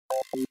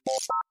How's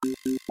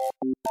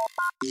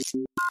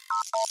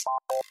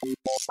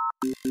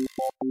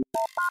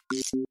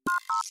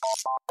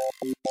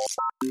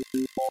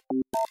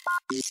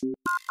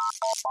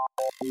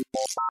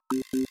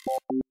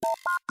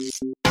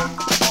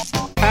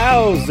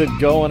it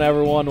going,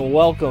 everyone?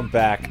 Welcome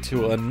back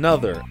to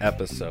another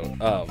episode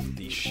of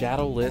the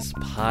Shadowless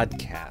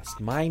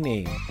Podcast. My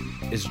name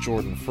is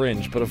Jordan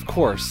Fringe, but of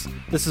course,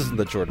 this isn't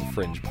the Jordan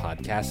Fringe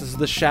Podcast. This is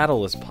the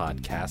Shadowless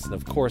Podcast, and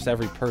of course,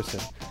 every person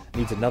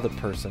needs another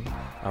person,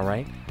 all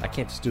right? I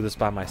can't just do this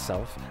by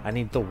myself. I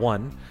need the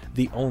one,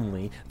 the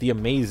only, the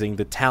amazing,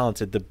 the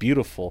talented, the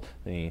beautiful,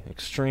 the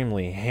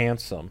extremely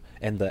handsome,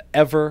 and the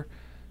ever...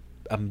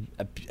 I'm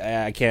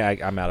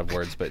out of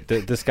words, but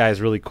this guy is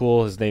really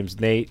cool. His name's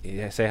Nate.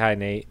 Say hi,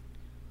 Nate.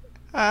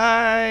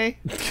 Hi.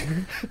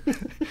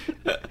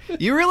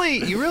 You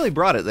really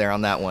brought it there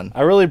on that one.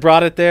 I really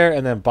brought it there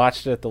and then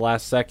botched it at the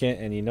last second.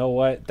 And you know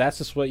what? That's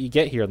just what you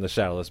get here on the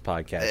Shadowless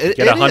Podcast. You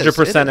get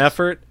 100%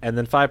 effort and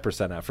then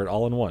 5% effort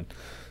all in one.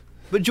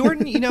 But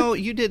Jordan,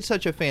 you did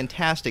such a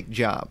fantastic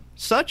job.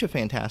 Such a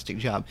fantastic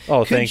job.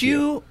 Oh, thank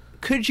you.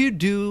 Could you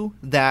do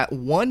that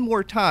one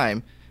more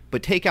time?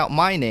 But take out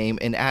my name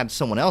and add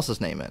someone else's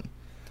name in.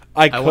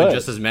 I want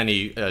just as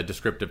many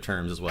descriptive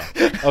terms as well.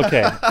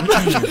 Okay.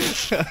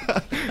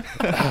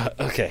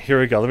 Okay,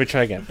 here we go. Let me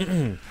try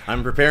again.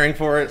 I'm preparing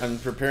for it. I'm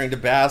preparing to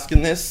bask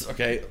in this.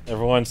 Okay.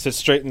 Everyone sit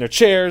straight in their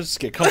chairs.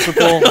 Get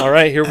comfortable. All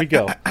right, here we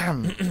go.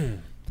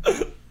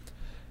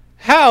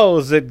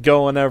 How's it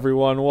going,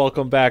 everyone?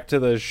 Welcome back to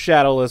the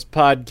Shadowless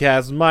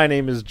Podcast. My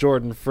name is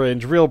Jordan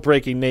Fringe. Real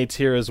Breaking Nate's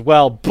here as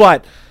well,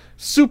 but...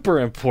 super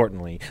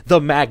importantly,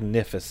 the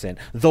magnificent,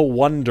 the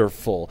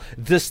wonderful,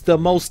 the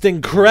most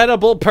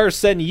incredible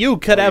person you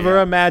could ever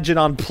imagine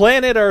on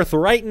planet Earth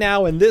right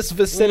now in this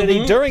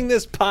vicinity during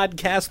this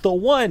podcast, the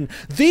one,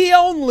 the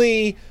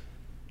only,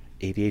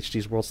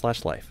 ADHD's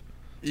World/Life.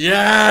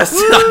 Yes!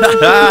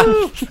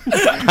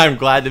 I'm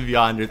glad to be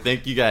on here.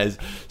 Thank you guys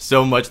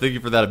so much. Thank you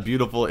for that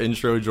beautiful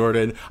intro,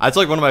 Jordan. It's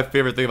like one of my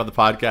favorite things about the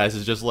podcast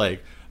is just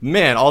like,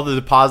 man, all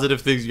the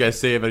positive things you guys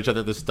say about each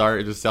other at the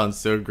start, it just sounds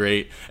so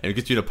great, and it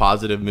gets you in a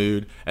positive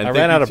mood. And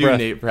thank you too,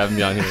 Nate, for having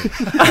me on here.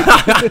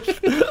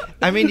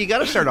 I mean, you got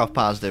to start off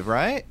positive,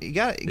 right? You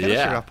got to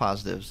start off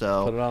positive.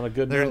 So put it on a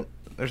good note.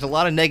 There's a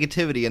lot of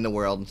negativity in the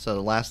world, and so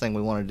the last thing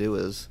we want to do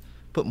is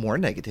put more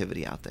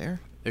negativity out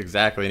there.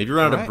 Exactly, and if you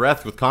run out of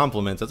breath with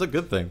compliments, that's a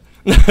good thing.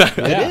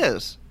 It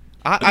is.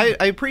 I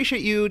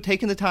appreciate you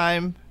taking the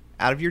time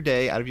out of your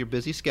day, out of your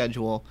busy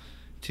schedule,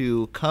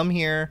 to come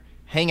here,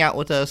 hang out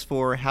with us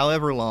for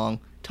however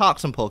long, talk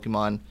some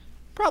Pokemon,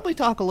 probably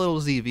talk a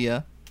little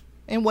Zevia,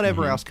 and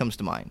whatever else comes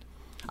to mind.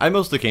 I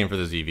mostly came for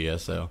the Zevia,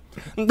 so.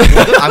 I'm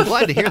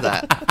glad to hear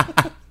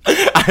that.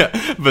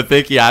 But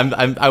thank you.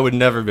 I would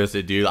never miss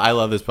it, dude. I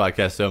love this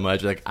podcast so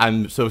much. Like,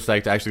 I'm so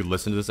psyched to actually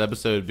listen to this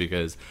episode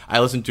because I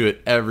listen to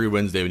it every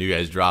Wednesday when you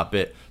guys drop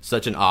it.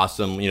 Such an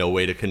awesome,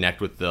 way to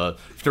connect with to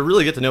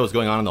really get to know what's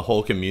going on in the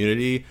whole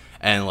community.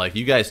 And like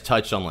you guys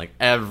touch on like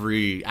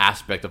every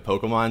aspect of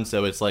Pokemon,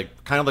 so it's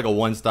like kind of like a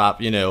one-stop,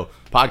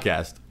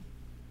 podcast.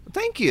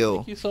 Thank you.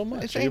 Thank you so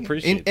much. I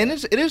appreciate it. And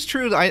it is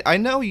true. I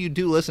know you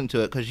do listen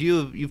to it because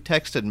you've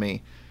texted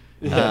me.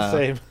 Yeah,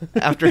 same.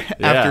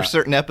 after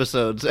certain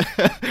episodes,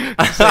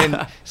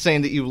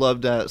 saying that you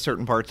loved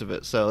certain parts of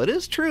it. So it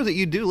is true that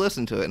you do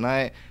listen to it, and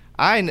I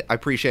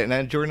appreciate it.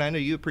 And Jordan, I know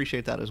you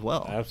appreciate that as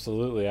well.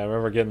 Absolutely. I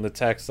remember getting the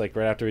text like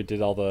right after we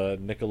did all the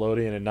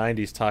Nickelodeon and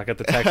 90s talk at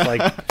the text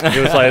like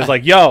it was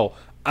like, yo,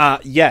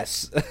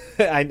 yes.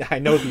 I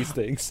know these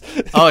things.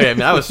 Oh yeah,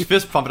 man, I was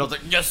fist pumping. I was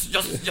like, yes,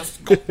 yes.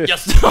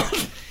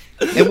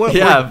 And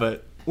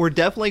we're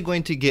definitely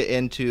going to get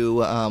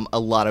into a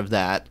lot of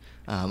that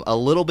a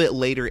little bit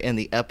later in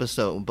the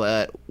episode,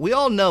 but we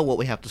all know what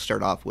we have to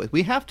start off with.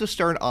 We have to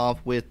start off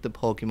with the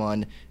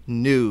Pokemon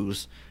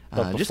news.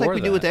 Just like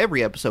we do with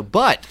every episode.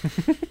 But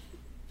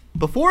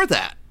before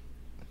that,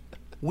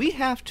 we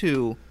have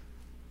to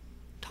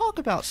talk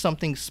about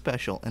something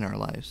special in our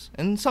lives.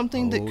 And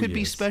something that could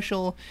be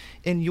special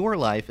in your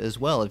life as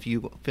well. If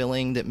you're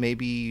feeling that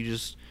maybe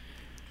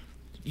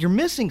you're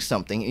missing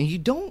something and you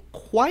don't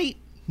quite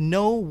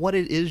know what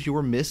it is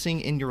you're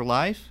missing in your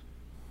life,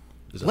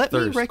 let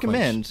me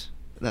recommend...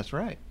 That's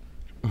right.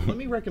 Let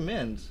me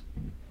recommend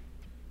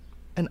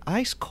an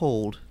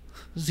ice-cold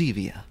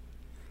Zevia.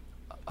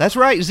 That's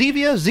right,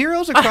 Zevia,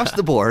 zeros across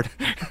the board.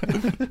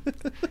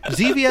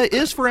 Zevia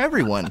is for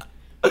everyone.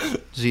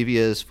 Zevia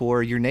is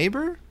for your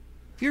neighbor,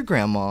 your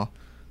grandma.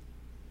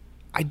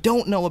 I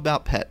don't know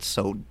about pets,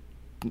 so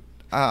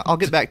I'll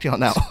get back to you on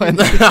that one.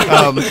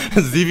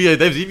 Zevia,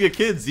 they have Zevia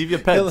kids,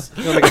 Zevia pets.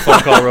 I'll make a phone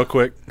call real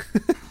quick.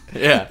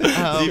 Yeah,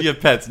 Zevia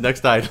pets,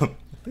 next item.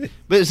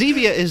 But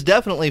Zevia is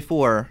definitely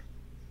for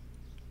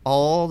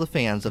all the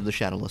fans of the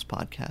Shadowless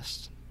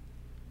Podcast.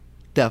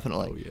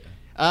 Definitely. Oh, yeah.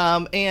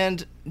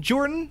 And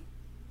Jordan,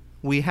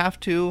 we have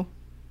to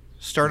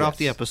start off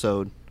the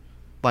episode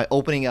by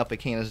opening up a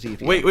can of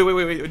Zevia. Wait.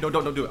 No,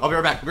 don't do it. I'll be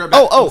right back.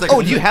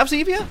 Oh, do you have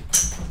Zevia?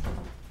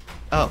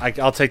 Oh.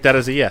 I'll take that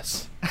as a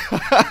yes.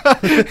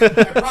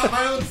 I brought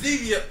my own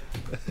Zevia.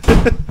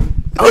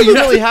 Oh, you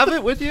really have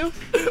it with you?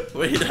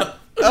 Wait up.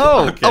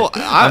 Oh,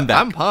 Okay, I'm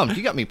back. pumped.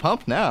 You got me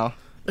pumped now.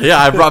 Yeah,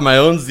 I brought my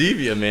own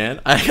Zevia, man.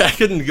 I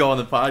couldn't go on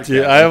the podcast.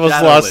 Dude, I almost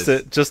Shadowless. lost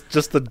it.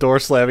 Just the door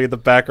slamming in the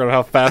background,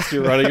 how fast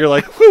you're running. You're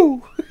like,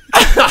 whoo!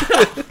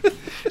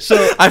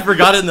 So, I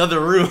forgot it in another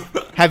room.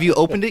 have you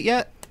opened it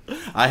yet?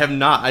 I have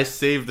not. I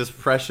saved this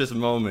precious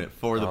moment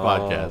for the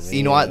podcast. man.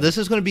 You know what? This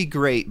is going to be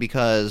great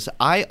because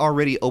I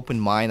already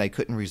opened mine. I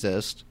couldn't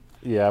resist.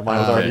 Yeah, mine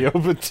was Okay. already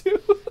open too.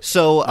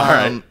 So,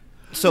 right.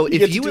 so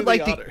get if to you do would the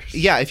like honors.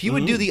 if you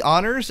would do the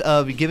honors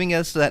of giving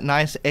us that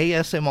nice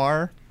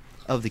ASMR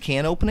of the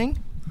can opening.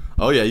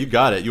 Oh yeah, you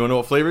got it. You want to know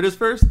what flavor it is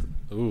first?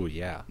 Ooh,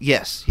 yeah.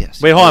 Yes.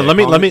 Wait, hold on.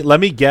 Yeah, Let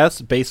me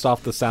guess based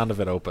off the sound of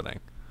it opening.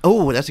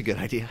 Oh, that's a good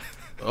idea.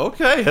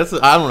 Okay, I don't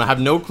know. I have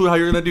no clue how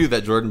you're gonna do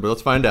that, Jordan. But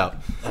let's find out.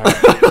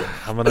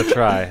 I'm gonna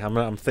try.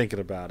 I'm thinking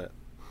about it.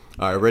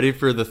 All right, ready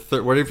for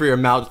ready for your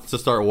mouth to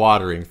start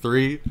watering.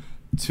 3,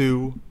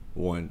 2,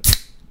 1.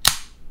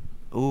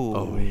 Ooh.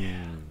 Oh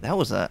yeah. That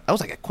was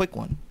like a quick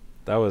one.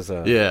 That was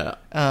a Yeah,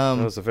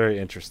 that was a very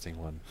interesting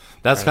one.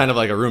 that's kind of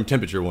like a room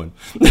temperature one.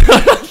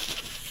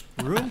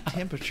 Room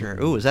temperature.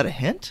 Ooh, is that a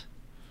hint?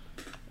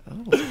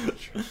 Oh.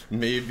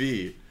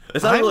 Maybe.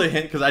 It's not really a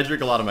hint because I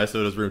drink a lot of my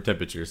sodas room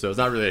temperature, so it's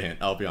not really a hint.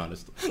 I'll be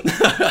honest.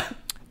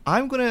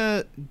 I'm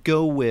gonna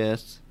go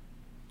with.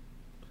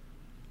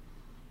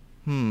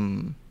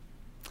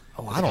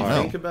 Oh, I don't If you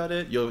know. think about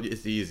it,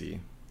 it's easy.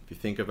 If you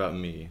think about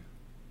me,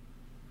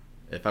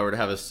 if I were to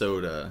have a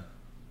soda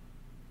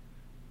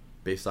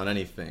based on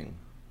anything,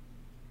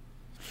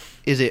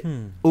 Is it?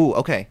 Ooh,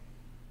 okay.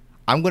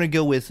 I'm gonna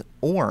go with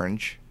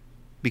orange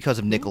because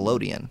of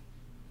Nickelodeon.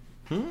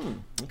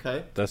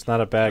 okay. That's not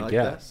a I bad like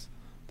guess.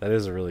 That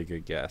is a really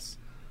good guess.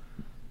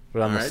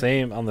 But on Alright.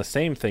 the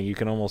same thing, you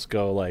can almost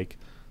go like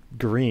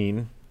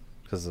green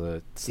because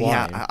of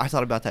slime. Yeah, I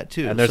thought about that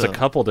too. and there's so- a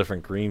couple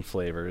different green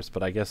flavors,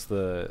 but I guess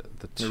the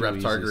two Reptar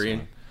easiest green?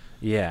 one-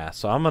 Yeah,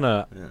 so I'm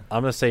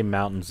gonna say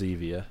Mountain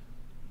Zevia.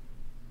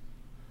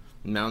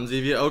 Mountain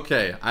Zevia.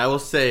 Okay, I will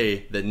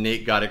say that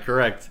Nate got it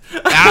correct.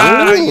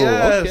 Ah, Ooh,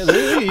 yes. okay,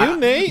 look at you,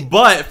 Nate.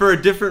 But for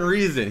a different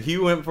reason. He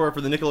went for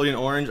the Nickelodeon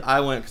orange. I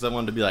went because I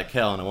wanted to be like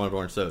Kel and I wanted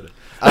orange soda.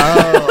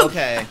 Oh,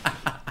 okay.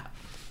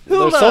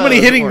 There's so many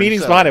loves hitting orange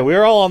meanings soda? behind it.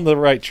 We're all on the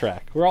right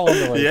track. We're all on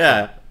the right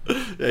track.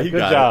 Yeah, he Good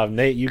got job,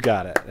 Nate. You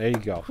got it. There you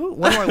go.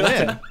 What do I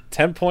win?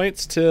 10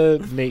 points to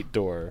Nate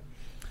Door.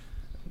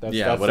 That's,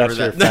 Yeah, that's, whatever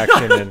that's your that-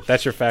 faction in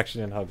that's your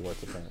faction in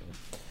Hogwarts apparently.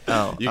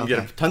 Oh, You can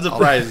okay. get tons of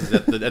prizes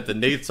at the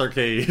Nate's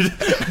Arcade.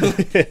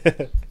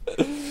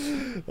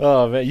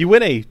 Oh man, you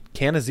win a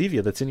can of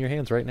Zevia that's in your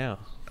hands right now.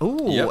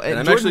 Ooh, Yep, and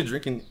I'm Jordan, actually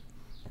drinking.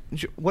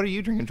 What are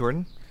you drinking,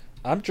 Jordan?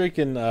 I'm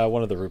drinking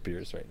one of the root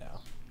beers right now.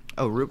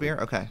 Oh, root beer.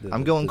 Okay, The-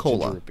 I'm going the ginger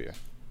cola. root beer.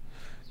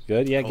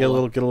 Good, yeah. Get a Cola.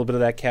 little bit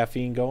of that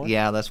caffeine going.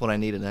 Yeah, that's what I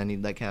needed. I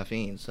need that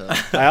caffeine. So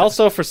I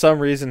also, for some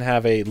reason,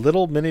 have a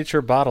little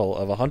miniature bottle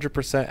of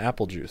 100%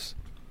 apple juice.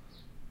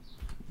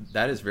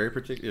 That is very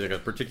particular, like a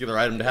particular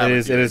item to have. It with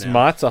is you it right is now.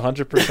 Mott's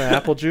 100%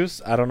 apple juice.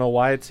 I don't know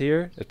why it's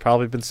here. It's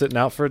probably been sitting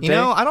out for a day. you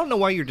know, I don't know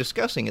why you're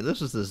discussing it. This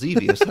is the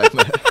Zevia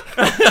segment.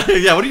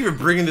 Yeah, what are you even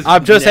bringing this?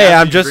 I'm just hey,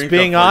 I'm nasty just drink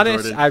being up for,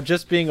 honest. Jordan? I'm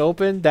just being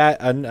open that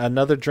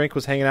another drink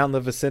was hanging out in the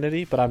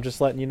vicinity, but I'm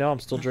just letting you know I'm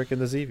still drinking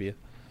the Zevia.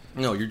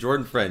 No, you're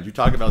Jordan friend. You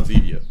talk about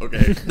Zevia,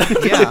 okay?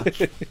 Yeah.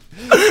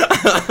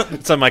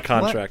 It's on my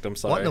contract. I'm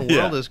sorry. What in the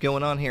world Yeah. is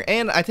going on here?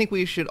 And I think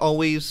we should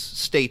always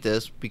state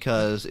this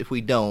because if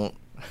we don't,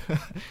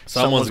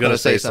 Someone's gonna gonna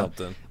say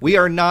something. We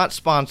are not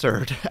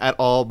sponsored at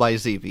all by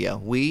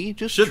Zevia. We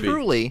just Should be.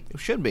 truly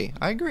should be.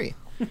 I agree.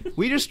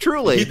 We just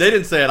truly. They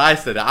didn't say it. I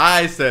said it.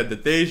 I said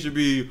that they should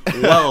be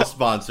well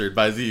sponsored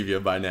by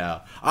Zevia by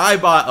now. I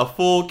bought a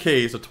full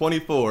case of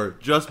 24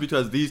 just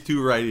because these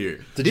two right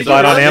here. Did you So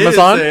buy it on they didn't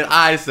Amazon? say it,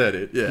 I said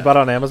it. Yeah. You bought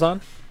it on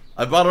Amazon?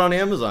 I bought it on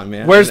Amazon,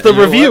 man. Where's And the you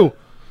know review? what?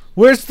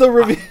 Where's the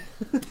review?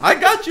 I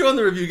got you on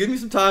the review. Give me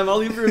some time. I'll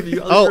leave a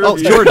review. Oh,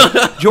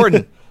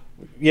 Jordan.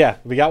 Yeah,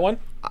 we got one.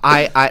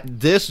 I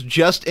this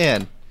just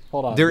in.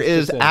 Hold on. There this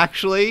is just in.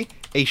 actually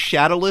a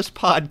Shadowless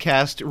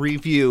podcast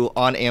review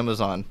on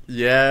Amazon.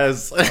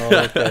 Yes.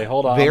 Oh, okay,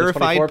 hold on.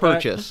 Verified 24 pack?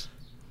 purchase.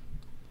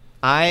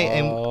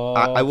 I will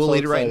I'm so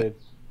read excited.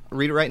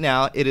 it right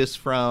now. It is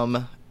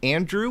from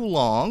Andrew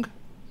Long,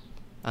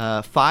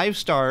 5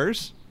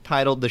 stars,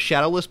 titled "The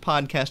Shadowless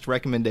Podcast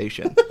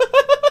Recommendation."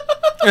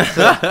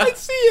 I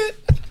see it.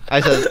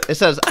 It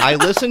says, I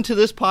listened to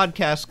this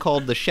podcast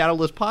called The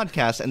Shadowless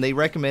Podcast, and they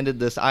recommended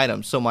this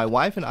item. So my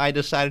wife and I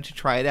decided to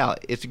try it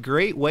out. It's a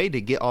great way to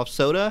get off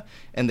soda,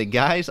 and the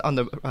guys on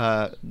the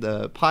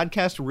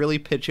podcast really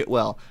pitch it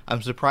well.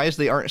 I'm surprised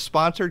they aren't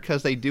sponsored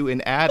because they do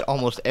an ad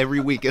almost every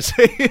week. It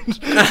says.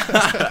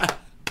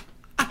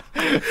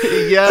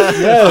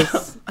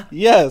 Yes.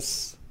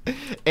 Yes.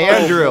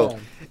 Andrew, Oh,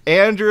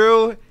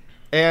 Andrew,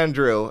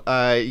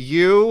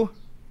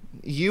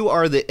 you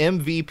are the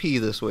MVP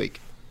this week.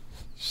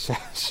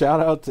 Shout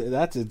out to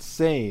that's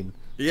insane.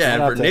 Yeah, Shout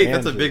and out for to Nate,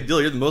 that's a Andrew. big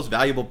deal. You're the most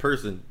valuable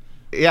person.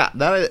 Yeah, you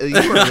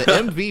are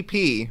the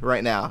MVP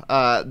right now.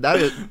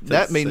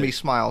 That made me sick.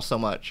 smile so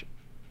much.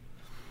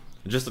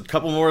 Just a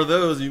couple more of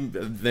those,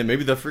 then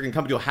maybe the freaking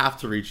company will have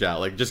to reach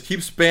out. Like, just keep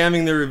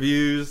spamming the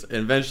reviews, and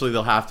eventually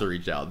they'll have to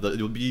reach out.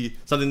 It'll be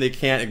something they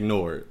can't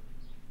ignore.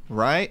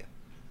 Right.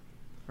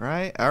 All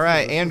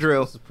right, Andrew.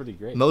 This is pretty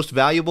great. Most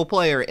valuable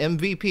player,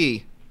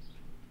 MVP.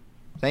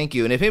 Thank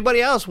you. And if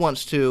anybody else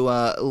wants to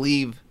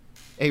leave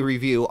a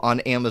review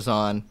on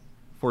Amazon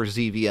for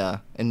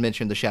Zevia and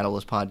mention the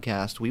Shadowless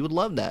podcast, we would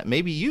love that.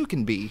 Maybe you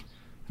can be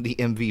the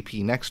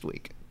MVP next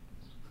week.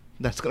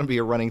 That's going to be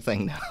a running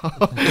thing now.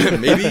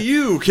 Maybe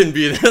you can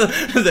be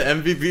the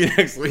MVP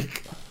next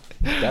week.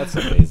 That's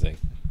amazing.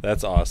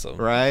 That's awesome.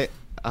 Right?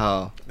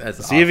 Oh. That's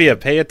Zevia,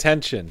 pay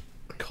attention.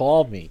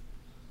 Call me.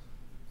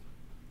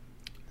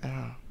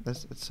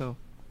 It's so.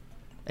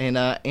 And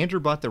Andrew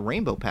bought the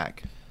Rainbow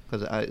Pack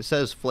because it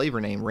says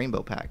flavor name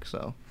Rainbow Pack.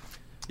 So.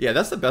 Yeah,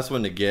 that's the best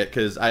one to get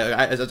because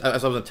as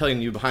I was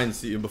telling you behind the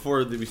scenes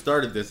before we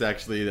started this,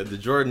 actually, that the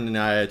Jordan and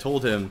I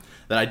told him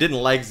that I didn't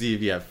like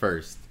Zevia at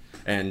first,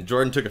 and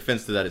Jordan took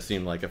offense to that. It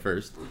seemed like at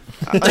first.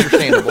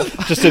 Understandable.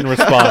 Just didn't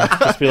respond.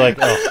 Just be like,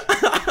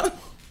 oh.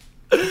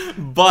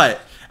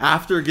 But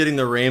after getting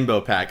the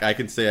Rainbow Pack, I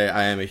can say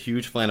I am a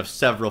huge fan of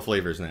several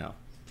flavors now.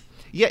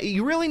 Yeah,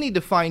 you really need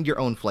to find your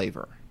own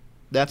flavor.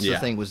 That's the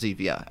thing with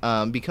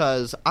Zevia,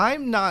 because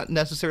I'm not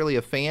necessarily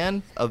a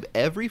fan of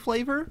every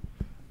flavor.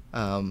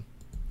 So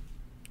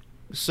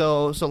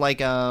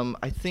like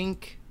I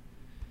think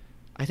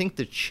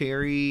the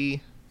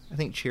cherry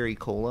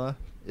cola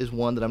is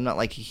one that I'm not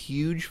like a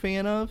huge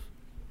fan of.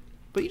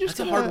 But you just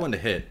That's a hard one to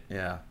hit.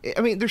 Yeah.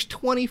 I mean, there's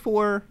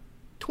 24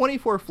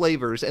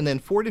 flavors, and then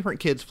 4 different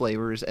kids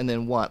flavors, and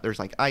then what? There's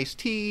like iced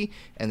tea,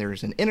 and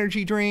there's an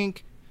energy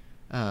drink.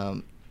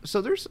 So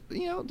there's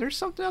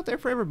something out there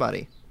for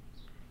everybody.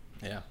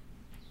 Yeah.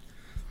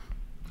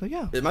 So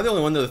yeah. Am I the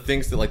only one that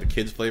thinks that like the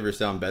kids flavors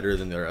sound better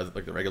than their other,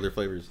 like the regular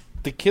flavors?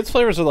 The kids'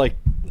 flavors are like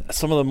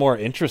some of the more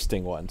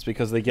interesting ones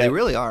because they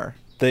really are.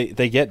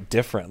 They get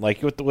different.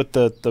 Like with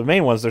the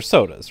main ones, they're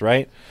sodas,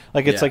 right?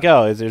 Like it's like,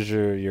 oh, there's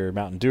your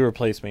Mountain Dew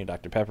replacement,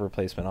 Dr. Pepper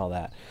replacement, all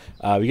that.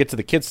 We get to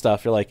the kids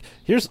stuff. You're like,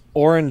 here's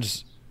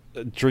orange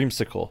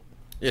dreamsicle.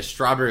 Yeah,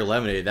 strawberry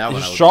lemonade. That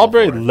one.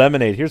 Strawberry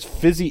lemonade. Here's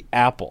fizzy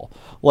apple.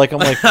 Like I'm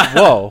like,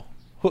 whoa,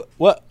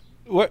 what?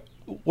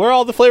 Where are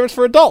all the flavors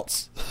for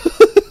adults?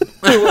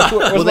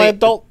 Where's my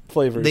adult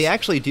flavors? They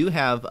actually do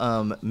have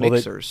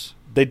mixers.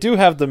 They do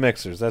have the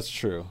mixers. That's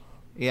true.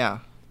 Yeah.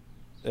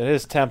 It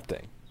is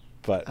tempting,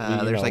 but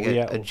there's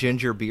a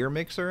ginger beer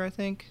mixer, I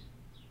think.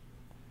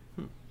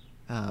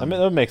 I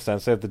mean, that makes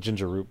sense. They have the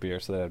ginger root beer,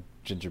 so they have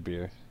ginger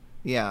beer.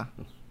 Yeah.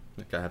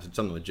 Gotta have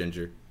something with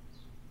ginger.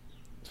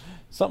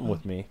 Something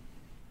with me.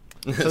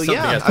 So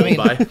yeah, I mean,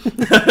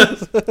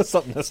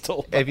 something that's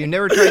told. If you've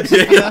never tried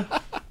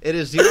Zevia, it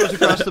is zeros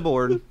across the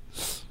board,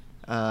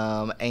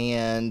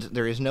 and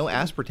there is no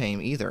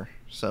aspartame either.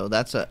 So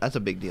that's a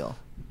big deal.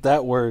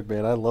 That word,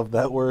 man, I love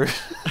that word.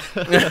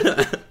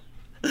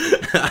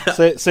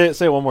 say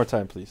it one more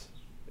time, please.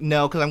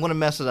 No, because I'm going to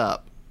mess it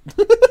up.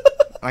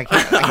 I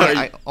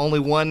can't. Only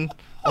one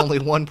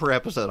per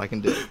episode I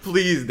can do.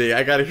 Please, Dave,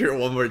 I gotta hear it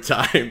one more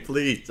time.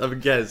 Please, I'm a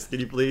guest.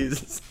 Can you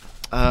please?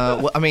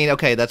 Well, I mean,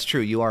 okay, that's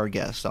true. You are a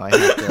guest, so I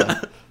have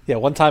to. Yeah,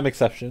 one-time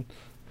exception.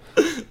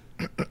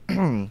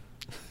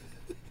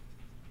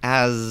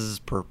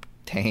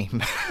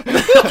 Aspartame.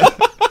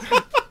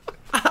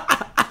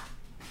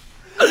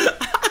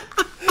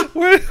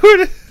 Where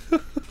did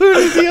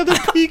the other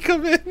P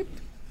come in?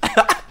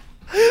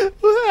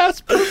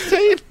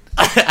 Aspartame.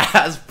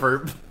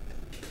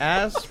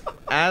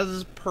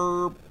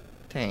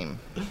 Aspartame.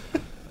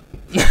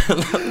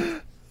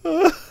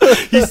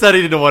 He said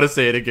he didn't want to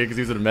say it again because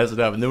he was going to mess it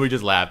up, and then we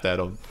just laughed at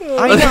him.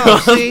 I know,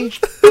 see?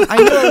 I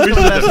know I was going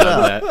to mess it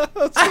up.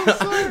 I'm so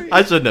sorry.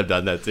 I shouldn't have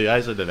done that, too.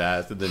 I shouldn't have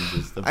asked, and then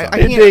just...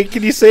 Hey,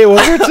 can you say it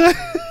one more time?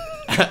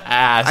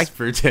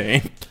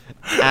 Aspartame.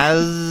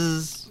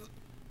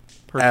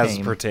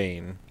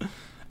 Aspartame.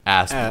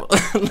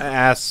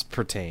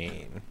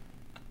 Aspartame.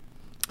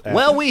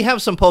 Well, we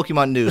have some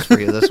Pokemon news for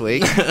you this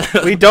week.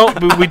 We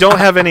don't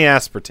have any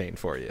aspartame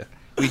for you.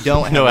 We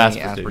don't have No any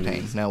aspartame.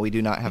 aspartame. No, we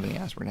do not have any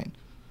aspartame.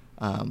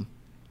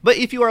 But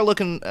if you are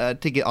looking to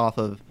get off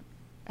of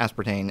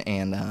aspartame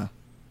and,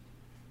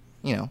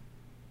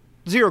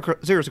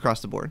 zeros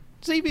across the board,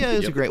 Zevia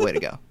is a great way to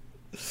go.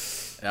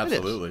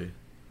 Absolutely.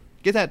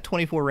 Get that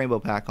 24 Rainbow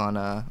Pack on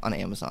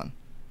Amazon.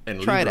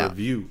 And Try leave it a out.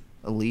 review.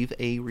 Leave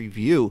a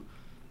review.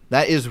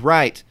 That is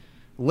right.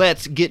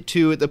 Let's get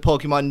to the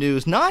Pokemon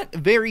news. Not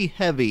very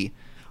heavy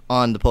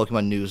on the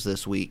Pokemon news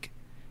this week.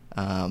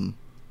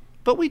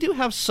 But we do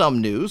have some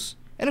news.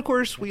 And of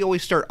course, we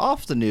always start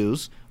off the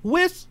news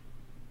with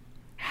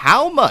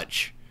how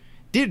much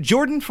did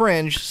Jordan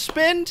Fringe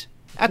spend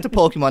at the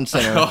Pokemon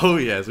Center Oh,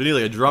 yes. We need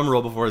like a drum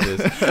roll before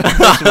this.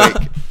 this week?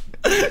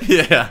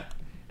 Yeah.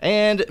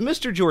 And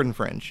Mr. Jordan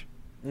Fringe,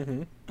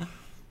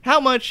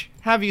 how much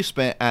have you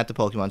spent at the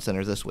Pokemon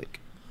Center this week?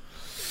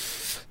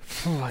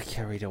 Oh, I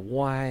carried a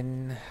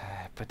 1.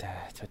 Put the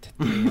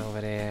 3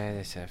 over there.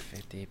 There's a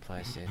 50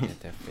 plus it.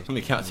 Let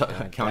me count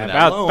it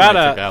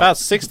out. About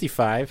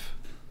 65.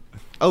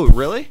 Oh,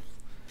 really?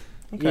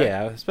 Okay.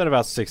 Yeah, it's been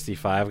about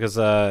 65 because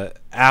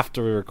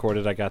after we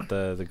recorded, I got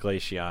the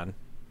Glaceon,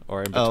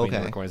 or in between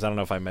the recordings. I don't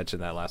know if I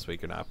mentioned that last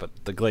week or not, but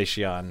the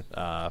Glaceon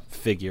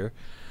figure.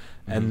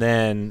 And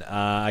then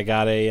I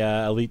got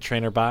a Elite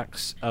Trainer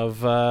box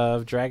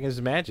of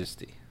Dragon's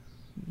Majesty.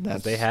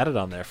 They had it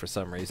on there for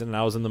some reason, and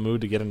I was in the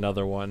mood to get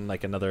another one,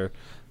 like another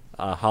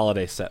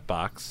holiday set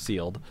box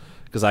sealed,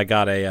 because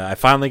I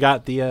finally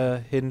got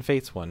the Hidden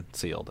Fates one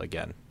sealed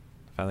again.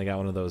 Finally got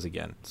one of those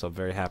again, so I'm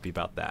very happy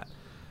about that.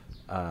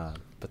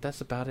 But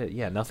that's about it.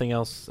 Yeah, nothing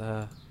else.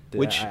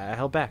 Which I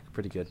held back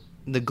pretty good.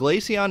 The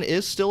Glaceon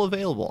is still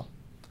available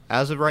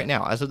as of right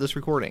now, as of this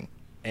recording,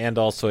 and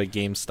also a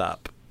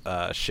GameStop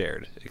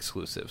shared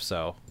exclusive.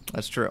 So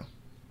that's true.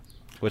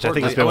 Which I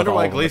think is I wonder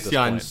why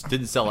Glaceon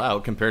didn't sell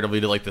out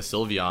comparatively to like the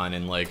Sylveon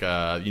and like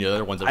the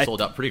other ones that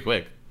sold out pretty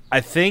quick.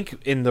 I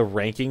think in the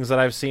rankings that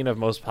I've seen of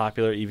most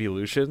popular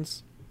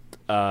evolutions,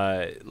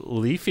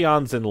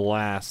 Leafeon's in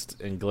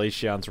last and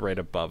Glaceon's right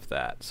above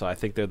that. So I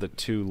think they're the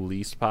two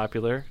least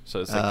popular. So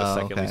it's like the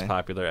second least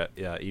popular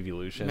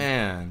evolution.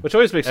 Man, which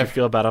always makes me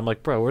feel bad. I'm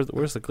like, bro,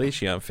 where's the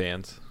Glaceon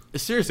fans?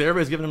 Seriously,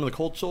 everybody's giving him the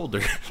cold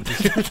shoulder.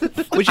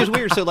 Which is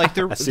weird. So like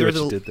they're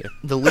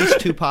the least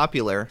two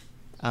popular.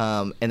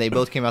 And they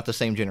both came out the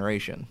same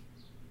generation.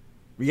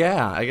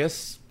 Yeah, I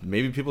guess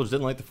maybe people just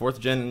didn't like the 4th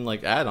gen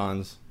like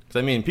add-ons. Because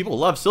I mean, people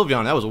love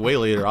Sylveon. That was way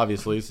later,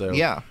 obviously. So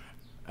yeah,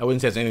 I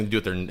wouldn't say it's anything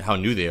to do with how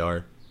new they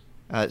are.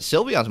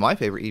 Sylveon's my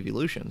favorite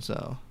evolution.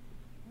 So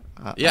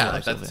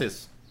that's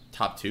his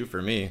top 2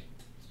 for me.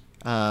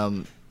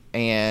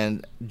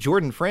 And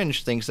Jordan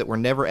Fringe thinks that we're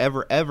never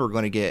ever ever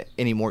going to get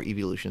any more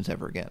evolutions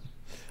ever again.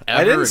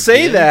 I didn't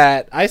say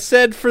that. I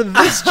said for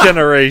this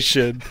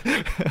generation.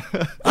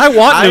 I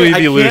want new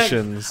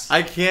evolutions.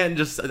 I can't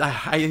just...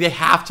 they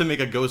have to make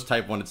a ghost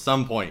type one at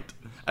some point.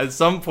 At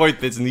some point,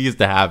 this needs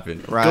to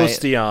happen. Right.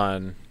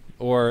 Ghosteon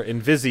or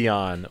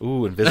Inviseon.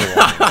 Ooh,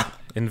 Invisalign.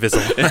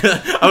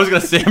 Invisalign. I was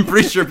going to say, I'm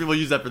pretty sure people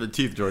use that for the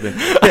teeth, Jordan.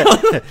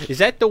 Is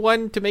that the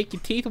one to make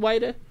your teeth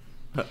whiter?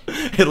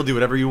 It'll do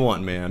whatever you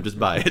want, man. Just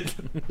buy it.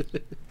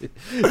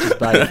 Just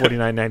buy it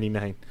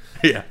 $49.99.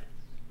 Yeah.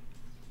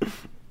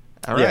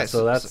 All right,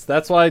 so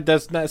that's why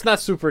it's not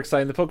super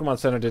exciting. The Pokemon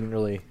Center didn't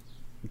really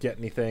get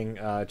anything.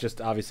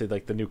 Just obviously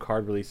like the new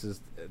card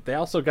releases. They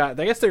also got.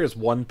 I guess there was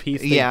one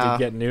piece they did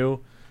get new.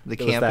 The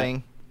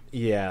camping.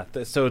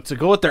 So to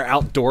go with their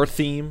outdoor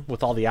theme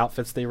with all the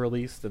outfits they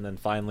released, and then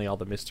finally all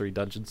the mystery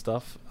dungeon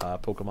stuff.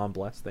 Pokemon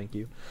Bless, thank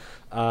you.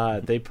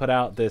 They put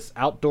out this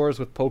outdoors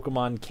with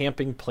Pokemon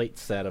camping plate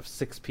set of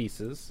 6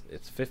 pieces.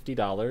 It's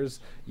 $50.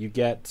 You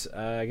get,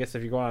 I guess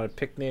if you're going on a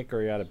picnic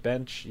or you're at a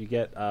bench, you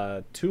get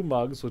 2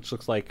 mugs, which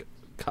looks like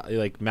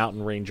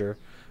Mountain Ranger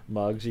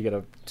mugs. You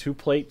get 2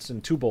 plates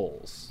and 2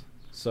 bowls.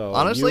 So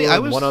honestly,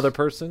 one other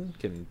person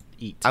can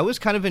eat. I was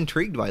kind of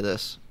intrigued by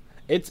this.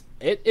 It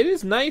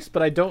is nice,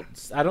 but I don't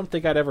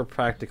think I'd ever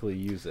practically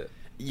use it.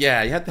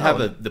 Yeah, you have to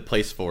have the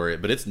place for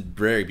it, but it's a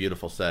very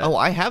beautiful set. Oh,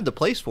 I have the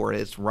place for it.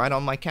 It's right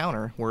on my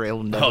counter where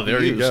it'll never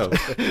be used. You go.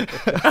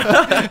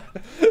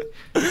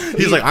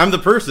 He's like, I'm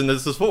the person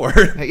this is for.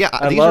 Yeah,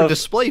 these are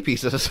display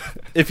pieces.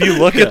 If you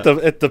look at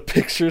the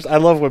pictures, I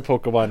love when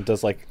Pokemon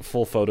does like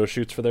full photo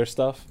shoots for their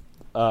stuff.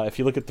 If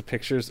you look at the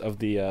pictures of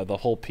the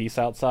whole piece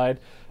outside,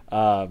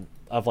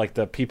 of like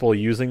the people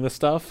using the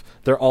stuff,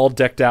 they're all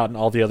decked out in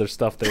all the other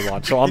stuff they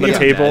want. So on the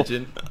table,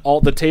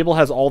 the table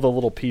has all the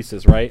little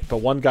pieces, right? But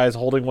one guy's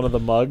holding one of the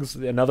mugs,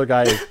 another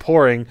guy is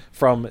pouring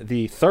from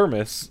the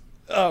thermos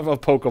of a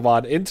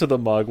Pokemon into the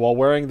mug while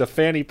wearing the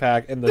fanny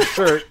pack and the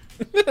shirt.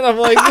 And I'm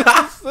like,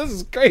 this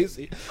is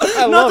crazy.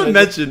 I love it.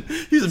 Not to mention,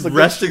 he's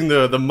resting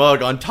the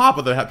mug on top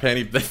of the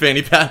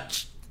fanny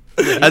patch,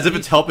 as if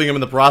it's helping him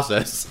in the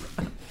process.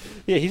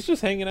 Yeah, he's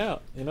just hanging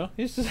out, you know.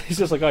 He's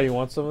just like, oh, you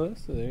want some of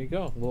this? There you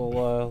go,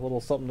 little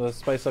something to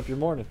spice up your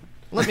morning.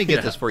 Let me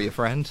get this for you,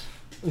 friend.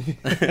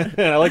 And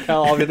I like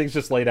how everything's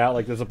just laid out.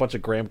 Like there's a bunch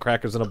of graham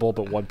crackers in a bowl,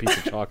 but one piece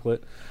of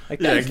chocolate. Like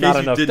that is not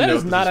enough. That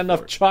is not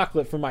enough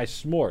chocolate for my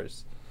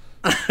s'mores.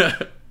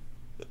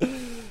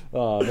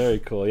 Oh, very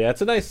cool. Yeah,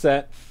 it's a nice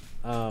set.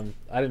 I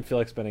didn't feel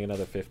like spending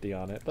another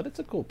 $50 on it, but it's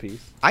a cool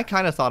piece. I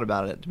kind of thought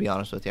about it, to be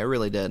honest with you. I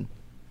really did.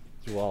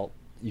 Well,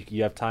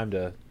 you have time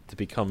to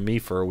become me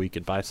for a week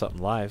and buy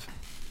something live.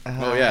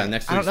 Oh yeah,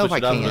 next week switch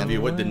it up and be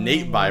what did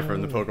Nate buy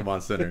from the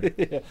Pokemon Center?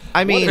 Yeah.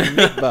 I mean, what did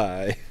Nate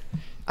buy?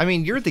 I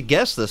mean, you're the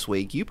guest this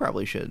week. You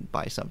probably should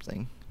buy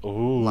something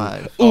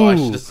live. Oh, I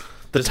should just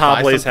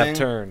Toplays have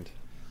turned.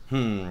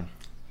 If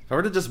I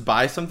were to just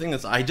buy something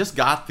I just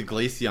got the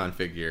Glaceon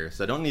figure,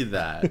 so I don't need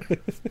that.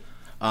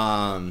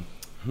 I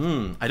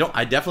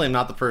definitely am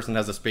not the person that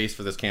has a space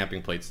for this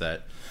camping plate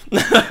set.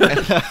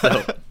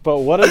 But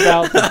what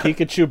about the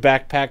Pikachu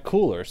backpack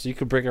cooler? So you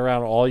could bring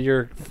around all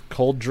your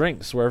cold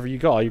drinks wherever you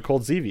go, all your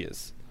cold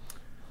Zevias.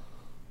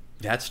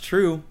 That's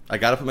true. I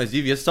gotta put my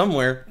Zevias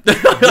somewhere.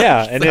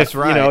 Yeah, and if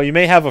right. You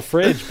may have a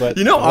fridge, but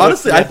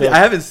honestly, I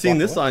haven't seen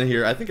this on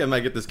here. I think I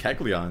might get this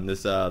Kecleon,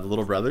 the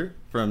little brother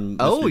from.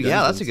 Oh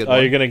yeah, that's a good one.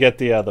 Oh, you're gonna get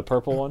the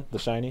purple one, the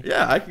shiny.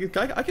 Yeah, I could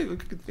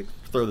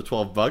throw the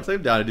 $12.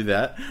 I'm down to do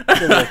that. A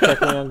little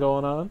Kecleon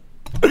going on.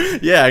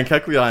 Yeah, and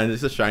Kecleon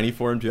is a shiny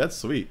form too. That's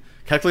sweet.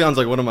 Kecleon's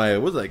like one of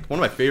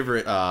my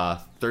favorite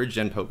third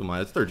gen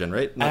Pokemon. It's third gen,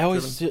 right?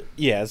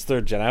 It's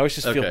third gen. I always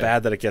just feel Okay.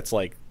 bad that it gets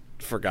like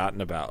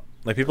forgotten about.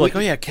 Like people are like, oh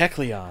yeah,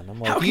 Kecleon. I'm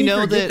like, How can You you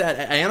know forget that-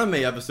 that anime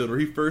episode where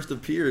he first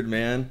appeared,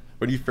 man?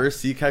 When you first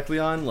see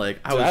Kecleon, like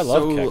I Dude, was I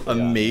love so Kecleon.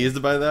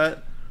 amazed by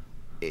that.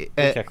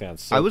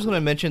 Kecleon's so I was cool.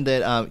 going to mention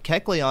that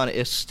Kecleon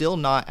is still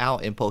not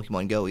out in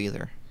Pokemon Go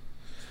either.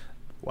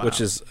 Wow.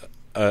 which is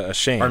a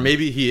shame. or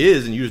maybe he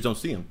is, and you just don't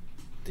see him.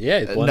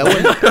 yeah, he's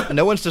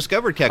No one's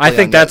discovered Kecleon. I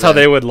think that's yet, how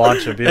though. they would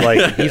launch it. Be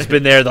like, he's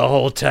been there the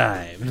whole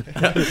time.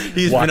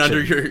 He's Watch been under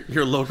it.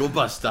 your local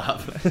bus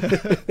stop.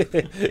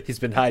 He's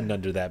been hiding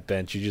under that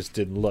bench. You just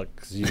didn't look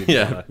because you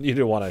Yeah.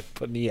 didn't want to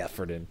put any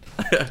effort in.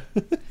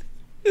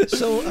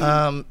 So,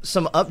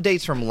 some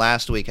updates from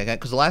last week.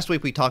 Because last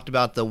week we talked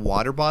about the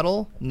water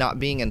bottle not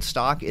being in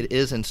stock. It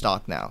is in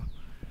stock now.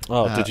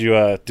 Oh, did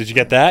you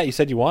get that? You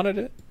said you wanted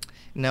it.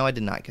 No, I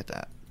did not get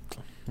that.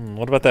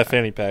 What about that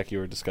fanny pack you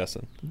were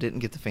discussing? Didn't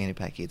get the fanny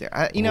pack either.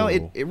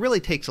 It Ooh.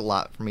 really takes a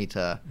lot for me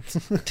to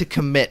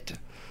commit,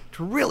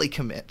 to really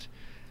commit.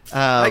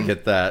 I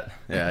get that.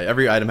 Yeah,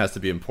 every item has to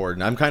be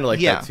important. I'm kind of like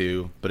Yeah. that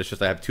too, but it's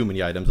just I have too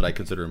many items that I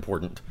consider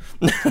important.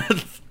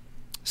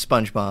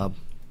 SpongeBob.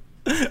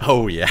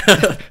 Oh yeah.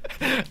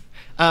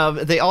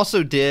 They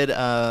also did,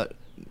 and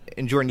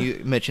Jordan,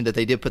 you mentioned that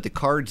they did put the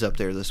cards up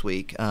there this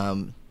week.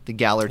 The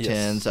Gallartons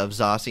Yes. of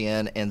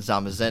Zacian and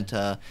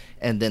Zamazenta,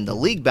 and then the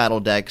League Battle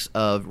decks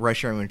of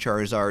Reshiram and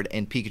Charizard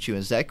and Pikachu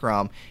and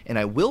Zekrom. And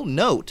I will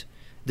note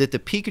that the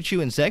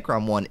Pikachu and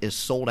Zekrom one is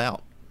sold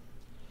out.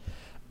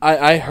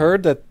 I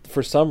heard that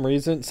for some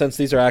reason, since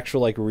these are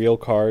actual like real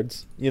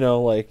cards,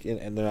 like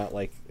and they're not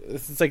like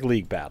it's like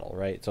League Battle,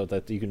 right? So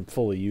that you can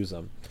fully use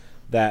them.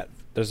 That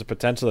there's a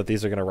potential that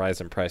these are going to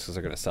rise in price because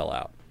they're going to sell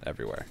out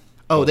everywhere.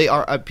 Oh, they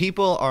are.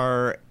 People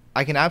are.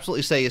 I can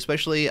absolutely say,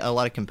 especially a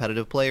lot of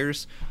competitive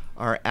players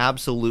are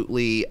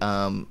absolutely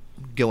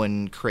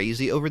going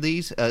crazy over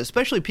these,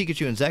 especially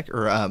Pikachu and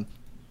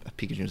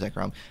Pikachu and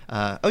Zekrom.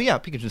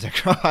 Pikachu and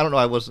Zekrom. I don't know.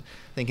 I was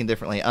thinking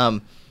differently.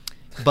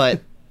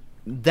 But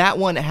that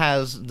one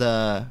has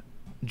the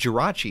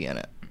Jirachi in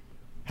it.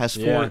 Has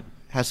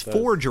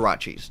four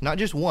Jirachis, not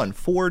just one.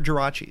 4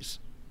 Jirachis.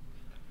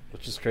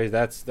 Which is crazy.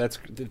 That's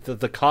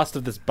the cost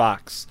of this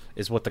box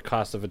is what the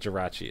cost of a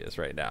Jirachi is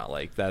right now.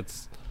 Like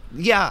that's.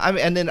 Yeah,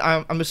 and then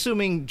I'm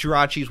assuming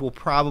Jirachis will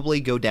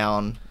probably go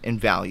down in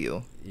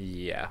value.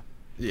 Yeah.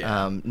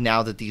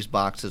 Now that these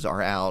boxes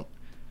are out.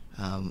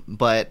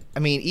 But, I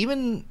mean,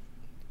 even...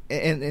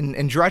 And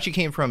Jirachi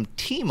came from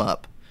Team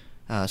Up,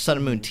 Sun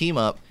and Moon Team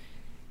Up,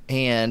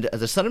 and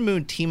the Sun and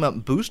Moon Team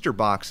Up booster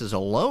boxes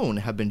alone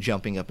have been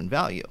jumping up in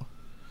value.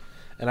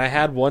 And I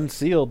had one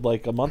sealed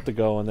like a month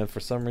ago, and then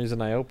for some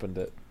reason I opened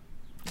it.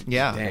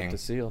 Yeah. Dang. The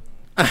seal.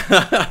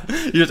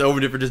 You just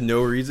opened it for just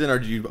no reason, or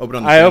did you open it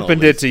on the I channel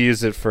opened at it least? to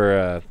use it for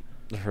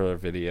a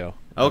video.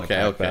 on a Okay,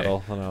 pack okay.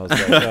 Battle, and I was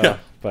like,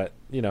 but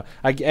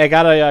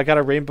I got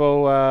a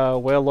rainbow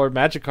whale lord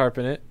Magikarp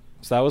in it,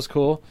 so that was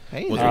cool.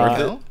 Hey, Was it there worth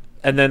you it? go.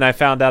 And then I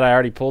found out I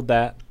already pulled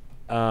that,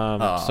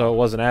 so it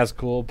wasn't as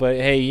cool. But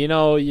hey,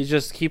 you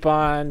just keep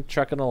on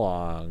trucking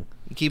along.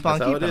 You keep on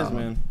That's how keeping it is, on.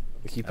 man.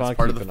 Keep That's on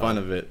part of the keeping fun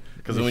on. of it.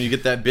 Because when you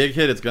get that big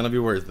hit, it's gonna be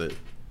worth it.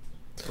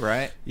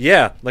 Right?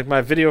 Yeah, like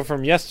my video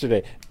from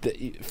yesterday.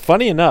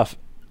 Funny enough,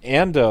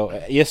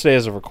 Ando, yesterday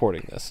as of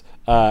recording this,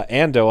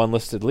 Ando,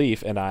 Unlisted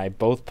Leaf, and I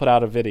both put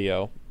out a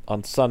video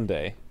on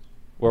Sunday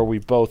where we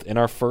both, in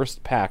our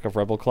first pack of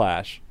Rebel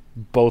Clash,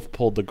 both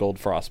pulled the Gold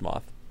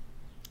Frostmoth.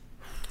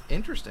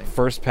 Interesting.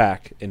 First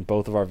pack in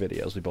both of our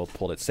videos. We both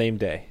pulled it. Same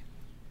day.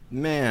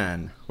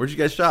 Man, where'd you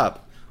guys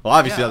shop? Well,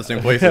 obviously Yeah. not the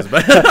same places,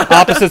 but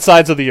Opposite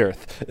sides of the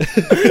earth.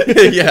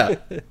 yeah.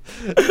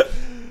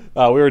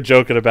 We were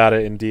joking about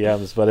it in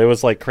DMs, but it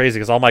was like crazy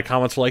because all my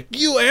comments were like,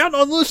 "You and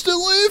Unlisted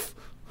Leaf?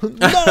 No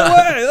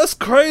way! That's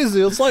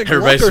crazy. It's like luck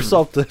Everybody's- or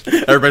something."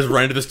 Everybody's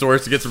running to the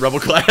stores to get some Rebel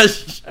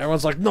Clash.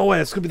 Everyone's like, "No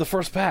way! It's gonna be the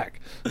first pack."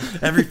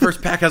 Every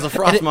first pack has a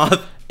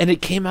Frostmoth. And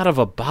it came out of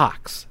a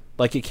box.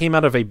 Like it came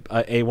out of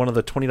a one of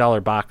the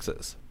 $20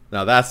 boxes,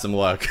 Now that's some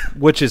luck.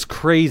 which is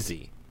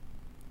crazy.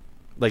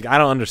 Like I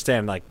don't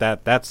understand. Like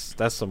that's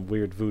some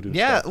weird voodoo.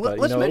 Yeah, stuff, but,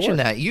 let's it mention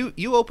worked. that.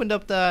 You opened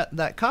up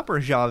that Copper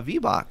Jaw V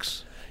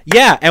box.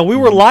 Yeah, and we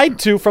were lied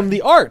to from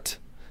the art.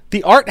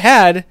 The art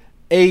had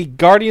a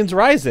Guardians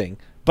Rising,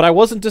 but I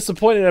wasn't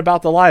disappointed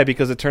about the lie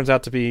because it turns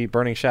out to be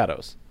Burning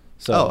Shadows.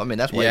 So Oh, I mean,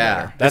 that's way Yeah,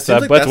 better. That's It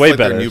seems that's way like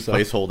better, Their new so.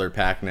 placeholder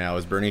pack now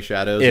is Burning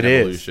Shadows It and is.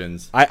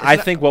 Evolutions. I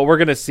think what we're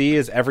going to see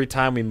is every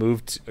time we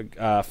move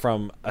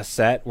from a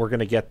set, we're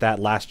going to get that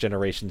last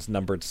generation's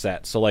numbered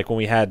set. So like when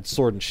we had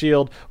Sword and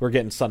Shield, we're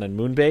getting Sun and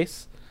Moon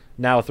base.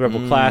 Now with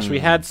Rebel Clash, we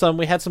had some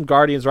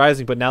Guardians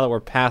Rising, but now that we're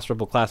past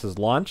Rebel Clash's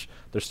launch,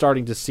 they're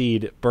starting to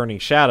seed Burning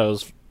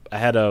Shadows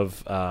ahead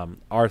of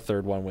our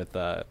third one with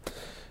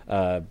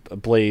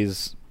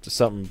Blaze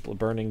something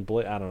Burning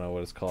Blaze. I don't know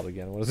what it's called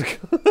again. What is it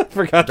called? I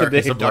forgot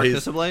Darkness the name. Ablaze.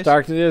 Darkness Ablaze?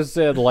 Darkness.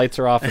 The lights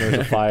are off and there's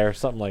a fire,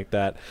 something like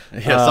that.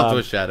 Yeah, something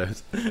with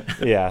shadows.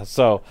 Yeah,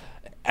 so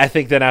I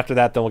think then after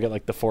that, then we'll get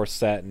like the fourth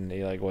set and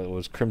like what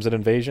was Crimson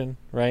Invasion,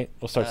 right?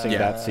 We'll start seeing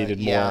that seeded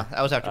more. Yeah,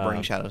 that was after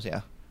Burning Shadows.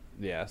 Yeah.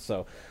 Yeah,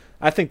 so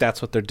I think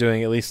that's what they're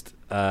doing, at least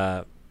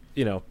pattern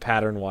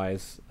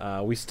wise.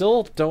 We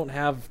still don't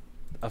have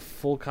a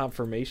full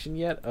confirmation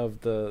yet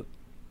of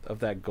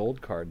that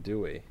gold card, do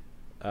we?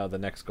 The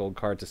next gold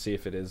card to see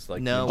if it is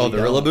like no. Oh, the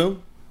Rillaboom.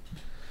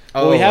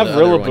 Well, we have the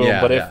other one,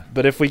 Rillaboom,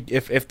 but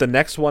if the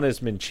next one is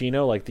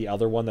Minccino, like the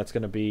other one that's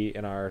going to be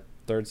in our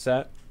third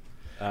set.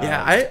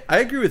 I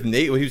agree with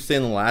Nate what he was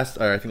saying in the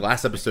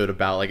last episode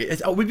about like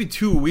it would be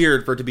too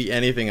weird for it to be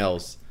anything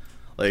else.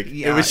 Like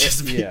it would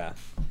just be. Yeah.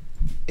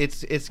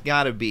 It's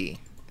got to be.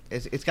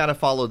 It's got to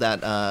follow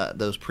that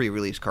those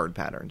pre-release card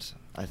patterns,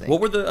 I think.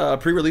 What were the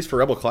pre-release for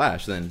Rebel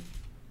Clash then?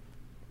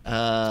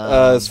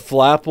 It's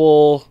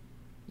Flapple,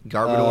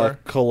 Garbodor,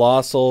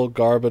 Colossal,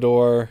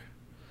 Garbodor,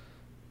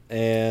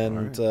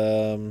 and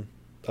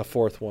a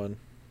fourth one.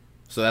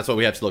 So that's what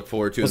we have to look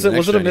forward to. Was it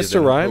a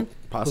Mr. Rhyme?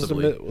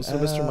 Possibly. Was it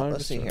Mr. Rhyme?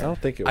 Let's see here. I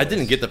don't think it was. I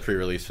didn't get the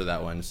pre-release for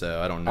that one,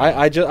 so I don't know.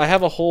 I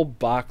have a whole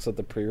box of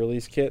the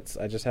pre-release kits.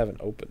 I just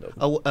haven't opened them.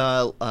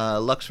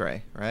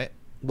 Luxray, right?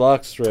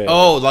 Luxray.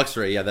 Oh,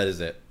 Luxray. Yeah, that is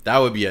it. That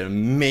would be an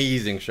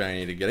amazing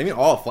shiny to get. I mean,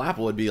 all of Flapple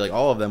would be like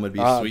all of them would be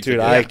sweet. Dude,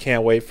 to I get.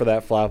 can't wait for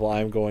that Flapple.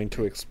 I'm going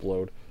to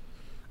explode.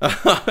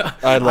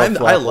 I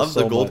love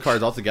so the gold much.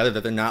 cards altogether.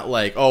 That they're not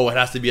like, oh, it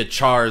has to be a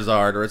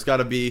Charizard or it's got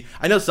to be.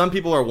 I know some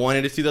people are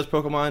wanting to see those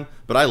Pokemon,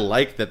 but I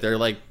like that they're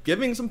like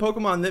giving some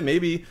Pokemon that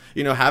maybe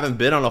haven't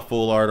been on a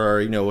full art or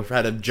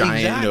had a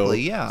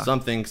giant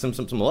something some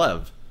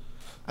love.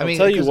 I'll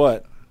tell you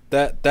what,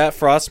 that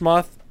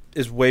Frostmoth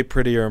is way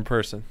prettier in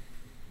person.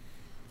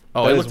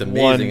 Oh, that it looked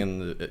amazing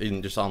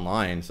in just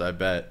online. So I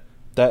bet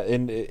that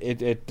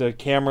the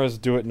cameras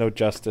do it no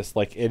justice.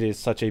 Like it is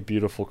such a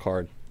beautiful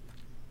card.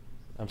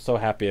 I'm so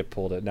happy I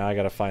pulled it. Now I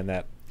got to find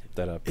that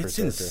It's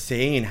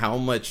insane how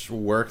much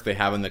work they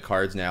have in the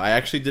cards now. I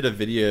actually did a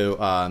video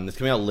that's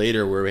coming out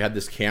later where we had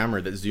this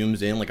camera that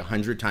zooms in like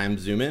 100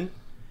 times zoom in.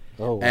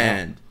 Oh, wow.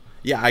 And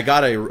yeah, I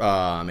got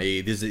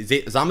this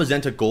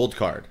Zamazenta gold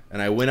card,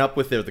 and I went up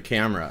with it with the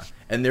camera,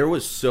 and there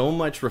was so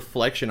much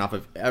reflection off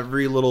of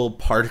every little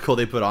particle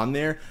they put on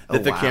there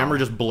that the camera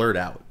just blurred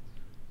out.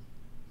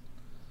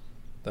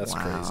 That's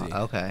crazy.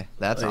 Okay,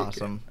 that's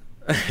awesome.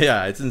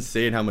 Yeah, it's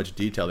insane how much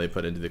detail they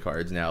put into the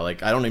cards now.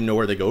 Like, I don't even know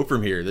where they go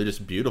from here. They're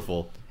just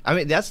beautiful. I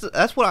mean, that's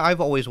what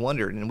I've always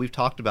wondered, and we've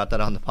talked about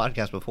that on the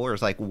podcast before.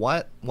 It's like,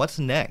 what's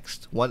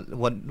next? What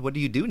do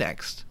you do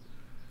next?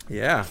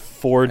 Yeah,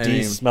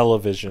 4D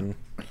smell-o-vision.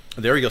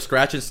 There we go.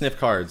 Scratch and sniff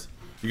cards.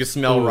 You can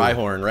smell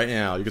Rhyhorn right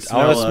now. You can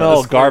smell. I want to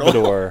smell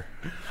Garbodor.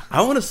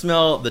 I want to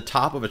smell the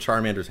top of a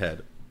Charmander's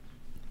head.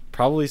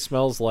 Probably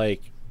smells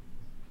like.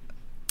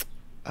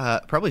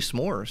 Probably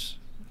s'mores.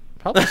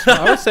 Probably,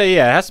 I would say,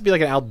 yeah, it has to be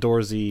like an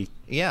outdoorsy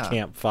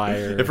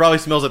campfire. It probably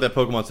smells like that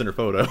Pokemon Center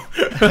photo.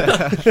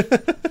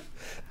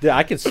 Yeah,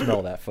 I can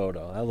smell that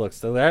photo.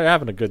 They're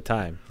having a good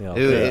time.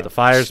 The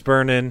fire's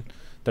burning.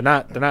 They're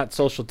not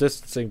social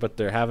distancing, but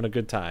they're having a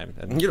good time.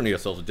 And you don't need a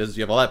social distance.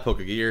 You have all that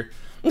Poke gear.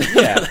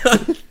 Yeah.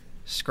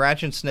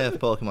 Scratch and sniff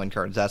Pokemon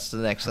cards. That's the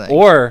next thing.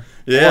 Or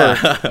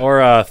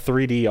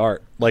 3D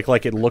art.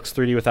 Like it looks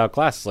 3D without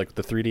glasses, like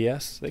the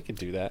 3DS. They could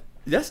do that.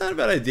 That's not a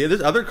bad idea.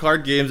 There's other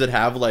card games that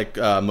have like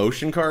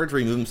motion cards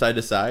where you move them side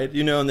to side,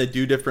 and they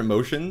do different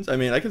motions. I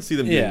mean, I can see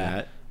them doing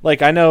that.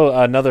 Like I know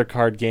another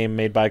card game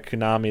made by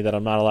Konami that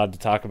I'm not allowed to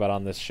talk about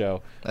on this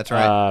show. That's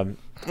right.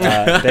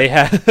 They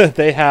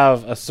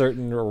have a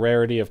certain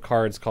rarity of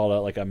cards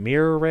called like a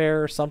mirror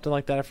rare or something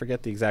like that. I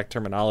forget the exact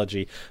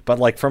terminology, but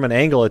like from an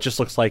angle, it just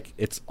looks like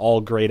it's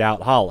all grayed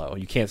out hollow.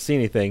 You can't see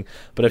anything,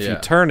 but if you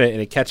turn it and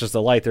it catches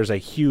the light, there's a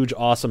huge,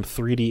 awesome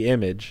 3D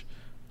image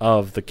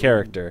of the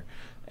character.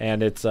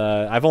 And it's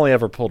I've only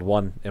ever pulled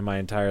one in my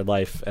entire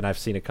life, and I've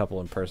seen a couple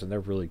in person. They're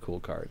really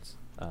cool cards.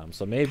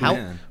 So maybe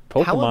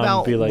Pokemon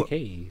would be like,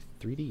 hey,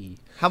 3D.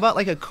 How about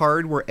like a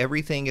card where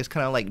everything is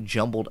kind of like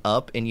jumbled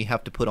up and you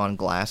have to put on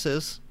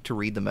glasses to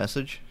read the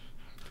message?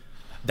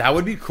 That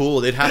would be cool.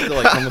 They'd have to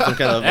like come with some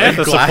kind of have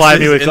to glasses supply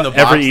me with in the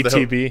every box,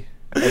 ETB.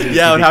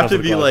 Yeah, it would have to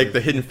be like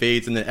the Hidden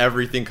Fates, and then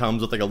everything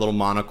comes with like a little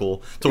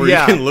monocle to where you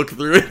can look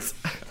through it.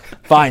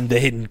 Find the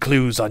hidden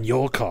clues on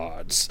your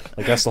cards.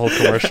 Like that's the whole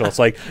commercial. It's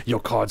like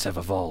your cards have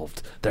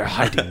evolved. They're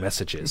hiding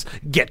messages.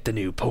 Get the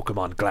new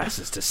Pokemon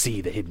glasses to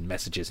see the hidden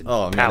messages. And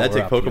oh man, that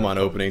takes Pokemon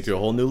opening to a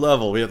whole new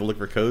level. We have to look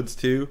for codes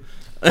too.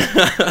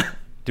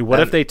 Dude, what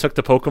if they took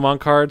the Pokemon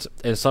cards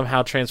and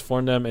somehow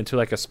transformed them into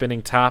like a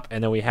spinning top,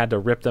 and then we had to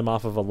rip them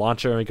off of a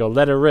launcher and we go,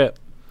 let it rip?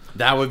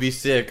 That would be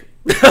sick.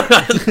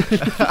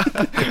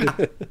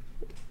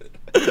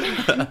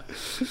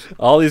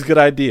 All these good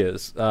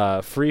ideas,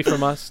 free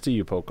from us to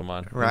you,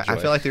 Pokemon. Right. Enjoy.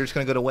 I feel like they're just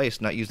going to go to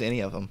waste, not use any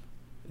of them.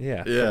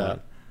 Yeah.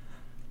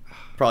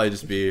 Probably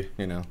just be,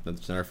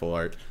 that's our full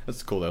art.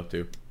 That's cool though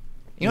too.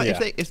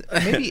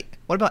 Maybe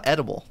what about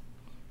edible?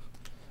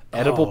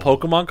 Edible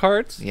Pokemon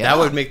cards? Yeah. That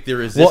would make the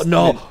resistance.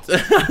 Well, no.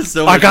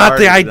 So I much got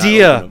harder the to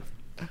idea.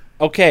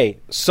 Okay,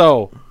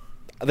 so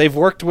they've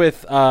worked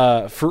with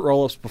fruit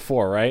roll-ups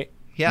before, right?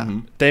 Yeah.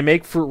 They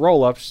make fruit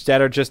roll-ups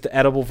that are just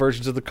edible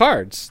versions of the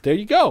cards. There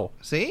you go.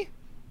 See?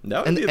 That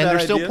would And be a they're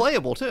bad still idea.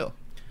 playable too.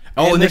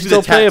 Oh, And and they're they do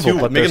still the tattoo,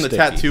 playable, but make them they're the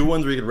sticky. tattoo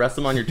ones where you can rest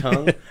them on your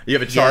tongue. You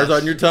have a Charizard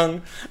Yes. on your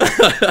tongue.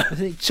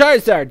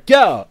 Charizard,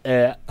 go!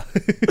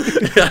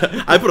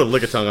 I put a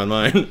Lickitung on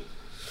mine.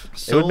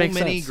 So would make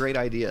many sense. great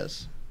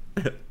ideas.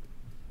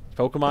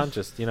 Pokemon,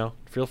 just,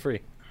 feel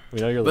free. We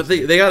know you're But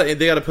listening.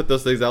 they gotta put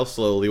those things out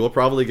slowly. We'll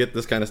probably get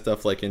this kind of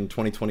stuff like in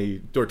 2020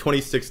 or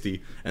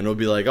 2060, and we'll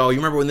be like, oh, you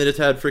remember when they just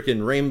had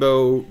freaking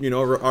rainbow,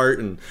 art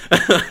and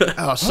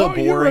Oh, so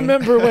boring. You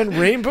remember when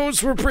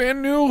rainbows were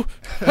brand new?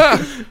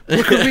 Ha!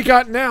 Look what we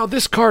got now.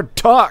 This card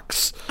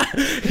talks.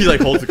 he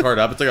like holds the card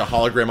up. It's like a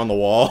hologram on the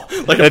wall.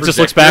 Like a And it just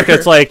looks back. projector.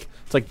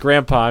 It's like,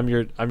 Grandpa, I'm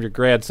your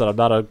grandson. I'm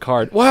not a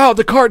card. Wow,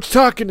 the card's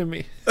talking to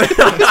me.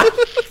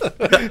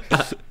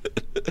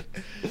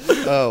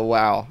 Oh,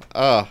 wow.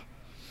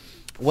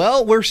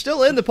 Well, we're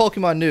still in the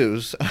Pokemon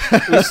news.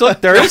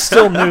 There is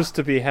still news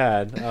to be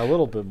had. A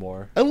little bit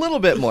more. A little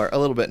bit more.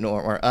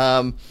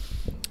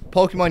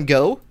 Pokemon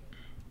Go.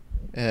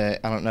 I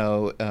don't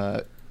know.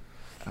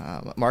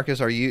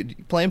 Marcus, are you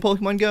playing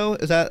Pokemon Go?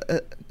 Is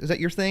that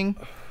your thing?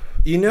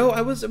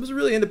 I was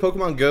really into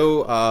Pokemon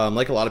Go,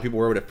 like a lot of people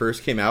were when it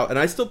first came out, and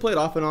I still play it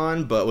off and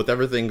on. But with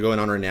everything going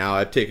on right now,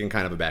 I've taken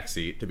kind of a back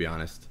seat, to be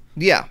honest.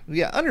 Yeah,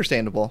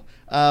 understandable.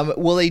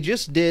 Well, they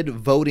just did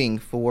voting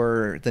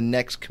for the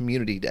next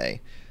community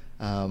day.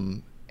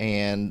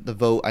 And the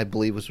vote, I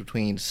believe, was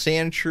between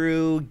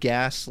Sandshrew,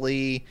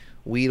 Ghastly,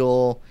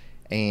 Weedle,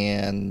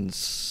 and Did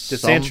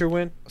Sandshrew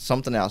win?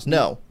 something else.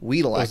 No,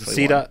 Weedle Was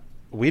actually it won.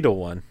 Weedle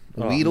won.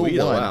 Oh. Weedle won.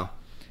 Wow.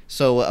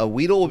 So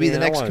Weedle will be Man,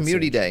 the I next wanted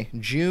community Sandshrew. day,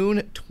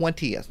 June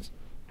 20th.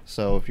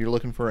 So if you're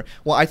looking for...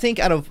 Well, I think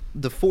out of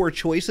the 4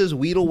 choices,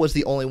 Weedle was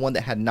the only one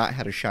that had not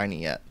had a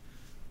shiny yet.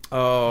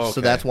 Oh, okay.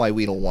 So that's why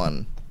Weedle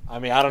won. I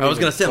mean, I don't. I was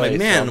even gonna say, play,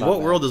 like, so man, I'm in not what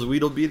mad. world does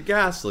Weedle beat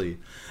Ghastly?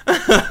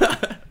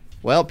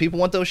 Well, people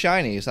want those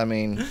shinies. I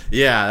mean,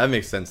 Yeah, that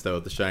makes sense though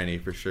with the shiny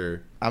for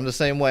sure. I'm the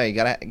same way.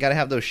 Gotta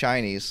have those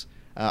shinies.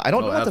 I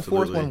don't Oh, know what the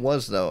fourth absolutely. one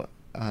was though.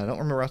 I don't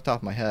remember off the top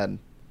of my head.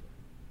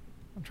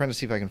 I'm trying to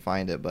see if I can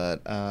find it,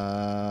 but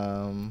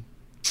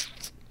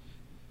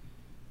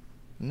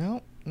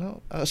no.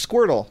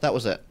 Squirtle. That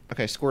was it.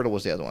 Okay, Squirtle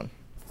was the other one.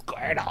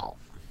 Squirtle.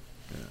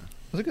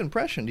 It was a good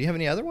impression. Do you have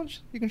any other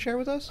ones you can share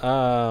with us?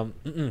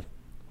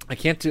 I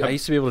can't do. I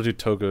used to be able to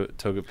do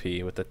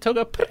Togepi with the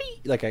Togepi.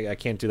 Like I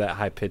can't do that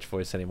high pitched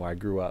voice anymore. I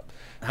grew up.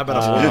 How about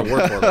a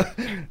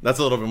Wartortle? That's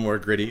a little bit more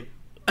gritty.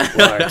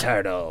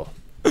 Turtle.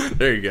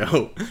 There you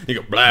go. You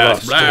go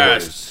blast.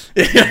 Blast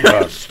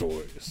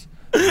stories.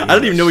 I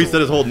didn't even know he said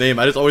his whole name.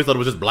 I just always thought it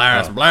was just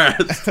blast.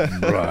 Blast. You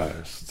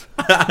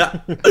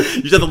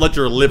just have to let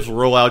your lips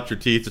roll out your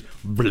teeth. Just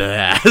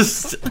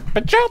blast.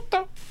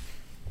 Pachota.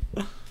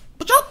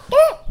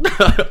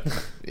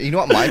 You know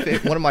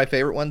what one of my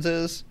favorite ones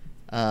is?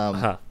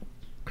 Huh.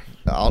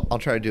 I'll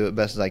try to do it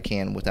best as I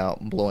can without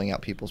blowing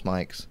out people's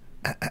mics.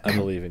 I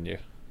believe in you.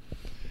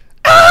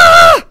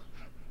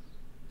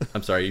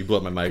 I'm sorry, you blew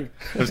up my mic.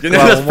 I was kidding.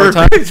 Wow, That's one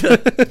more perfect.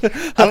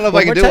 I don't know if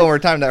I can more do it time? one more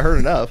time. That hurt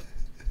enough.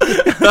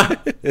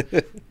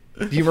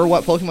 Do you remember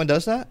what Pokemon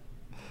does that?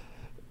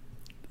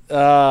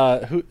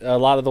 A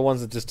lot of the ones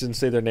that just didn't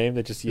say their name,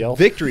 they just yell.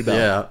 Victory Bell.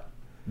 Yeah.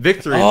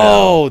 Victory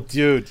Oh, Bell.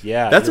 dude,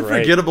 yeah. That's a you're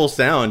right. forgettable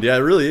sound. Yeah, it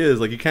really is.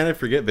 Like, you kind of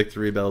forget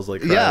Victory Bells like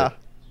crap. Yeah.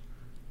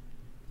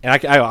 And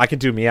I can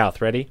do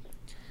Meowth. Ready?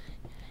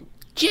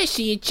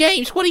 Jesse and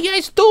James, what are you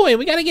guys doing?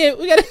 We gotta get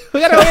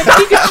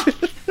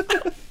Pikachu.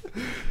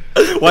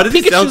 Why does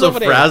he sound Pikachu's so over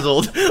there.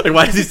 frazzled? Like,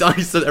 why does he sound?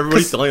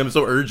 Everybody's telling him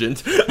so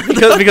urgent.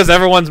 because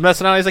everyone's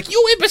messing around. He's like,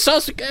 "You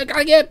imbeciles,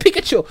 gotta get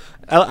Pikachu."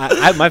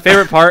 My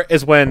favorite part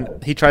is when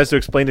he tries to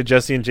explain to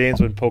Jesse and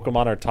James when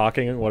Pokemon are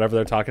talking and whatever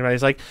they're talking about.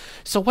 He's like,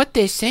 "So what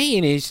they're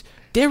saying is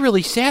they're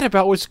really sad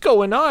about what's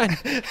going on,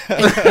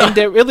 and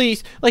they're really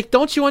like,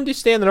 don't you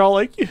understand?" They're all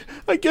like,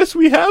 "I guess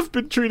we have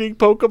been treating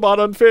Pokemon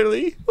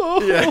unfairly."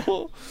 Oh.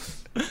 Yeah.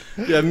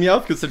 Yeah,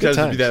 Meowth could sometimes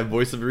Good be times. that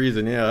voice of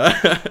reason.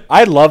 Yeah.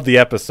 I love the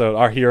episode,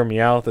 Our Hero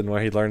Meowth, and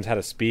where he learns how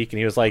to speak, and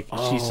he was like,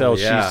 Oh, she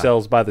yeah.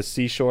 sells by the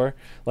seashore.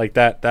 Like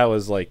that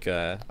was like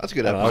That's a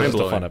good I don't know, that was just a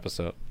episode. fun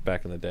episode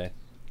back in the day.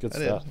 Good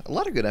That stuff. is. A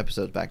lot of good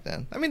episodes back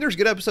then. I mean, there's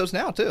good episodes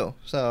now too.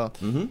 So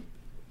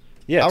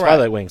Yeah, All right.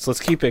 Twilight Wings. Let's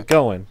keep it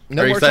going.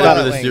 no Are you more excited Twilight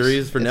for the Wings.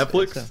 series for It's-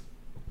 Netflix? it's,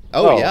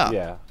 oh yeah.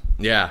 Yeah.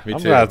 Yeah, me I'm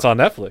too. glad it's on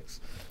Netflix.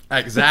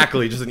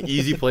 Exactly. Just an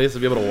easy place to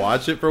be able to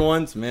watch it for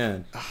once,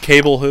 man.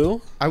 Cable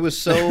who? I was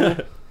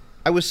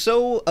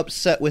so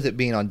upset with it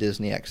being on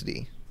Disney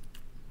XD.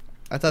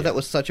 I thought that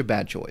was such a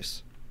bad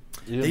choice.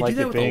 You didn't They do like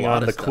that it with a being lot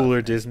on of the stuff.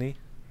 cooler Disney?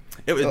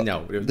 It was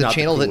no, it was The not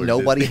channel that cooler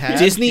nobody Disney. had.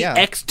 Disney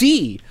Yeah.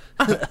 XD.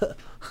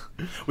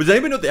 Was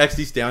anybody know what the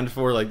XD stand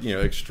for? Like,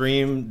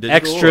 extreme digital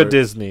Extra or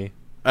Disney.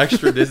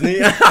 extra Disney.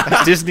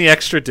 Disney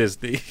Extra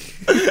Disney.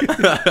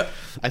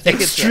 I think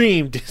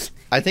Extreme Disney.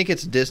 I think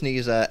it's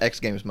Disney's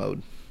X Games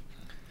mode.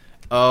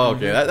 Oh,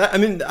 okay. I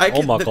mean,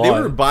 Oh my they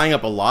God. were buying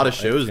up a lot of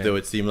shows, Okay. though,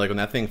 it seemed like, when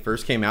that thing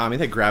first came out. I mean,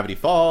 they had Gravity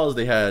Falls,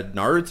 they had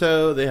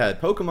Naruto, they had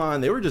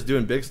Pokemon. They were just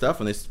doing big stuff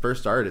when they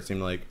first started, it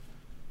seemed like.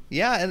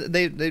 Yeah, and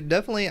they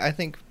definitely, I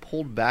think,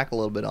 pulled back a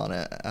little bit on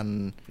it.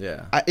 And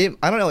Yeah. I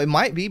don't know. It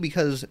might be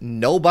because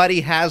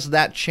nobody has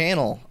that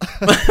channel.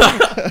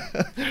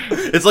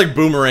 It's like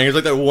Boomerang. It's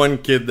like that one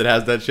kid that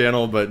has that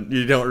channel, but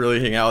you don't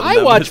really hang out with I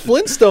them. watch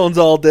Flintstones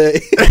all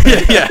day.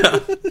 Yeah.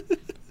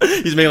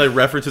 He's making like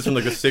references from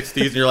like the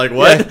 60s, and you're like,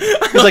 what?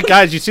 He's like,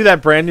 guys, you see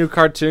that brand new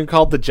cartoon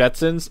called The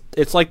Jetsons?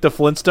 It's like the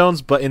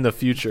Flintstones, but in the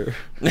future.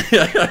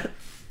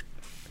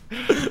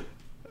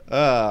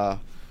 Well,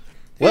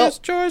 Yes,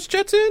 George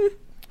Jetson.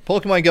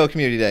 Pokemon Go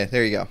Community Day.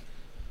 There you go.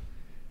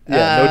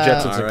 Yeah, no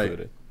Jetsons all right.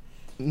 included.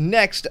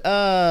 Next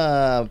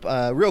up,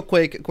 real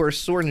quick, of course,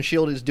 Sword and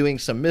Shield is doing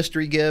some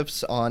mystery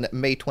gifts on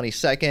May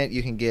 22nd.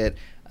 You can get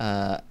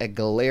a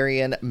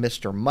Galarian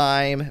Mr.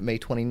 Mime. May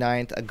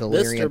 29th, a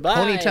Galarian Mr.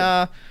 Mime.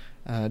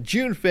 Ponyta.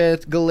 June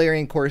 5th,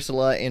 Galarian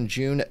Corsola. And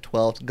June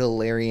 12th,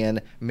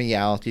 Galarian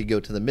Meowth. You go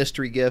to the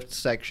mystery gift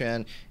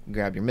section,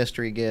 grab your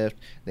mystery gift.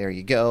 There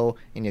you go,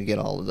 and you'll get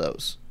all of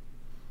those.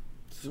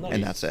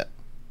 And that's it.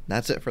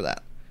 That's it for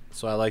that.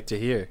 So I like to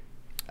hear.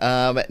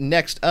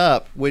 Next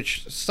up,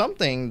 which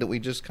something that we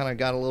just kind of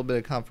got a little bit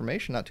of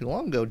confirmation not too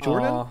long ago.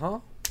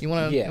 Jordan, you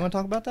want to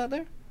talk about that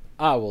there?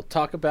 I will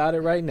talk about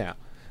it right now.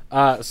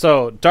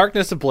 So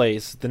Darkness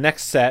Ablaze, the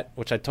next set,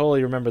 which I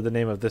totally remember the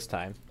name of this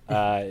time,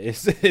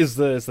 is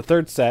the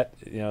third set.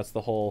 You know, it's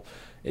the whole.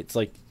 It's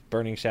like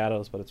Burning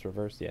Shadows, but it's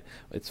reversed. Yeah,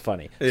 it's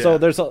funny.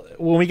 Yeah. So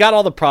when we got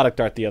all the product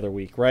art the other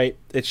week, right?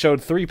 It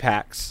showed 3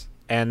 packs.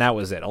 And that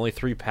was it. Only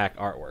 3-pack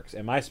artworks.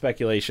 And my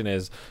speculation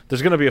is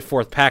there's going to be a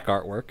 4th pack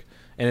artwork,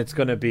 and it's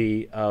going to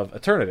be of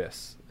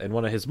Eternatus in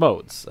one of his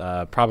modes,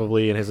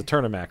 probably in his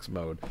Eternamax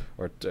mode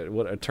or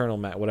Eternal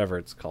whatever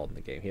it's called in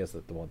the game. He has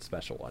the one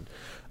special one.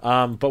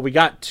 But we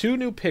got 2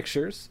 new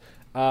pictures.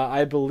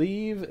 I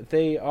believe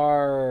they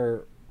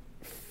are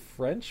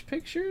French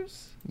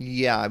pictures.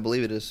 Yeah, I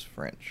believe it is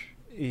French.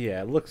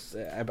 Yeah, it looks.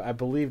 I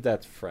believe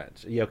that's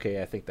French. Yeah,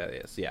 okay, I think that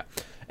is. Yeah,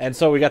 and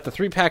so we got the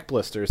 3-pack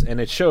blisters,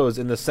 and it shows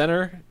in the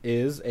center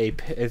is a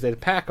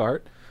pack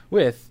art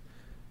with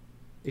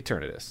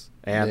Eternatus,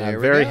 and There I'm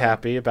we very go.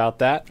 happy about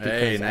that.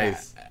 Hey, because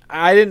nice.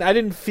 I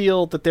didn't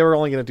feel that they were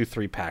only going to do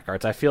 3-pack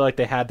arts. I feel like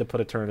they had to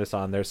put Eternatus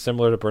on there,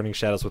 similar to Burning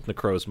Shadows with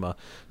Necrozma.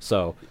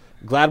 So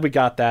glad we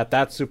got that.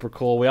 That's super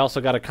cool. We also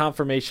got a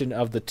confirmation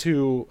of the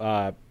 2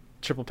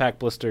 triple pack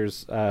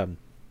blisters.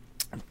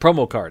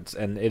 Promo cards,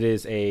 and it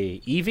is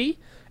a Eevee,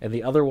 and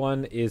the other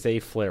one is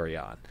a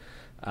Flareon.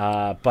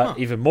 But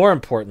even more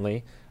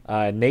importantly,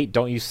 Nate,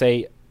 don't you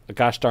say a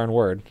gosh darn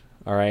word,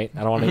 all right?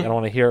 I don't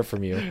want to hear it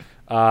from you.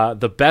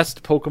 The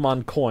best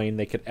Pokemon coin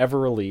they could ever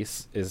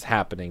release is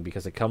happening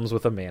because it comes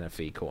with a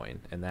Manaphy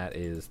coin, and that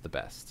is the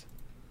best.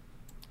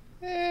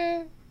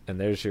 And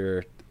there's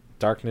your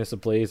Darkness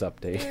Ablaze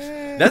update.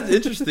 That's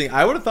interesting.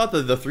 I would have thought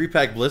that the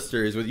 3-pack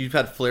blisters, you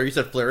said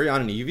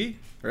Flareon and Eevee,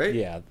 right?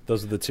 Yeah,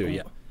 those are the 2,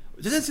 yeah.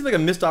 Does it seem like a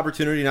missed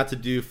opportunity not to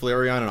do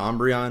Flareon and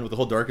Umbreon with the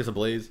whole Darkness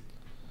Ablaze?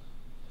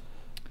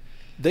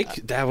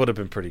 That would have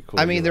been pretty cool.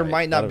 I mean, you're there right.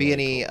 might not That'd be have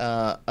been any cool.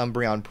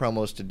 Umbreon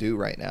promos to do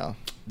right now.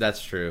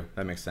 That's true.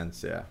 That makes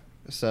sense, yeah.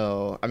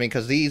 So, I mean,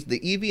 because the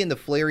Eevee and the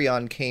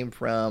Flareon came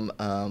from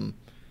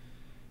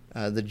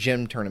the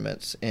gym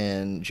tournaments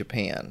in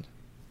Japan.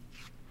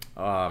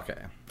 Oh,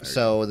 okay.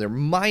 So there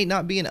might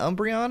not be an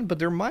Umbreon, but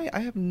there might. I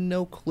have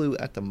no clue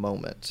at the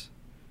moment.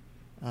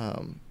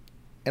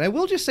 And I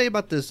will just say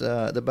about this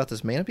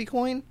Manaphy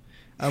coin,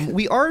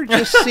 we are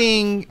just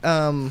seeing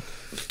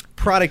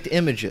product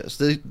images.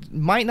 They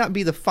might not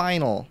be the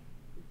final.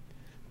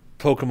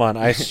 Pokemon,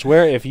 I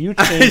swear, if you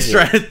change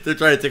They're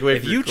trying to take away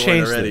if from you your coin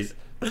change already. this,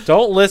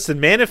 don't listen.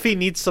 Manaphy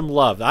needs some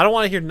love. I don't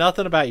want to hear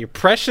nothing about your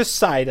precious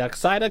Psyduck.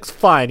 Psyduck's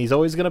fine. He's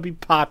always going to be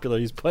popular.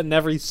 He's putting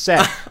every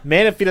set.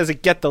 Manaphy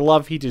doesn't get the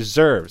love he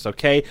deserves,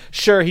 okay?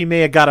 Sure, he may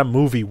have got a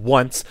movie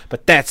once,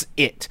 but that's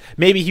it.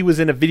 Maybe he was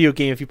in a video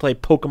game. If you play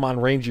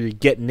Pokemon Ranger, you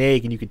get an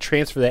egg, and you can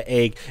transfer that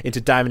egg into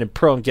Diamond and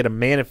Pearl and get a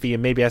Manaphy,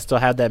 and maybe I still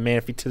have that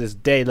Manaphy to this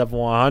day, level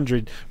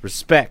 100.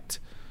 Respect.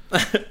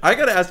 I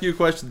got to ask you a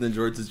question then,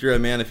 George, since you're a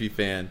Manaphy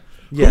fan.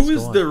 Yes, Who is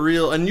go on. the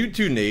real, and you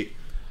too, Nate,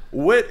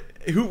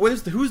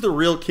 who's the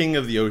real king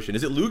of the ocean?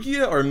 Is it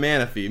Lugia or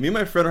Manaphy? Me and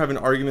my friend were having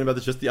an argument about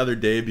this just the other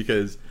day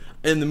because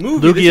in the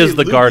movie Lugia they say is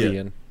the Lugia.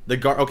 guardian.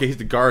 Okay, he's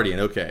the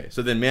guardian. Okay,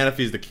 so then Manaphy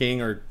is the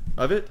king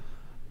of it.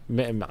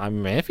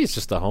 Manaphy's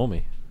just a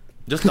homie.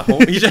 Just the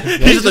home. He's just,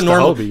 just a a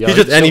normal. hobie, yo, He's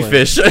just he's any chilling.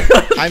 fish.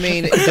 I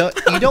mean,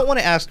 you don't want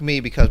to ask me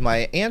because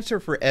my answer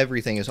for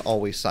everything is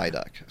always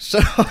Psyduck. So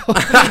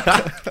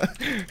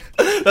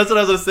That's what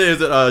I was gonna say. Is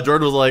that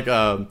Jordan was like,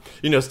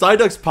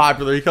 Psyduck's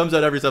popular. He comes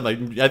out every time. Like,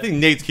 I think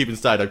Nate's keeping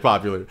Psyduck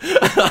popular.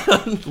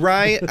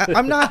 right,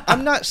 I'm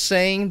not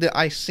saying that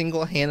I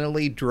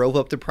single-handedly drove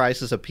up the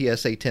prices of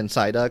PSA 10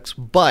 Psyducks,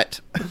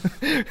 but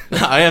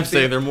I am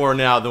saying they're more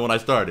now than when I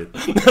started.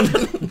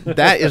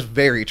 that is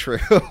very true.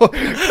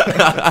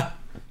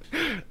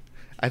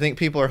 I think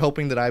people are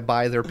hoping that I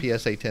buy their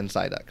PSA 10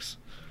 Psyducks.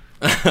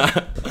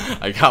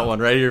 I got one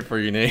right here for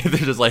you, Nate. They're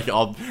just like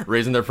all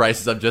raising their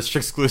prices up just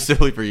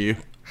exclusively for you.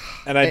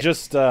 And I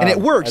just And it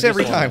works I just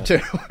every wanna-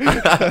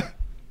 time, too.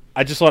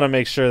 I just want to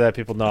make sure that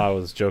people know I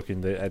was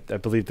joking. I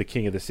believe the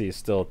King of the Sea is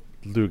still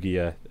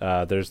Lugia.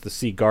 There's the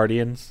Sea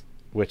Guardians,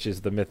 which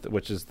is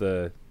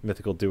the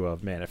mythical duo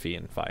of Manaphy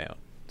and Phione.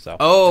 So.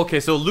 Oh, okay.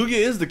 So Lugia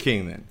is the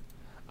king then.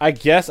 I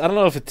guess I don't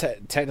know if it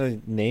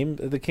technically named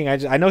the king.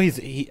 I know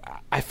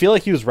I feel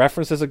like he was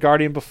referenced as a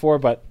guardian before,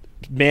 but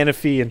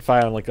Manaphy and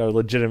Phione are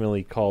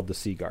legitimately called the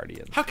Sea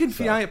Guardians. How can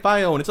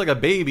Phione? It's like a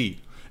baby.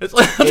 It's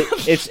like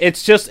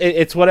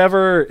it's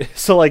whatever.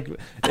 So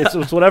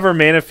it's whatever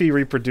Manaphy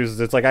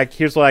reproduces. It's like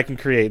here's what I can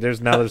create.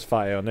 There's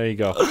Phione. There you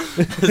go.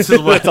 This is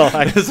what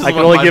I can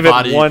only give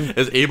it one.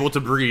 Is able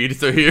to breed.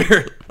 So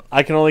here.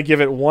 I can only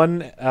give it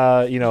one,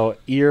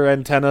 ear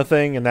antenna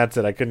thing, and that's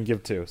it. I couldn't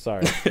give two.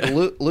 Sorry.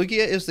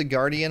 Lugia is the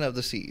guardian of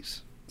the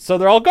seas. So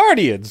they're all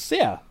guardians.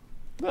 Yeah,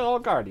 they're all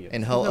guardians.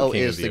 And Ho-Oh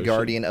is the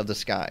guardian of the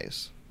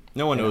skies.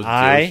 No one knows.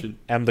 I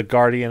am the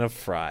guardian of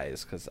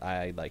fries because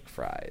I like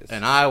fries.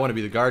 And I want to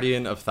be the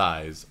guardian of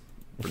thighs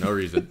for no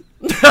reason.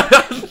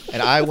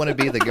 And I want to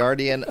be the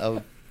guardian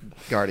of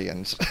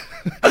guardians.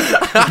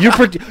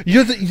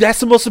 That's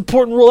the most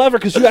important rule ever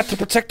because you have to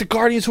protect the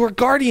guardians who are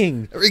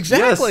guarding.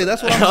 Exactly.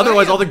 Yes. That's what I'm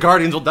Otherwise, saying. all the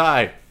guardians will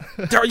die.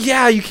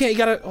 Yeah, you can't. You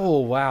gotta. Oh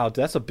wow,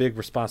 that's a big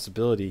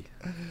responsibility.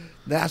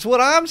 That's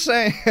what I'm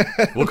saying.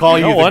 We'll call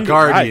you the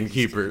guardian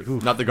keeper,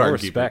 not the guardian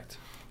keeper.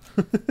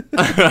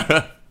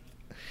 Respect.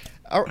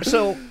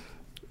 So,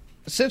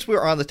 since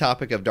we're on the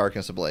topic of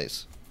Darkness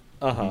Ablaze,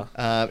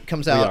 it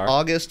comes out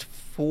August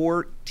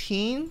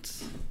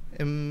 14th.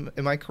 Am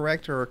I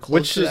correct or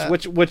close to that?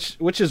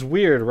 Which is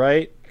weird,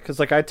 right? Because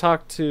I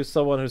talked to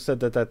someone who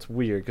said that's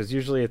weird because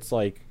usually it's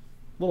a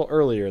little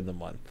earlier in the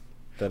month.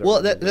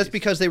 That's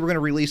because they were going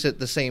to release it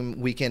the same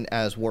weekend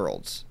as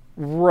Worlds.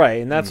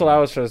 Right, and that's what I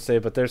was trying to say.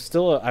 But there's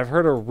still I've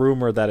heard a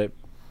rumor that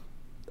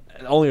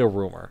only a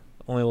rumor,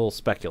 only a little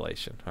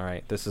speculation. All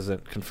right, this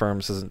isn't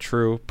confirmed. This isn't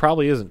true.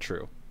 Probably isn't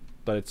true,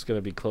 but it's going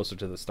to be closer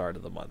to the start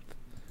of the month.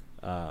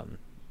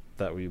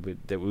 That we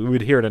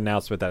would hear an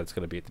announcement that it's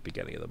going to be at the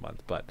beginning of the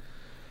month, but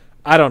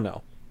I don't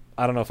know.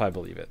 I don't know if I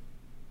believe it.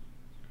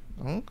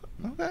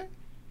 Okay.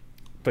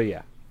 But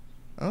yeah.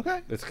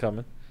 Okay. It's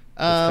coming.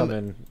 It's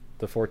coming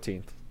the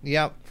 14th.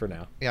 Yep. For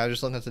now. Yeah, I'm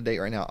just looking at the date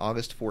right now,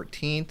 August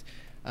 14th.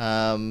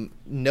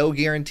 No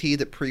guarantee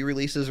that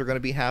pre-releases are going to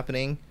be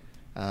happening.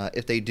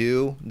 If they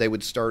do, they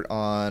would start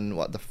on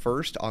the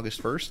 1st,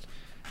 August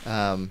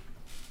 1st.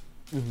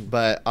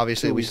 But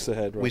obviously 2 weeks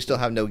ahead, we still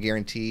have no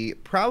guarantee.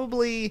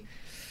 Probably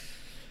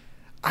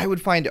I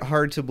would find it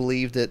hard to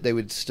believe that they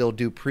would still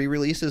do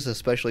pre-releases,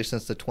 especially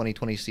since the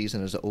 2020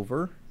 season is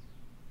over.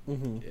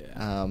 Mm-hmm.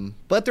 Yeah.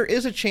 But there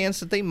is a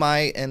chance that they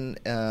might, and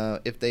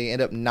if they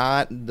end up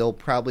not, they'll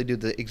probably do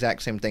the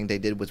exact same thing they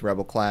did with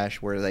Rebel Clash,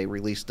 where they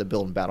released the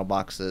build and battle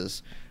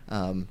boxes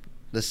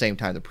the same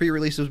time the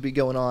pre-releases would be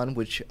going on,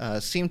 which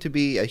seemed to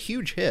be a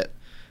huge hit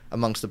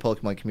amongst the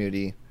Pokemon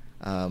community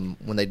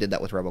when they did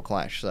that with Rebel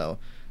Clash. So,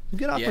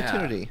 good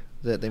opportunity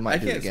that they might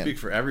do it again. I can't speak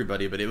for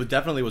everybody, but it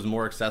definitely was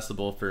more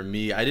accessible for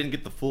me. I didn't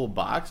get the full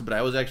box, but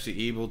I was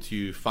actually able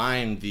to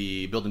find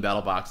the build and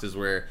battle boxes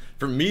where,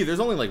 for me, there's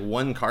only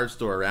one card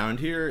store around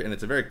here, and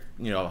it's a very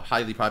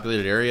highly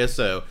populated area,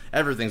 so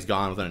everything's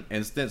gone within an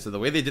instant. So the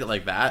way they did it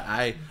like that,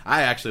 I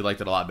actually liked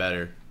it a lot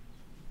better.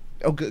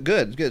 Oh,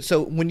 good.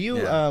 So when you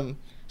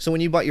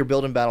bought your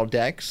build and battle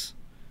decks,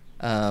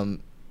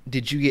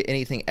 did you get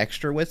anything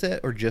extra with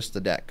it, or just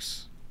the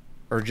decks,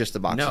 or just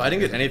the boxes? No, I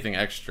didn't get anything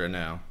extra.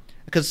 No.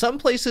 Because some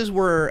places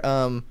were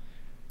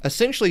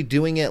essentially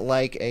doing it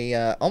like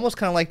almost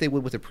kind of like they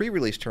would with a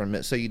pre-release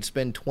tournament. So you'd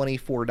spend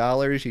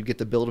 $24, you'd get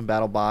the build and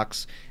battle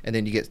box, and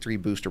then you get 3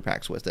 booster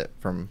packs with it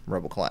from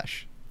Rebel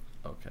Clash.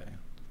 Okay.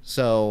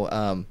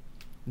 So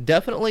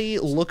definitely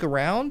look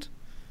around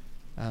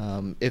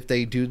if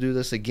they do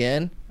this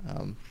again.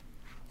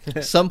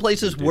 Some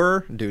places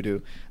were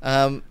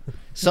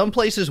some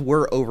places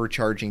were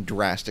overcharging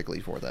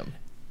drastically for them.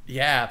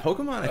 Yeah,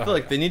 Pokemon, I feel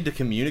like they need to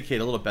communicate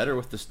a little better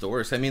with the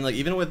stores. I mean,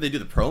 even when they do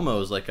the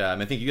promos,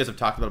 I think you guys have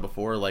talked about it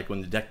before,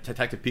 when the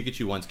Detective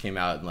Pikachu ones came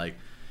out, and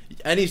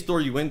any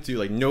store you went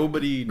to,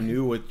 nobody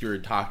knew what you were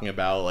talking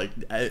about.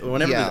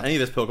 Whenever there's any of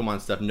this Pokemon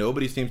stuff,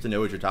 nobody seems to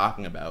know what you're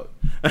talking about.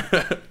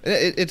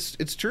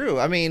 It's true.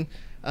 I mean,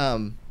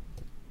 and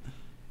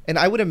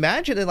I would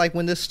imagine that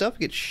when this stuff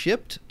gets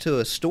shipped to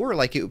a store,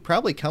 it would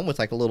probably come with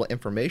a little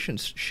information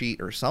sheet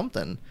or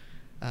something.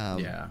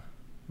 Yeah.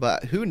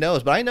 But who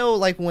knows? But I know,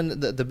 when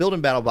the build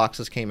and battle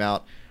boxes came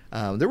out,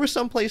 there were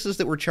some places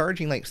that were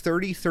charging $30,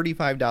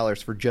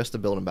 $35 for just the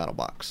build and battle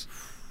box.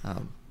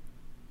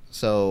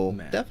 So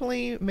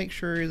definitely make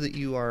sure that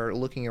you are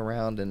looking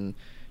around and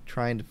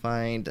trying to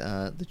find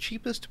the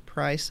cheapest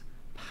price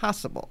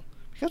possible,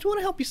 because we want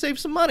to help you save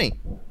some money.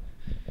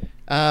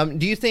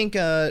 Do you think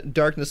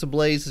Darkness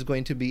Ablaze is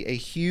going to be a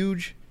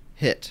huge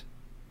hit?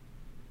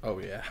 Oh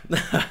yeah.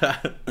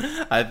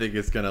 I think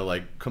it's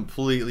gonna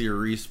completely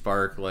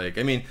re-spark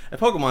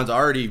Pokemon's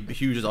already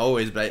huge as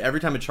always, but every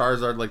time a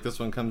Charizard like this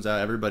one comes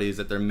out, everybody's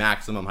at their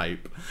maximum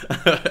hype.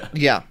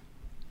 Yeah.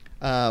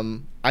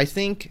 I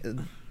think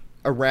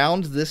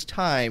around this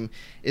time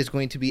is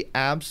going to be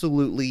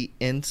absolutely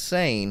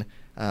insane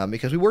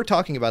because we were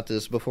talking about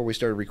this before we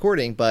started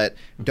recording, but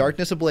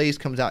Darkness Ablaze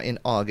comes out in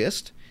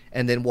August,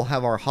 and then we'll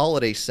have our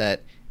holiday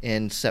set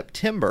in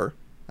September,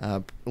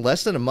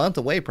 less than a month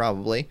away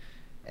probably,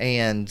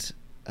 and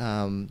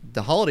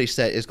the holiday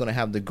set is going to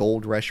have the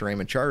gold Reshiram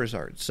and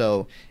Charizard,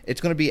 so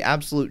it's going to be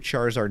absolute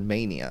Charizard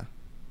mania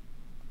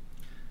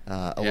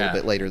a little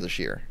bit later this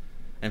year.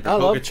 And for I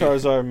love Pokemon-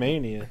 Charizard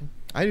Mania.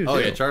 I do Oh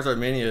too. yeah, Charizard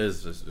Mania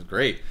is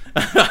great.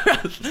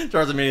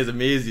 Charizard Mania is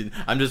amazing.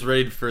 I'm just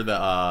ready for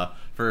the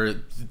for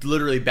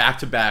literally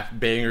back-to-back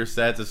banger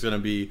sets. It's going to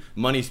be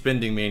money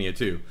spending Mania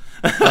too.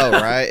 Oh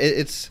right,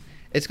 it's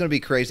going to be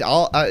crazy.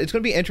 It's going to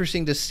be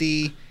interesting to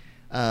see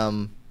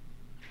how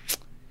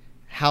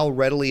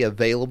readily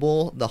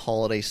available the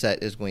holiday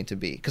set is going to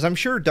be, because I'm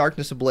sure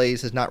Darkness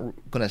Ablaze is not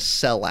going to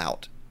sell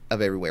out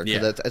of everywhere,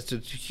 because Yeah. that's a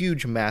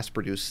huge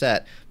mass-produced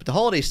set. But the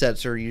holiday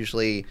sets are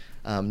usually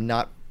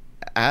not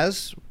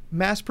as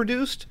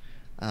mass-produced.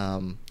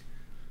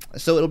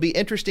 So it'll be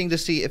interesting to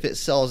see if it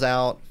sells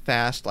out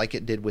fast like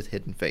it did with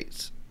Hidden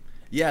Fates.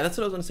 Yeah, that's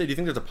what I was going to say. Do you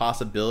think there's a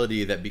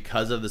possibility that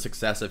because of the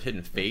success of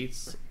Hidden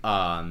Fates,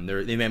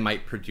 they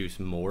might produce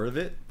more of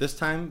it this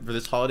time for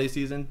this holiday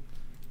season?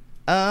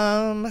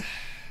 I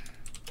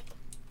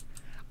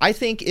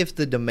think if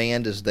the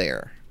demand is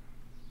there,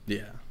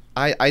 Yeah.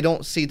 I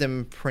don't see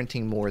them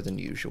printing more than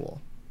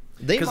usual.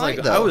 They Because might,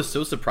 like though. I was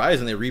so surprised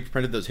when they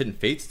reprinted those Hidden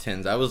Fates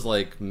tins. I was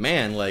like,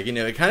 man, like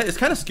it's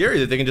kind of scary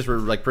that they can just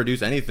like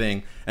produce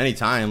anything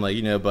anytime, like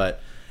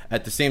But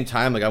at the same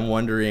time, like I'm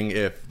wondering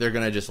if they're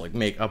gonna just like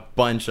make a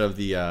bunch of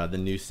the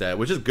new set,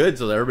 which is good,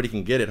 so that everybody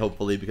can get it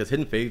hopefully. Because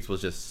Hidden Fates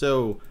was just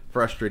so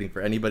frustrating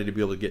for anybody to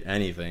be able to get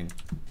anything.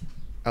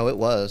 Oh, it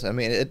was. I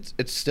mean,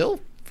 it's still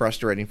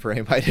frustrating for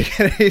anybody to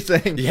get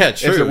anything. Yeah,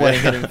 true, If they're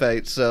winning yeah. Hidden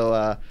Fates.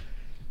 So,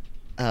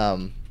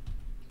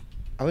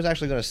 I was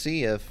actually going to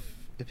see if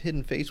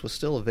Hidden Fates was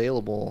still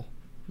available.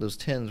 Those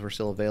tins were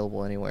still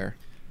available anywhere.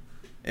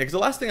 Because the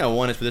last thing I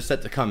want is for this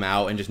set to come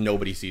out and just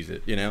nobody sees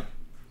it, Yeah,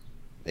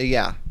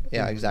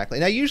 exactly.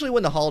 Now, usually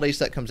when the holiday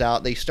set comes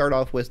out, they start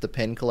off with the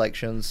pin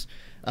collections,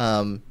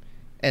 and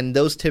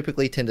those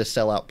typically tend to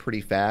sell out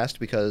pretty fast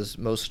because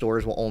most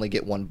stores will only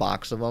get one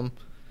box of them,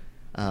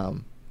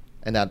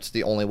 and that's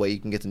the only way you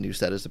can get the new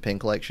set is the pin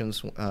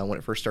collections when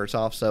it first starts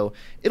off. So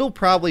it'll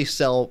probably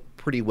sell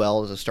pretty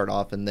well as a start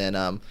off, and then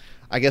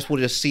I guess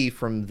we'll just see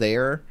from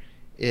there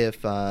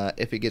if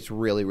it gets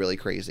really, really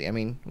crazy. I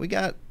mean, we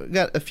got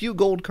a few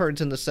gold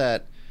cards in the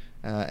set,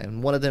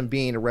 and one of them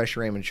being a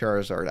Reshiram and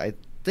Charizard. I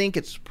think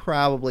it's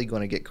probably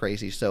going to get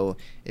crazy. So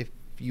if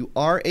you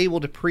are able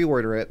to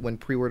pre-order it when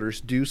pre-orders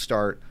do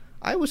start,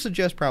 I would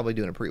suggest probably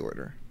doing a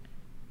pre-order.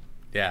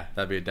 Yeah,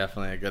 that'd be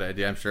definitely a good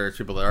idea. I'm sure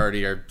people that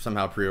already are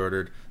somehow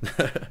pre-ordered.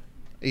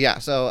 Yeah,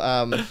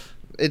 so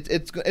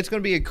it's going to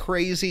be a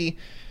crazy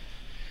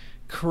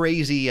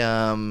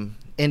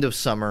end of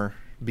summer,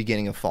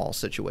 beginning of fall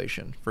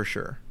situation for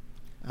sure.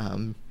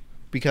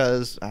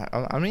 Because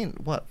I mean,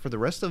 what for the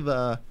rest of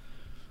the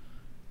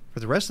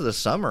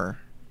summer?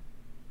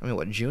 I mean,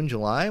 what, June,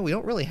 July? We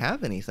don't really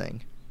have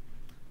anything.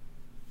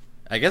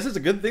 I guess it's a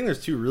good thing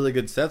there's two really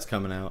good sets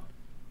coming out.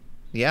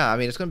 Yeah, I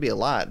mean, it's going to be a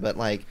lot, but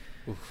like,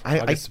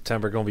 August,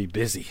 September going to be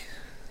busy.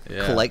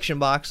 Yeah. collection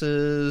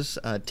boxes,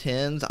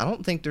 tins. I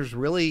don't think there's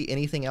really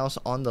anything else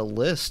on the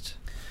list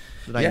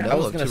that I know I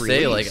was of gonna to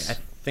say, release. like,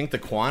 I think the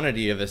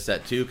quantity of this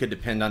set too could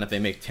depend on if they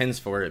make tins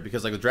for it,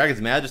 because like with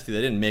Dragon's Majesty,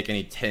 they didn't make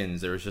any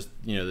tins. There was just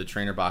the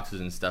trainer boxes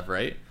and stuff,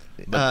 right?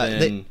 But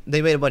then,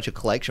 they made a bunch of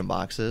collection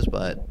boxes,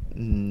 but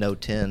no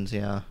tins.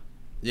 Yeah.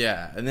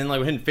 yeah, and then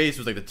like Hidden Fates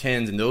was like the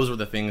tins, and those were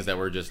the things that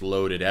were just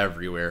loaded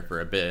everywhere for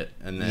a bit,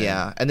 and then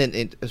Yeah, and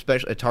then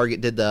especially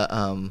Target did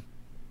the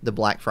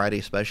Black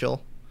Friday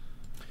special.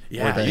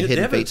 yeah, the they Hidden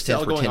have a Fates tins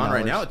sale for going on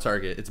right $10. now at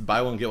Target. It's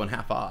buy one get one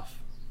half off.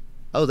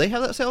 Oh, they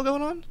have that sale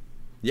going on?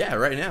 Yeah,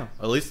 right now.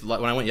 At least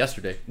when I went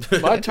yesterday.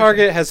 My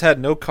Target has had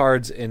no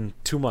cards in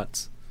 2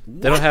 months.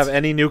 They don't What? have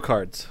any new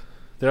cards.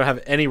 They don't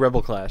have any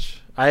Rebel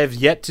Clash. I have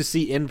yet to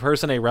see in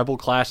person a Rebel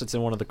Clash that's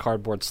in one of the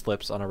cardboard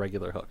slips on a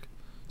regular hook.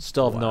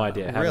 Still have no Wow.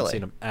 idea. Haven't Really?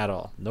 seen them at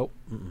all. Nope.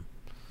 Mm-mm.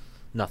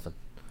 Nothing.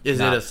 Is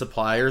Nah. it a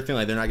supplier thing?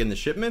 Like they're not getting the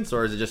shipments,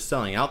 or is it just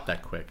selling out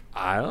that quick?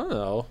 I don't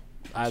know.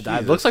 It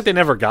Jesus. looks like they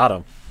never got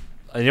them.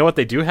 You know what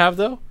they do have,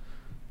 though?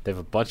 They have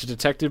a bunch of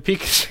Detective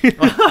Pikachu.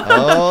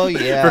 Oh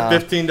yeah.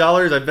 For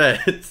 $15, I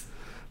bet.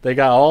 They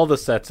got all the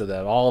sets of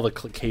them, all the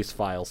case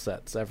file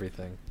sets,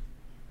 everything.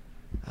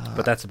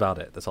 But that's about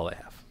it. That's all they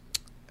have.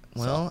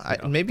 Well,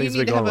 So, maybe you things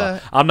need to been have going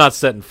well. I'm not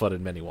setting foot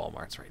in many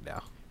Walmarts right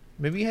now.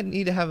 maybe you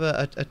need to have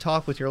a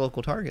talk with your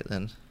local Target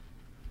then.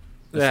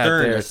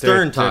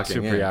 Stern talking,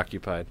 too yeah.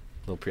 preoccupied.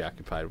 A little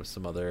preoccupied with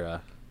some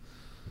other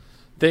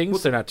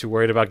things. They're not too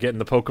worried about getting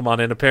the Pokemon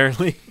in,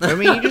 apparently. I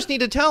mean, you just need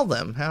to tell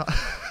them how.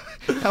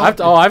 I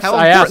asked. I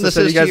important this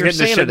said, is "You guys to your getting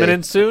the shipment sanity."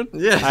 in soon?"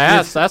 Yeah. I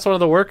asked. That's one of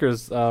the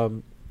workers.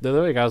 The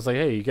other week, I was like,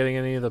 "Hey, you getting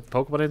any of the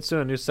Pokemon in soon?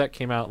 A new set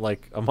came out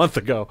like a month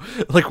ago.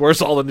 Like,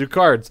 where's all the new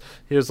cards?"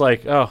 He was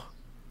like, "Oh,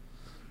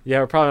 yeah,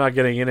 we're probably not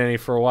getting in any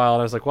for a while."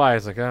 And I was like, "Why?"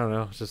 He's like, "I don't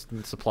know. It's just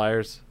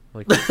suppliers."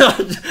 Like,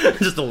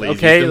 Just a lazy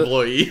Okay.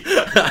 employee.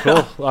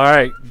 cool. All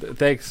right.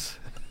 Thanks.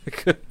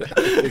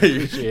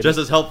 Just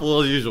as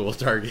helpful as usual,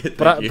 Target.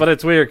 But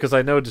it's weird because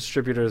I know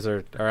distributors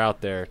are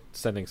out there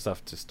sending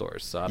stuff to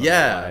stores, so I don't know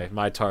why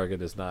my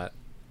Target is not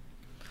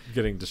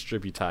getting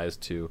distributized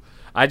to.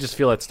 I just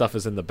feel that stuff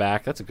is in the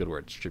back. That's a good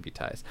word,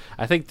 distributized.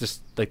 I think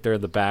just like they're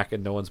in the back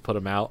and no one's put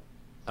them out.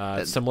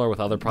 Similar with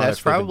other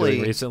products we've been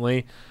doing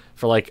recently.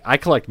 For like, I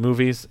collect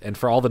movies, and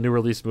for all the new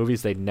release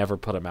movies, they never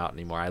put them out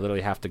anymore. I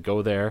literally have to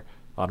go there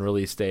on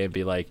release day and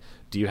be like,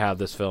 do you have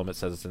this film? It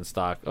says it's in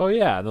stock. Oh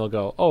yeah. And they'll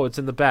go, oh, it's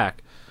in the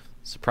back.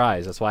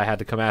 Surprise. That's why I had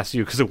to come ask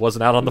you, because it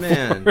wasn't out on the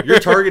floor. Your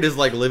Target is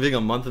like living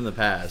a month in the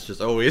past,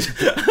 just always.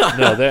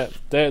 No,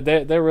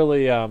 they're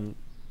really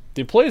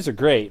the employees are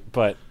great,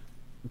 but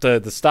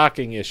the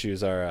stocking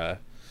issues are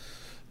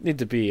need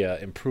to be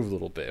improved a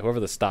little bit. Whoever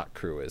the stock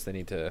crew is, they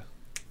need to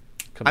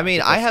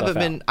I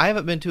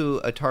haven't been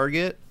to a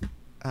Target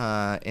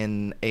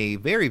in a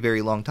very,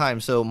 very long time,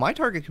 so my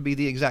Target could be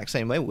the exact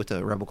same way with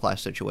the Rebel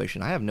Class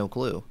situation. I have no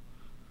clue.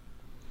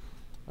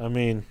 I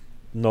mean,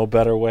 no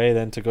better way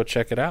than to go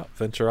check it out.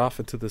 Venture off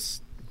into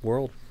this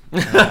world.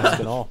 Ask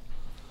it all.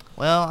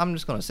 Well, I'm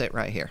just going to sit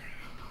right here.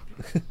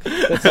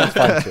 That sounds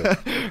fine too.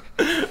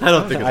 I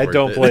don't think it's I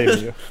don't blame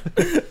you.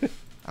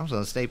 I'm just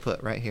going to stay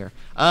put right here.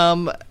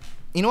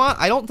 You know what?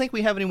 I don't think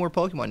we have any more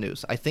Pokemon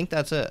news. I think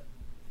that's it.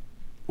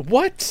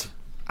 What?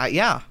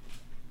 Yeah.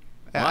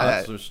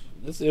 Wow, it was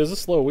a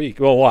slow week.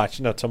 Well,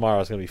 watch. No,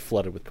 tomorrow's gonna be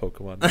flooded with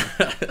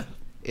Pokemon.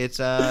 It's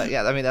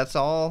yeah. I mean, that's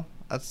all.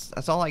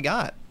 That's all I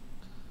got.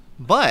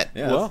 But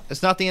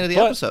it's not the end of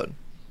the episode.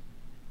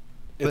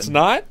 It's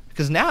not,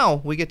 because now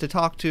we get to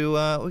talk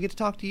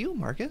to you,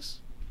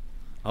 Marcus.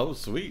 Oh,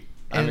 sweet!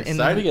 I'm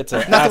excited. We get to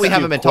not that we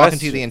haven't been talking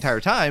to you the questions.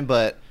 entire time,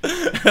 but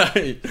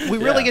we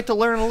really get to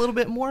learn a little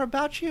bit more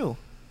about you.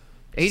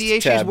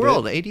 ADHD's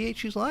world,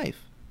 ADHD's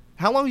life.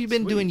 How long have you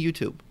been doing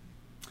YouTube?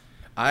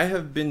 I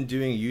have been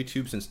doing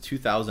YouTube since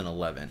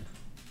 2011.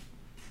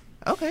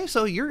 Okay,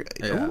 so you're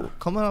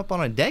coming up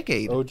on a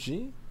decade. OG?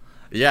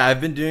 Yeah,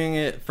 I've been doing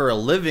it for a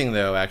living,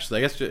 though, actually.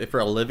 I guess for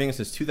a living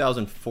since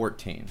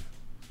 2014.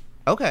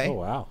 Okay. Oh,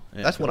 wow.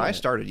 Yeah, That's when I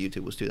started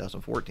YouTube, was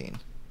 2014.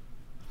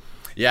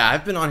 Yeah,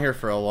 I've been on here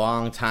for a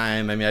long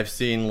time. I mean, I've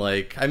seen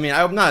I'm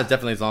not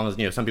definitely as long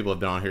as some people have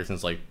been on here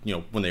since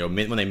when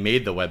they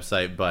made the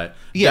website, but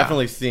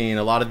definitely seen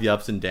a lot of the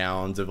ups and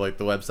downs of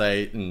the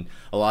website and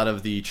a lot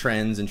of the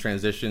trends and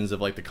transitions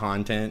of the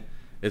content.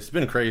 It's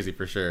been crazy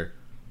for sure.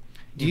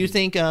 Do you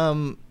think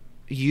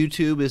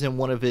YouTube is in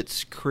one of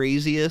its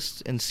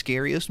craziest and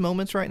scariest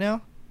moments right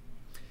now?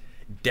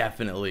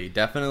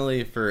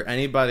 Definitely for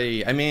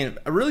anybody. I mean,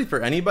 really for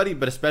anybody,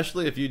 but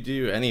especially if you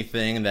do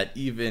anything that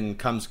even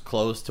comes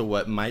close to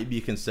what might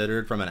be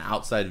considered from an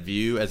outside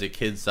view as a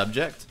kid's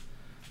subject.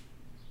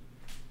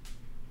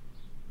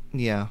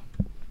 Yeah.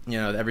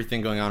 Everything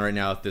going on right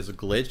now with this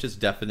glitch is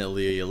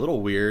definitely a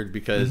little weird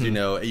because you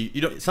don't.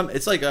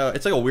 It's like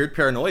a weird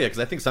paranoia because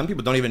I think some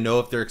people don't even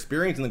know if they're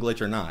experiencing the glitch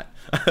or not.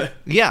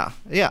 Yeah.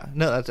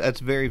 No,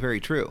 that's very,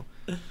 very true.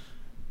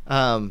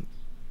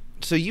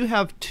 So you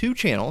have two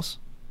channels.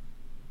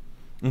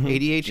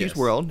 ADHD's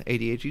World,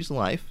 ADHD's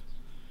Life.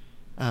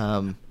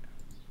 I'm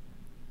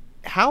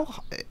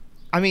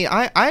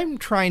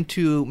trying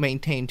to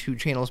maintain two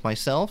channels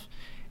myself,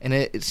 and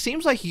it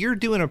seems like you're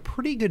doing a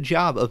pretty good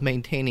job of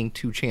maintaining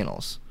two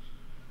channels.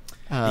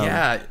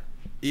 Yeah,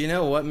 you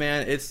know what,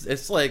 man?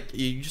 It's like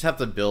you just have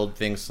to build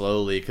things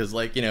slowly because,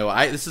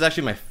 this is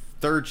actually my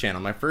third channel.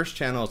 My first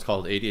channel is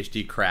called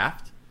ADHD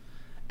Craft,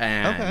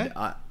 and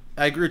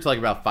I grew to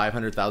about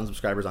 500,000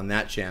 subscribers on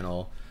that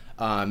channel.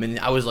 And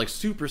I was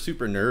super,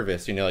 super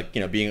nervous, being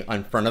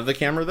in front of the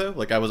camera though.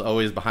 I was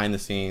always behind the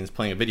scenes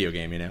playing a video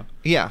game,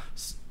 Yeah.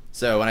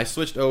 So when I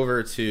switched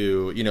over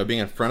to, being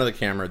in front of the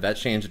camera, that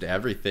changed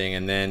everything.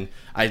 And then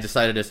I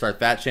decided to start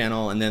that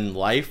channel, and then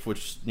Life,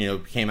 which,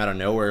 came out of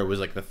nowhere, it was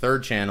the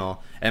third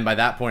channel. And by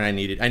that point I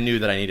knew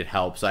that I needed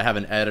help. So I have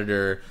an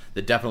editor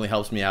that definitely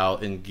helps me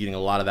out in getting a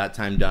lot of that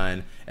time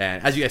done.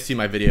 And as you guys see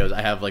my videos,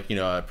 I have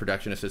a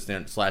production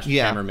assistant /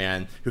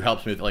 cameraman who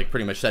helps me with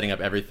pretty much setting up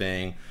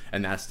everything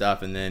and that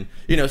stuff. And then,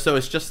 so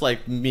it's just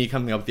me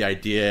coming up with the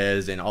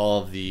ideas and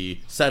all of the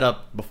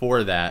setup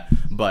before that.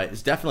 But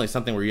it's definitely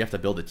something where you have to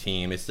build a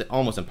team. It's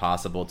almost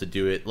impossible to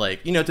do it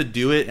to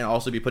do it and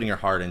also be putting your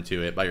heart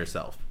into it by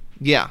yourself.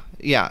 Yeah,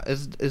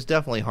 it's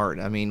definitely hard.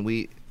 I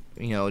mean,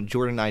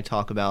 Jordan and I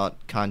talk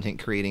about content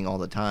creating all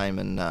the time,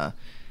 and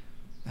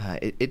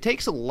it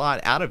takes a lot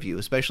out of you,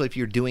 especially if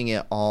you're doing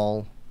it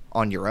all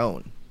on your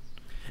own.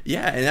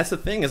 Yeah, and that's the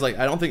thing is I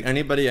don't think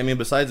anybody,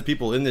 besides the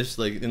people in this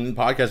in the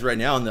podcast right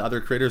now and the other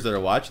creators that are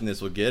watching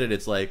this will get it.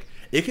 It's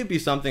it could be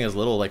something as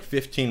little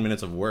 15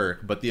 minutes of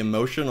work, but the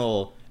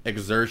emotional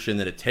exertion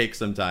that it takes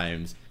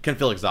sometimes can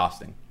feel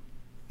exhausting.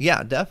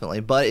 Yeah,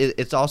 definitely. But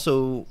it's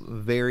also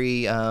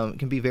very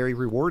can be very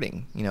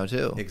rewarding,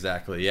 too.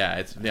 Exactly.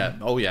 Yeah.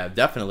 Oh yeah,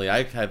 definitely.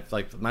 I have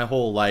my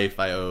whole life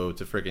I owe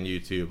to freaking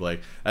YouTube.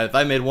 If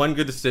I made one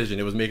good decision,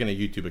 it was making a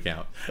YouTube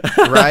account.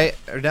 Right?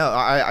 No,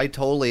 I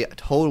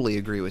totally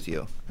agree with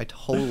you. I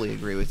totally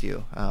agree with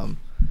you. And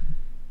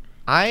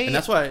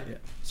that's why.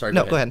 Sorry.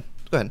 No, go ahead.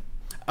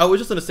 I was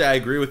just going to say, I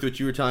agree with what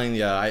you were telling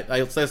the.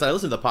 I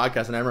listened to the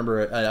podcast, and I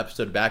remember an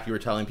episode back you were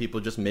telling people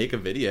just make a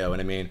video,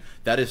 and I mean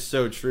that is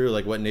so true.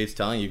 Like what Nate's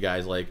telling you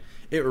guys, like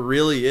it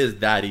really is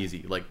that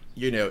easy. Like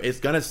it's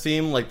gonna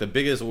seem like the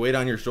biggest weight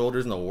on your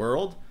shoulders in the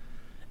world,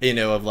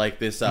 of like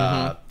this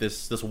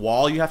this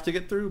wall you have to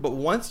get through. But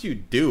once you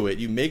do it,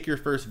 you make your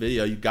first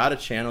video, you got a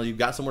channel, you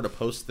got somewhere to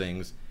post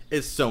things.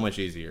 It's so much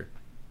easier,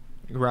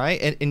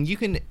 right? And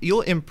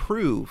you'll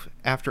improve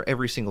after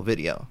every single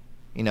video.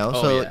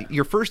 Yeah.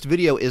 Your first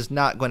video is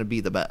not going to be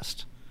the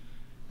best.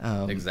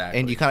 Exactly.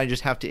 And you kind of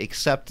just have to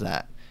accept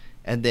that.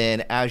 And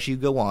then as you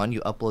go on,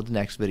 you upload the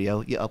next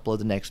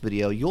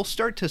video, you'll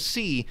start to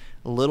see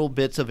little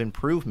bits of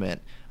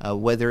improvement,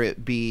 whether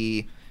it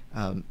be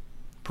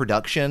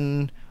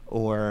production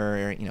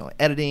or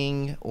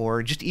editing,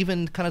 or just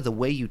even kind of the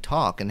way you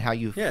talk and how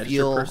you feel. Just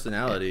your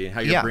personality,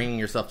 how you're bringing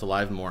yourself to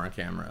life more on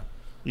camera.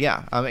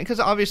 Yeah, I mean, because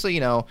obviously,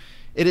 it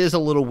is a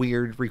little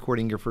weird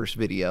recording your first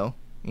video.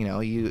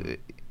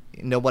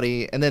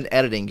 Nobody, and then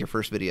editing your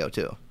first video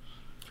too.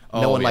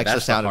 No one likes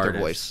the sound of their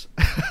voice.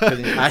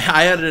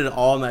 I edited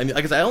all. I mean,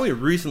 because I only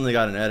recently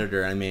got an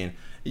editor. I mean,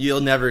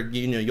 you'll never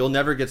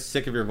get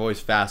sick of your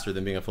voice faster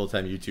than being a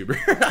full-time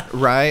YouTuber.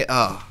 Right?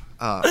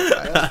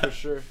 That's for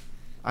sure.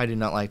 I do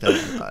not like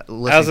that.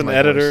 As an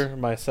editor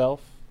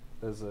myself,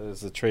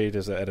 as a trade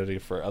as an editor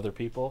for other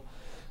people,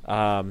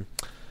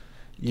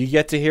 you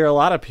get to hear a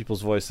lot of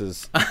people's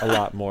voices a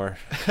lot more,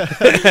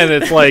 and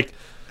it's like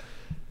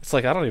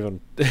I don't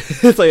even.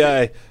 It's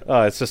like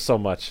it's just so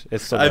much.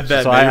 It's so much.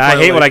 Bet, so I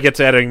hate when I get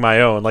to editing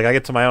my own. Like I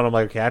get to my own, I'm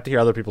like, okay, I have to hear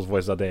other people's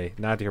voices all day.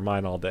 Not to hear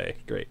mine all day.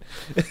 Great.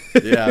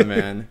 Yeah,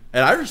 man.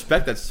 And I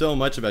respect that so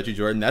much about you,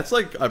 Jordan. That's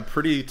like a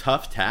pretty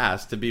tough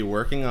task to be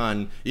working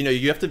on.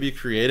 You have to be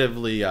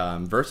creatively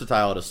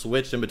versatile to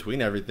switch in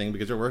between everything,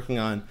 because you're working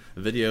on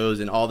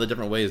videos in all the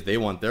different ways they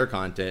want their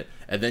content,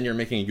 and then you're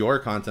making your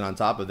content on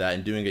top of that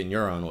and doing it in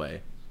your own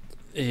way.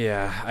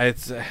 Yeah,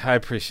 I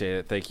appreciate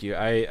it. Thank you.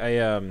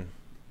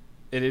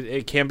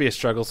 It can be a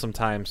struggle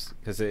sometimes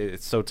because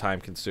it's so time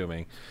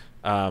consuming.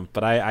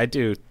 But I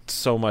do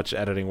so much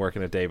editing work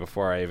in a day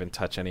before I even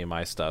touch any of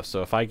my stuff.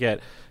 So if I get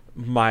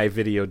my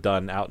video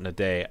done out in a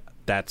day,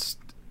 that's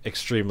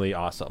extremely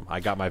awesome.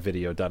 I got my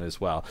video done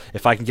as well.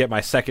 If I can get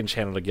my second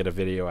channel to get a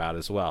video out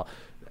as well,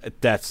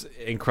 that's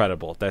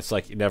incredible. That's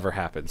like it never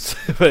happens.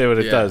 But when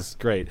it does,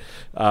 great.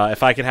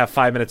 If I can have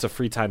 5 minutes of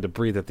free time to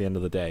breathe at the end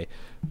of the day,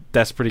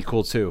 that's pretty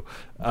cool too.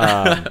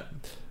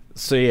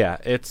 So yeah,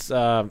 it's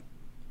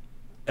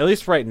at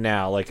least right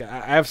now, like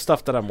I have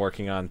stuff that I'm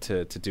working on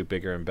to do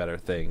bigger and better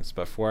things.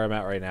 But for where I'm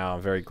at right now,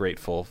 I'm very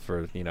grateful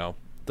for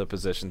the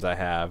positions I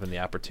have and the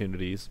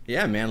opportunities.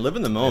 Yeah, man, live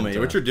in the moment.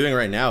 What you're doing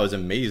right now is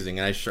amazing,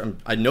 and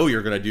I know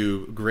you're gonna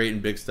do great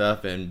and big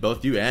stuff, and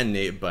both you and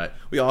Nate. But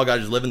we all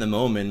gotta just live in the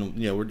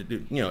moment.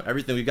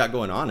 Everything we got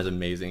going on is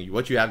amazing.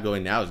 What you have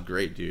going now is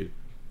great, dude.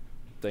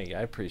 Thank you.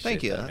 I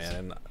appreciate that, man.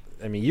 And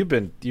I mean, you've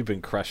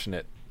been crushing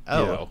it.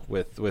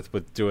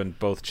 With doing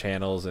both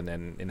channels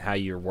and how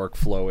your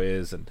workflow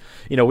is, and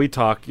we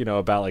talk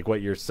about like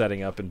what you're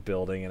setting up and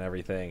building and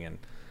everything, and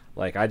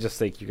like I just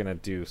think you're gonna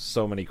do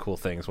so many cool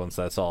things once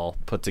that's all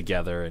put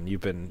together. And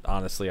you've been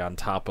honestly on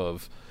top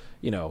of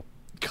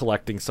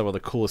collecting some of the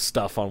coolest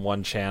stuff on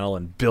one channel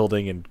and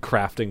building and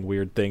crafting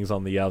weird things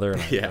on the other.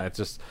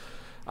 And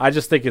I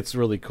just think it's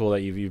really cool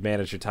that you've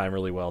managed your time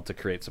really well to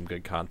create some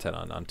good content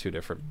on two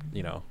different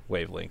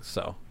wavelengths.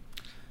 So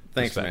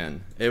thanks,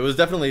 man. It was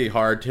definitely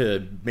hard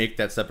to make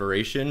that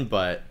separation,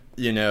 but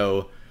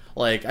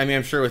like I mean,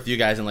 I'm sure with you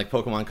guys and like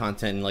Pokemon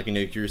content and like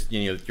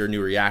your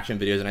new reaction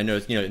videos, and I know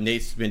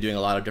Nate's been doing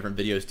a lot of different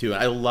videos too,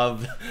 and I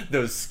love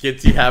those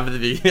skits you have at the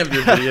beginning of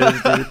your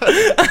videos,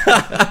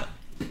 dude.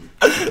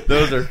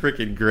 Those are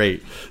freaking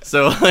great.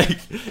 So like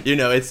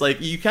it's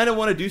like you kind of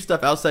want to do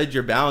stuff outside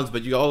your bounds,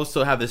 but you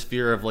also have this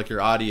fear of like your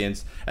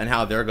audience and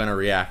how they're going to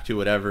react to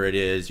whatever it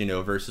is,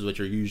 versus what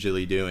you're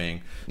usually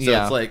doing. So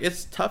it's like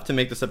it's tough to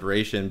make the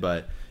separation,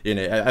 but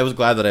I was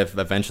glad that I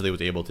eventually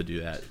was able to do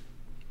that.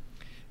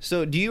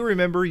 So do you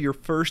remember your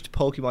first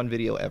Pokemon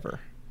video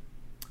ever?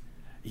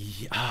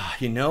 Yeah,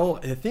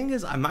 the thing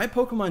is, my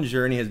Pokemon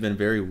journey has been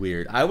very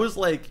weird. I was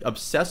like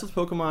obsessed with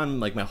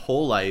Pokemon like my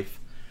whole life.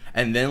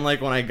 And then,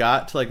 like, when I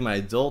got to, like, my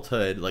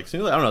adulthood, like,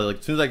 soon as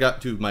I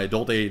got to my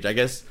adult age, I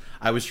guess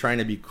I was trying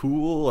to be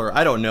cool, or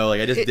I don't know,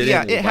 like, I just didn't.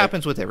 Yeah, it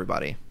happens with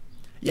everybody.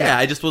 Yeah,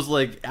 I just was,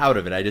 like, out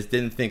of it. I just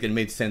didn't think it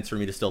made sense for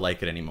me to still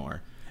like it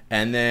anymore.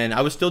 And then I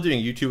was still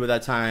doing YouTube at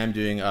that time,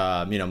 doing,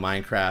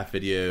 Minecraft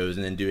videos,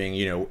 and then doing,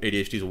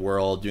 ADHD's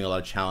World, doing a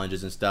lot of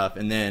challenges and stuff.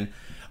 And then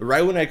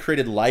right when I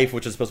created Life,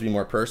 which is supposed to be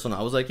more personal,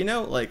 I was like,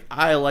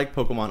 I like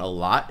Pokemon a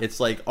lot. It's,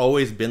 like,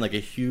 always been, like, a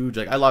huge,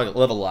 like, I love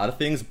a lot of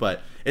things,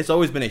 but it's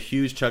always been a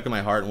huge chunk of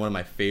my heart and one of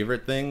my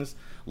favorite things.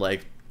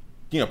 Like,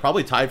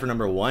 probably tied for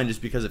number one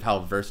just because of how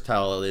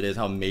versatile it is,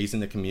 how amazing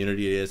the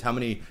community is, how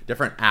many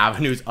different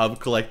avenues of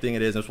collecting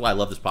it is. That's why I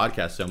love this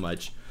podcast so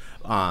much.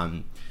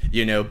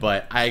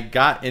 But I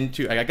got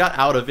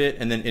out of it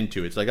and then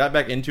into it. So I got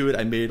back into it.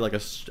 I made like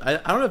I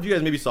don't know if you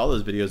guys maybe saw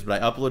those videos,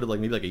 but I uploaded like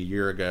maybe like a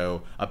year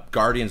ago a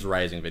Guardians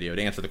Rising video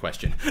to answer the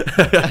question.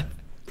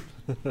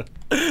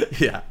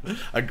 Yeah,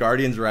 a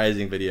Guardians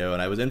Rising video,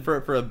 and I was in for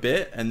it for a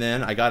bit, and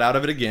then I got out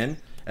of it again,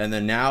 and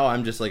then now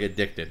I'm just like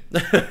addicted.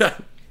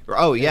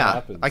 Oh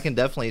yeah, I can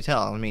definitely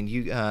tell. I mean,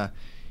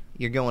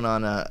 you're going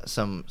on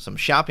some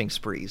shopping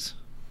sprees.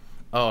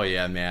 Oh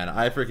yeah, man.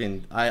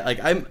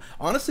 I'm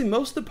honestly,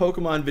 most of the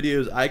Pokemon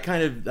videos, I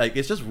kind of like,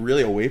 it's just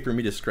really a way for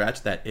me to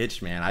scratch that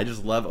itch, man. I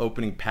just love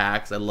opening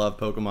packs. I love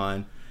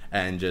Pokemon,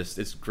 and just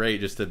it's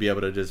great just to be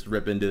able to just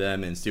rip into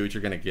them and see what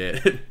you're gonna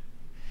get.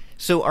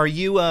 So are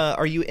you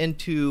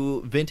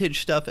into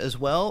vintage stuff as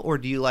well, or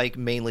do you like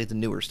mainly the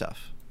newer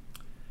stuff?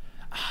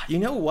 You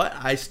know what?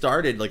 I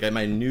started like when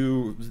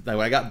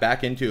I got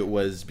back into it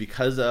was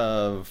because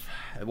of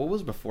what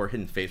was before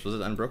Hidden Fates? Was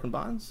it Unbroken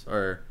Bonds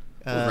or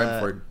was it right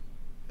before?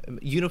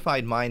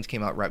 Unified Minds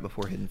came out right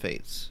before Hidden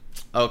Fates.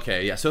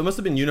 Okay, yeah. So it must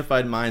have been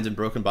Unified Minds and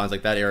Broken Bonds,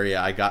 like that area.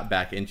 I got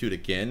back into it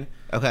again.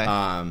 Okay.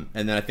 And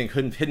then I think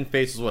Hidden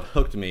Fates is what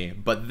hooked me.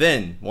 But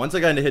then once I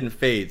got into Hidden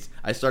Fates,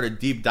 I started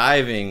deep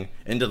diving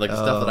into like the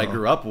stuff that I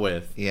grew up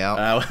with. Yeah.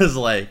 And I was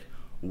like,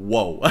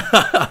 whoa.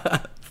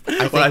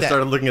 when I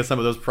started looking at some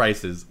of those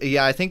prices.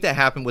 Yeah, I think that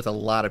happened with a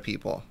lot of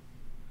people.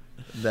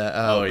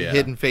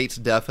 Hidden Fates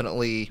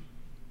definitely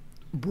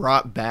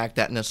brought back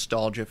that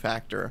nostalgia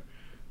factor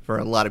for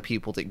a lot of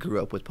people that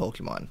grew up with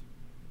Pokemon.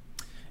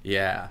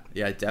 Yeah,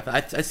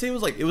 definitely. I say it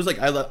was like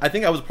I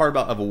think I was part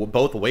of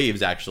both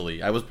waves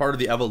actually. I was part of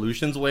the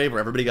Evolutions wave where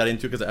everybody got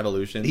into it because of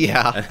Evolution.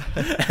 Yeah,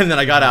 and then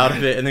I got out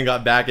of it and then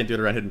got back into it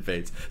around Hidden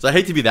Fates. So I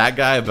hate to be that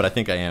guy, but I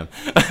think I am.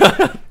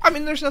 I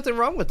mean, there's nothing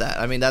wrong with that.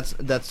 I mean,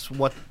 that's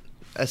what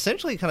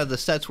essentially kind of the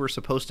sets we're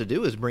supposed to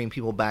do is bring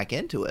people back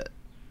into it.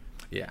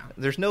 Yeah,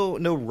 there's no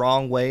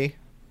wrong way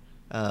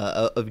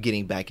of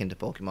getting back into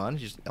Pokemon.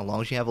 Just as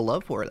long as you have a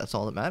love for it, that's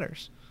all that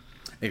matters.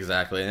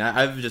 Exactly, and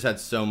I've just had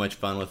so much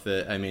fun with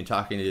it. I mean,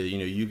 talking to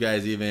you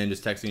guys, even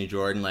just texting you,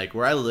 Jordan. Like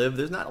where I live,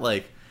 there's not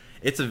like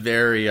it's a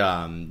very like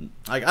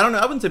I don't know.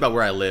 I wouldn't say about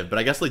where I live, but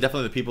I guess like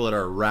definitely the people that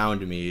are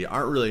around me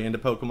aren't really into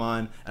Pokemon,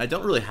 and I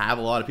don't really have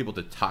a lot of people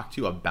to talk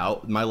to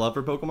about my love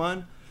for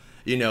Pokemon.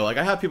 Like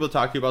I have people to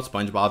talk to about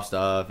SpongeBob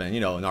stuff and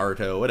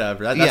Naruto,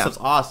 whatever. That stuff's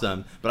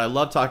awesome. But I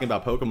love talking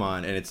about Pokemon,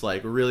 and it's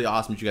like really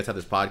awesome that you guys have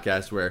this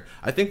podcast where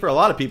I think for a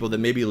lot of people that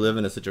maybe live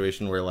in a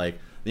situation where like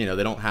they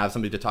don't have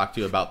somebody to talk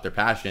to about their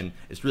passion,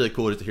 it's really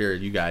cool just to hear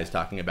you guys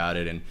talking about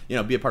it and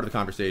be a part of the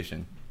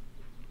conversation.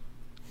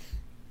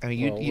 I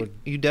mean,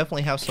 you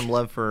definitely have some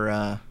love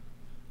for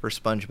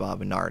SpongeBob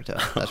and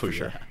Naruto. That's for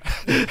sure.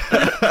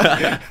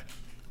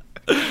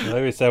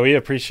 Like we said, we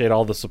appreciate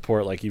all the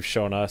support like you've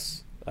shown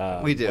us.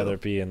 We do, whether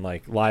it be in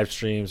like live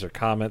streams or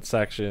comment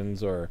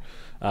sections or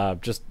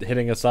just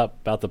hitting us up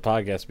about the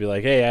podcast. Be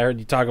like, hey, I heard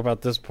you talk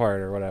about this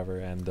part or whatever,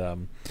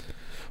 and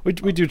we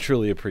do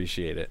truly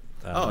appreciate it.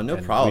 No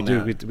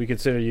problem. We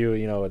consider you,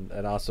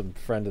 an awesome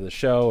friend of the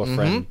show, a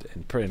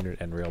friend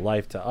in real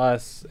life to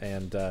us,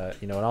 and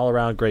an all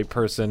around great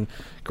person,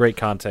 great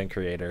content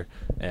creator.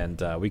 And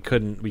we'd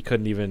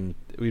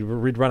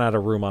run out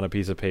of room on a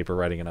piece of paper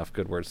writing enough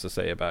good words to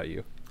say about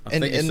you.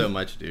 Thank you so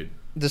much, dude.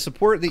 The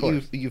support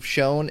that you've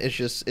shown is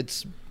just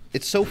it's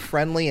so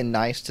friendly and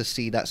nice to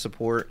see that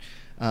support.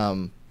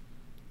 I've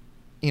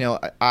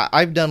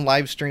done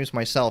live streams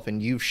myself,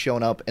 and you've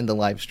shown up in the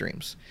live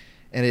streams.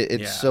 And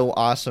it's so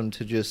awesome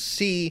to just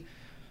see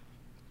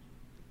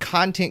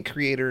content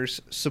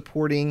creators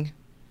supporting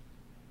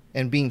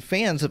and being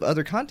fans of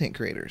other content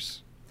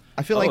creators.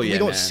 I feel like we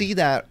don't see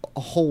that a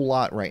whole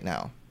lot right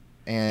now.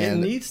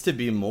 And it needs to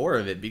be more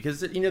of it because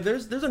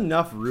there's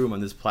enough room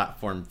on this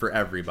platform for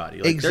everybody.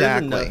 Like,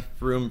 exactly. There's enough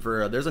room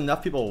there's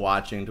enough people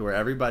watching to where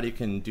everybody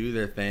can do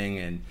their thing,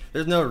 and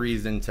there's no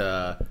reason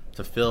to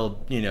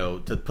feel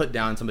to put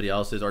down somebody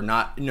else's or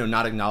not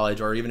not acknowledge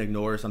or even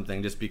ignore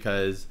something just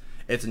because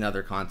it's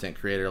another content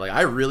creator. Like,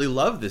 I really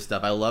love this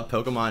stuff. I love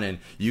Pokemon, and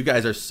you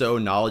guys are so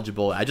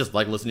knowledgeable. I just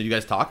like listening to you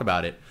guys talk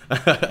about it.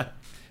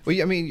 Well,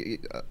 I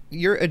mean,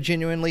 you're a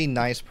genuinely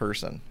nice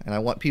person, and I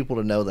want people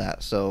to know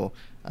that. So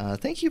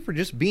thank you for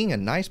just being a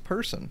nice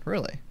person,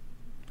 really.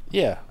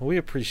 Yeah, we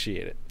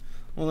appreciate it.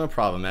 Well, no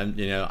problem.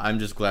 I'm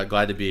just glad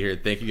to be here.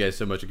 Thank you guys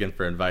so much again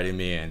for inviting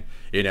me, and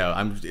thank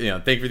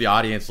you for the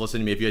audience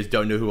listening to me. If you guys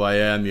don't know who I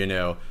am,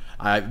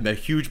 I'm a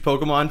huge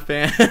Pokemon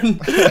fan,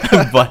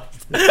 but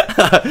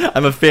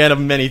I'm a fan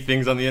of many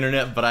things on the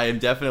internet. But I am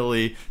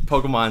definitely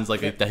Pokemon's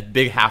like a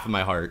big half of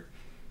my heart.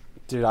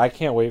 Dude, I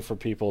can't wait for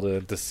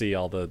people to see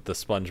all the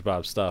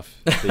SpongeBob stuff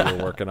that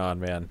you're working on,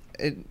 man.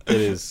 It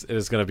is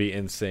going to be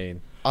insane.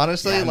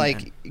 Honestly,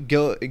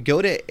 go to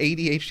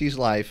ADHD's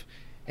life,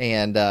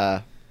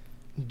 and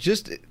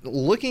just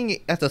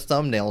looking at the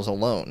thumbnails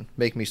alone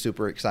make me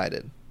super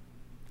excited.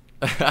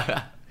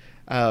 Dude,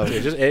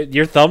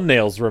 your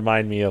thumbnails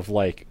remind me of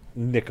like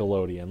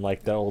Nickelodeon,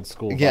 like the old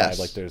school vibe. Yes.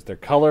 Like they're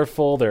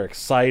colorful, they're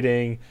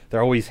exciting,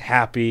 they're always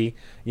happy.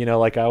 You know,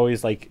 like I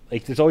always like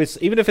there's always,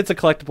 even if it's a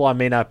collectible I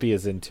may not be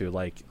as into,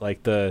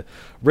 like the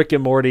Rick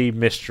and Morty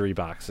mystery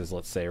boxes,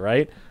 let's say,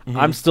 right?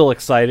 I'm still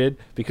excited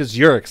because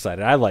you're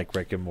excited. I like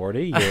Rick and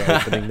Morty. You're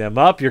opening them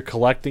up, you're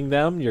collecting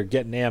them, you're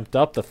getting amped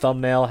up. The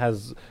thumbnail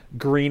has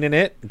green in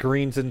it.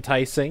 Green's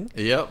enticing.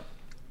 Yep.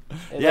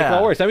 Like,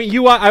 what works? I mean,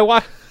 I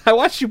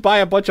watched you buy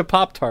a bunch of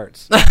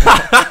Pop-Tarts.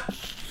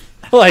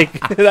 Like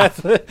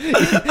that's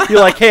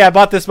you're like, hey, I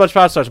bought this much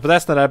Pop-Tarts, but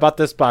that's not it. I bought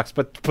this box,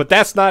 but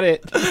that's not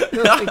it.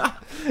 Like,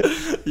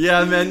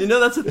 yeah, man. You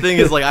know, that's the thing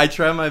is, like, I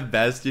try my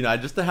best, you know,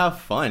 just to have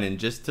fun and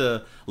just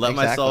to let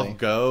myself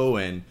go.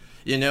 And,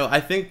 you know,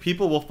 I think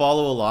people will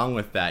follow along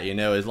with that, you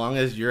know, as long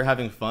as you're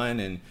having fun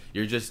and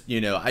you're just,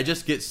 you know, I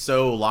just get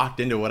so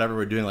locked into whatever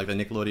we're doing, like the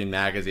Nickelodeon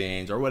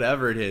magazines or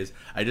whatever it is.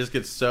 I just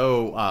get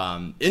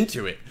so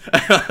into it.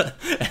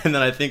 And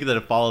then I think that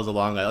it follows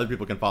along, like other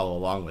people can follow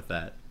along with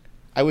that.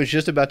 I was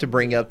just about to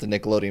bring up the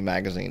Nickelodeon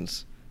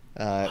magazines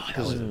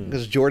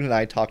because Jordan and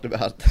I talked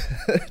about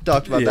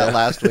that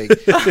last week,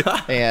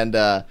 and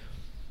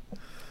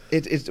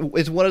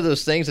it's one of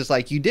those things. It's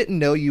like you didn't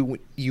know you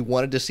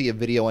wanted to see a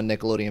video on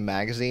Nickelodeon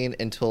magazine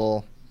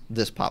until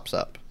this pops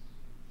up,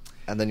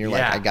 and then you're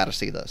like, I got to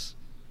see this.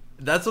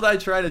 That's what I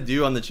try to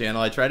do on the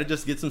channel. I try to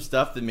just get some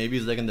stuff that maybe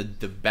is like in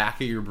the back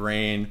of your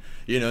brain,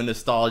 you know,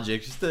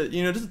 nostalgic, just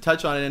to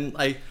touch on it. And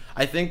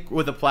I think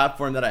with the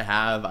platform that I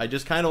have, I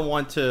just kind of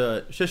want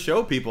to just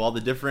show people all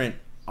the different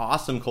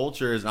awesome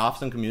cultures and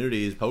awesome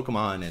communities,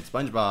 Pokemon and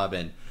SpongeBob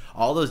and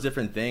all those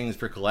different things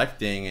for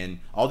collecting and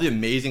all the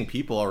amazing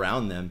people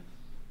around them.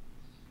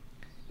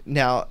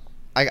 Now,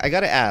 I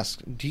got to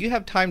ask, do you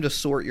have time to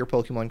sort your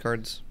Pokemon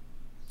cards?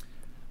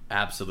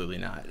 Absolutely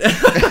not.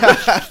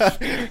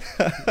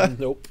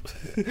 nope.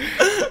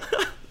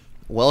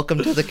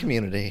 Welcome to the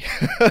community.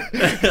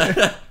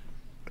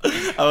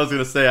 I was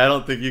gonna say I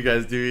don't think you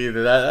guys do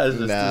either. That's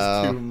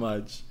just too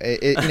much.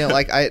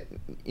 I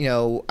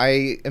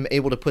am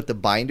able to put the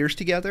binders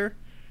together,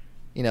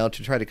 you know,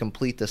 to try to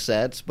complete the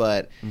sets.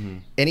 But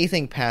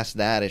anything past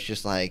that, it's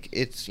just like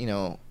it's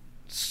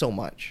so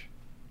much.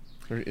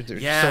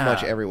 There's so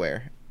much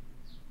everywhere.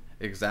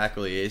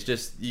 Exactly. It's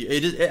just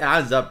it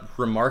adds up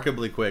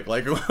remarkably quick.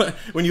 Like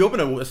when you open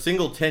a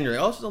single tin, you're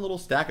like, oh, it's just a little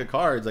stack of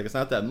cards. Like it's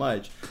not that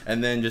much.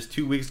 And then just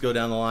 2 weeks go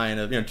down the line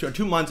of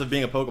 2 months of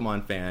being a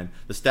Pokemon fan,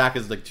 the stack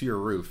is like to your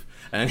roof,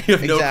 and you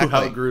have no clue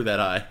how it grew that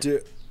high.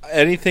 Dude,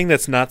 anything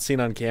that's not seen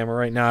on camera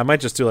right now, I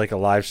might just do like a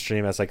live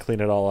stream as I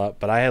clean it all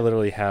up. But I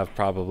literally have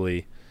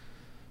probably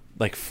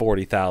like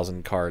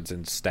 40,000 cards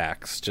in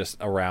stacks just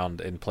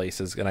around in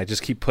places, and I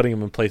just keep putting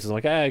them in places. I'm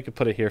like, I could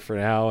put it here for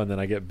now, and then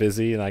I get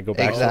busy and I go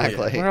back.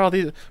 Exactly. Where all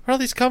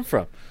these come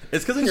from?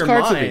 It's because in your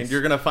mind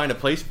you're gonna find a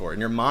place for it. In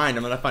your mind,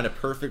 I'm gonna find a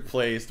perfect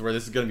place where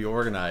this is gonna be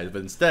organized.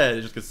 But instead,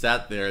 it just gets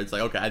sat there. It's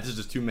like, okay, this is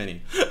just too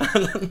many.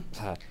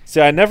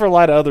 See, I never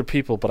lie to other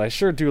people, but I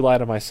sure do lie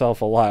to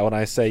myself a lot when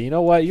I say, you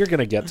know what, you're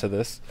gonna get to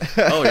this.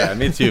 Oh yeah,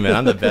 me too, man.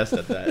 I'm the best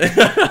at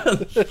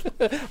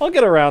that. I'll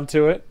get around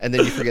to it, and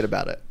then you forget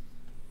about it.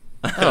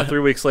 3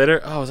 weeks later,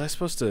 was I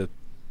supposed to?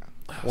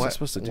 Why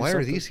something?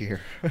 are these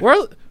here?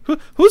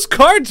 Whose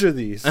cards are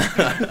these?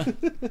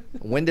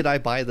 When did I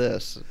buy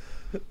this?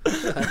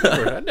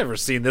 I've never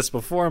seen this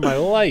before in my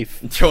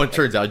life. It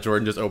turns out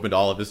Jordan just opened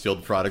all of his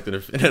sealed product in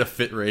a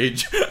fit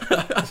rage.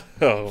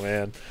 Oh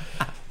man.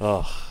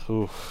 I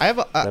have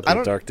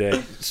a dark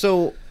day.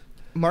 So,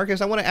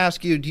 Marcus, I want to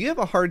ask you: do you have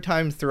a hard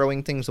time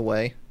throwing things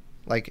away,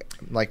 like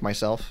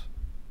myself?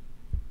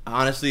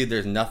 Honestly,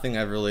 there's nothing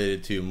I've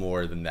related to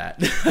more than that.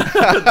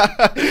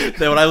 That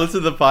when I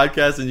listen to the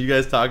podcast and you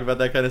guys talk about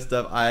that kind of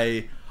stuff,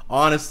 I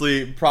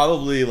honestly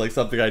probably like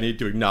something I need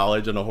to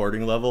acknowledge on a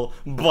hoarding level.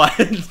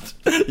 But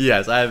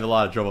yes, I have a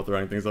lot of trouble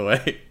throwing things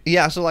away.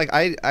 Yeah, so like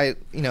I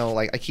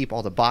keep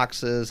all the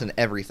boxes and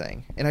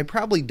everything, and I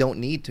probably don't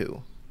need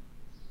to.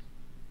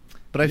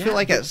 But I feel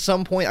like at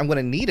some point I'm going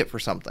to need it for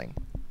something.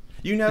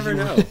 You never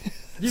know.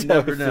 You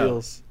never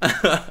know.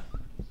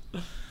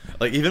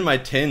 Like, even my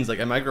tins, like,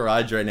 in my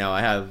garage right now,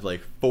 I have, like,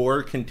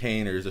 4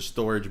 containers of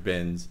storage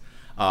bins.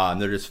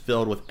 They're just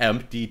filled with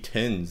empty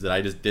tins that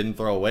I just didn't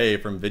throw away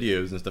from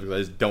videos and stuff because I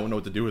just don't know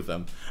what to do with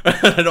them.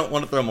 I don't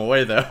want to throw them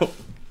away, though.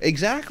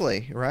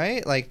 Exactly,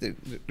 right? Like,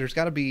 there's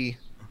got to be...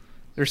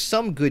 There's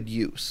some good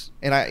use.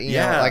 And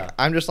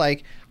I'm just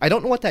like, I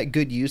don't know what that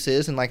good use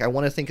is, and, like, I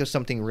want to think of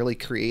something really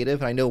creative,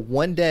 and I know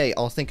one day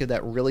I'll think of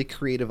that really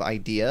creative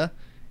idea,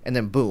 and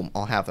then, boom,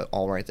 I'll have it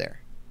all right there.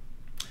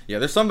 Yeah,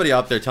 there's somebody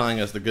out there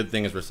telling us the good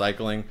thing is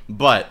recycling,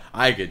 but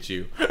I get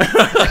you.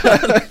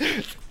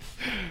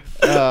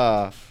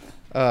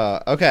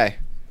 Okay.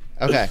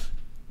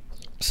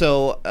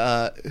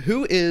 So,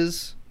 who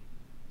is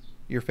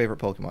your favorite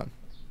Pokemon?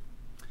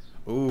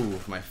 Ooh,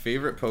 my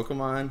favorite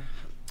Pokemon?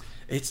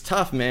 It's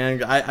tough,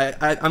 man.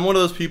 I'm one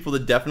of those people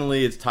that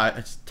definitely it's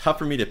tough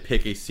for me to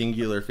pick a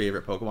singular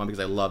favorite Pokemon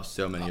because I love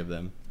so many of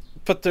them.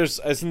 But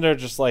isn't there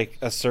just like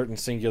a certain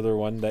singular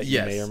one that you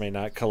Yes. may or may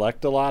not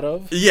collect a lot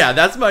of? Yeah,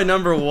 that's my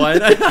number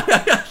one.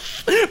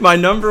 My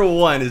number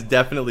one is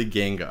definitely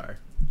Gengar.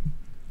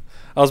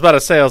 I was about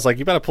to say, I was like,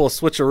 you better pull a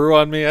switcheroo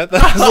on me. I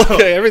was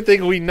okay,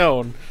 everything we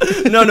known.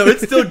 No,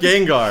 it's still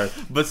Gengar.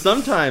 But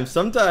sometimes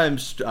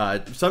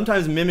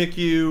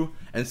Mimikyu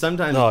and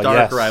sometimes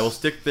Darkrai will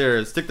stick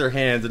their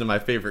hands into my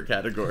favorite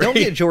category. Don't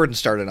get Jordan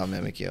started on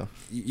Mimikyu.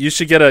 You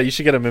should get a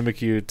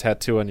Mimikyu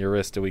tattoo on your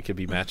wrist, and we could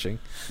be matching.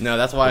 No,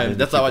 that's why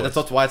it's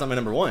not my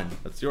number one.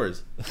 That's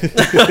yours.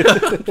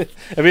 I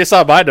mean, it's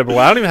not my number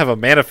one. I don't even have a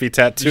Manaphy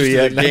tattoo Just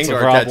yet. the That's a Gengar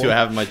problem. tattoo I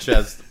have on my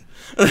chest.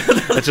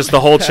 It's just the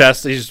whole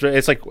chest.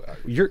 It's like,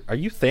 are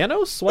you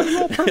Thanos? Why are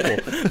you all purple?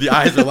 The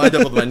eyes are lined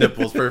up with my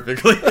nipples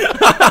perfectly.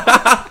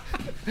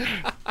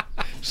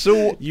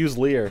 So Use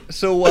Leer.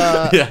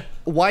 Yeah.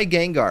 Why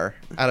Gengar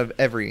out of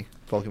every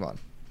Pokemon?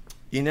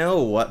 You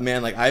know what,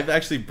 man? Like, I've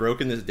actually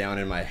broken this down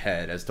in my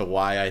head as to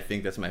why I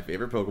think that's my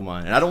favorite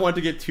Pokemon. And I don't want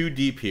to get too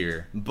deep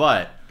here,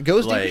 but... Go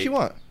as deep as you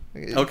want.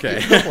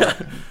 Okay. Go for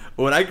it.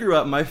 When I grew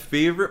up, my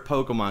favorite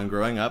Pokemon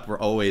growing up were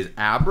always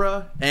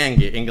Abra and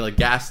like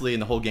Ghastly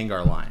and the whole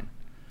Gengar line.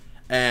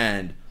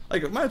 And...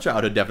 like, my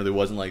childhood definitely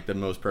wasn't, like, the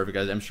most perfect,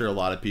 as I'm sure a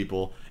lot of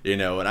people, you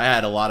know, and I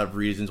had a lot of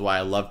reasons why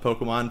I loved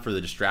Pokemon for the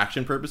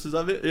distraction purposes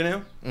of it, you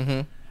know?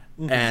 Mm-hmm.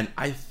 And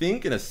I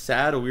think, in a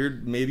sad,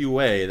 weird, maybe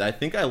way, that I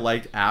think I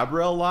liked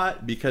Abra a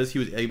lot because he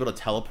was able to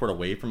teleport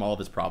away from all of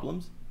his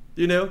problems,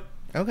 you know?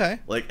 Okay.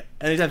 Like,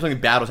 anytime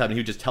something bad was happening, he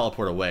would just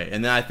teleport away.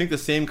 And then I think the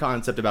same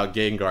concept about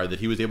Gengar, that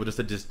he was able just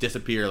to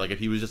disappear. Like, if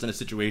he was just in a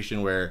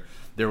situation where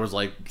there was,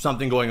 like,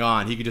 something going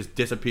on, he could just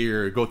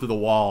disappear, go through the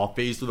wall,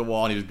 phase through the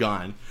wall, and he was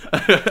gone.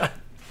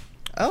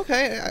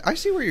 Okay, I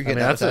see where you're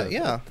getting at with that.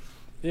 Yeah.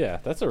 Yeah,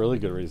 that's a really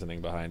good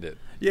reasoning behind it.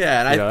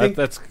 Yeah, and I think...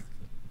 that's...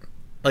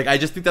 like, I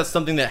just think that's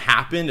something that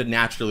happened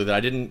naturally that I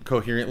didn't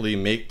coherently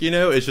make, you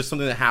know? It's just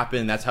something that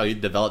happened, and that's how he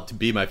developed to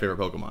be my favorite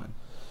Pokemon.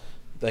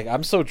 Like,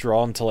 I'm so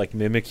drawn to, like,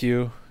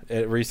 Mimikyu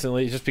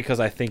recently, just because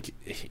I think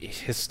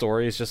his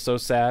story is just so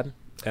sad,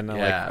 and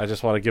I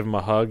just want to give him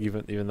a hug,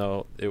 even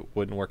though it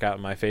wouldn't work out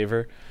in my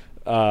favor.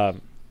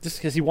 Just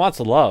because he wants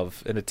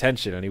love and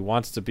attention, and he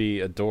wants to be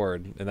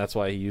adored, and that's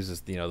why he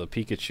uses, the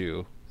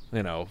Pikachu,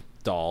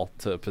 doll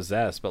to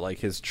possess. But like,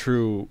 his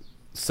true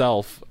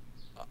self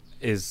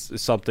is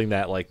something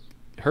that like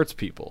hurts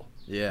people,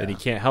 and he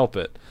can't help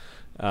it.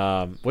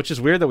 Which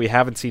is weird that we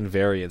haven't seen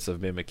variants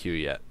of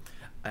Mimikyu yet.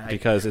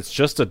 Because it's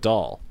just a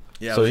doll,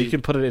 so you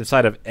can put it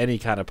inside of any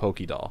kind of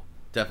Pokédoll.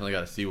 Definitely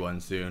got to see one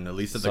soon, at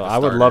least at So the I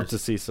would starters. love to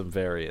see some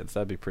variants.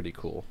 That'd be pretty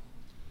cool.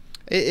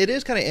 It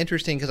is kind of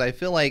interesting because I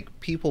feel like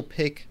people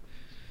pick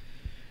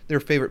their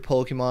favorite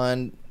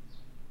Pokemon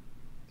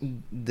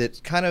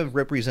that kind of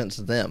represents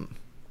them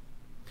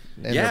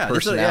and their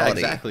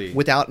personality, exactly.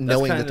 without That's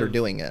knowing kind that they're of-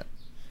 doing it.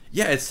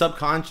 Yeah, it's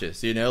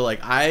subconscious, you know? Like,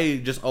 I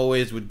just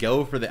always would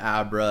go for the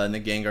Abra and the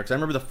Gengar, because I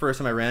remember the first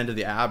time I ran into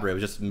the Abra, it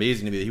was just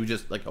amazing to me that he was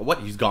just like, what,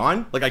 he's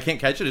gone? Like, I can't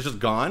catch it, it's just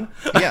gone?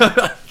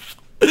 Yeah.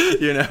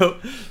 You know?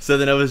 So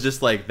then it was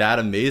just like that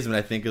amazement,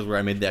 I think, is where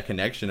I made that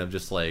connection of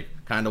just like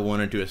kind of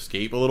wanting to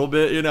escape a little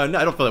bit, you know? No,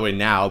 I don't feel that way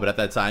now, but at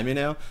that time, you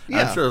know?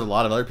 Yeah. I'm sure there's a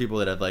lot of other people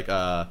that have like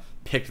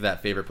picked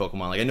that favorite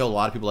Pokemon. Like, I know a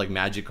lot of people like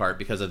Magikarp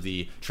because of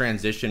the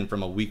transition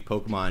from a weak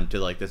Pokemon to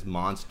like this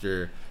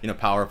monster,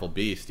 powerful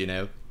beast, you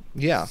know?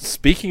 Yeah.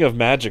 Speaking of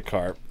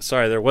Magikarp,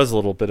 sorry, there was a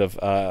little bit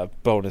of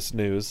bonus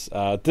news.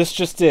 This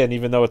just in,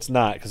 even though it's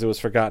not, because it was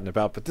forgotten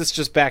about, but this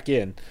just back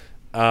in.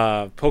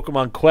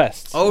 Pokemon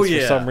Quest Oh, is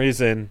yeah. for some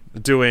reason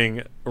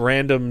doing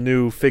random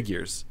new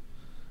figures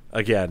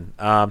again.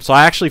 So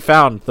I actually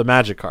found the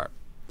Magikarp.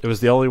 It was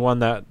the only one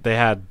that they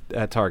had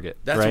at Target.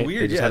 That's right?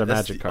 weird. They just Yeah, had a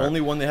that's Magikarp. the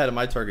only one they had at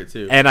my Target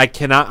too. And I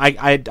cannot.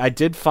 I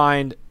did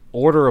find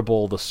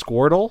orderable the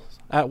Squirtle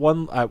at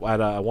one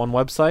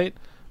website,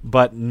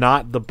 but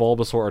not the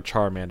Bulbasaur or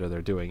Charmander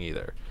they're doing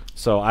either.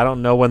 So I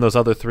don't know when those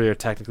other three are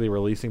technically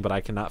releasing, but I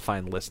cannot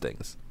find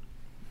listings.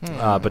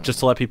 But just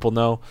to let people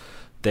know,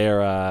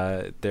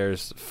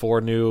 there's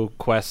 4 new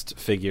Quest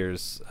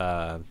figures.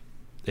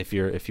 If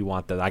you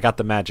want that, I got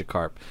the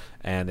Magikarp,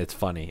 and it's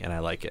funny, and I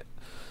like it.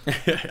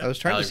 I was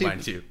trying I to like see mine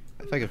too.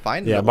 if I could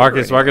find it. Yeah, in the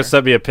Marcus order anywhere.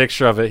 sent me a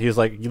picture of it. He's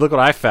like, "Look what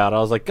I found." I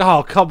was like,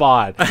 "Oh, come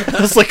on!" I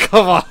was like,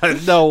 "Come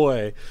on, no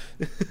way."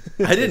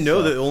 I didn't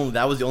know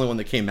that was the only one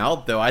that came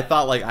out though. I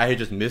thought like I had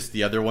just missed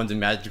the other ones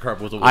and Magikarp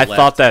was what was I left.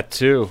 thought that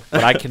too,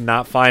 but I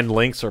cannot find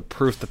links or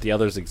proof that the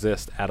others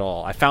exist at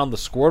all. I found the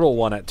Squirtle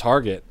one at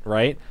Target,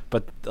 right?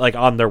 But like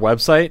on their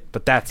website,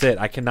 but that's it.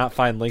 I cannot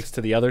find links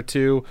to the other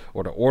two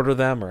or to order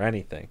them or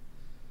anything.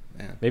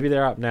 Man. Maybe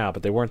they're out now,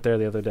 but they weren't there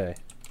the other day.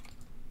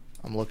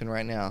 I'm looking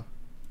right now.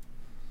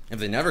 If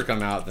they never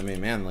come out,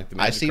 then man, like the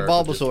Magikarp I see would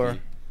just Bulbasaur be-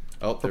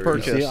 Oh, for there we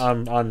go. purchase.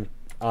 See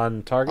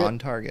on Target. On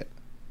Target.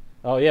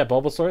 Oh yeah,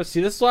 Bulbasaur.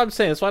 See, this is what I'm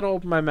saying. That's why I don't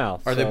open my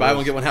mouth. Are they So buy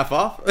one get one half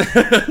off?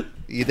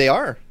 They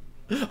are.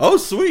 Oh,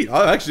 sweet!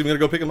 Oh, actually, I'm gonna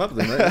go pick them up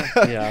then. Right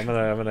now. Yeah, I'm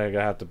gonna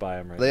have to buy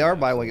them right. They now. are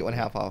buy one get one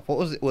half off. What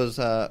was it? Was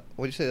what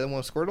did you say? That one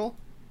was Squirtle?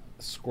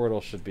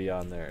 Squirtle should be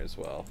on there as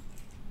well.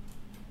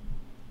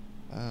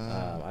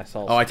 I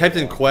saw. Oh, I typed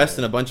in Squirtle on Quest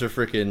there. and a bunch of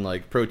freaking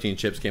like protein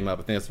chips came up.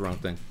 I think that's the wrong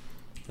thing.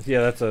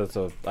 Yeah, I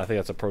think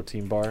that's a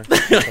protein bar. Or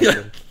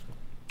something.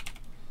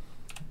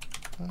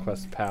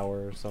 Quest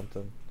Power or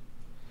something.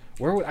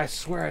 I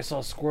swear I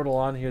saw Squirtle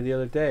on here the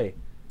other day.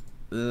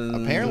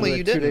 Apparently Like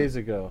you 2 didn't. days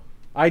ago.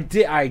 I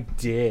did.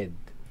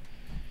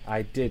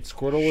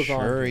 Squirtle was on.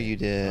 Sure here. you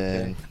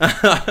did.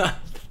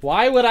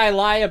 Why would I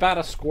lie about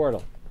a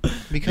Squirtle?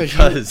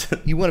 Because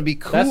you want to be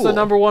cool. That's the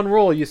number one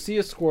rule. You see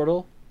a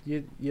Squirtle,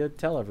 you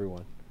tell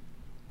everyone.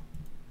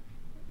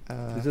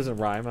 This doesn't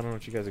rhyme. I don't know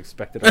what you guys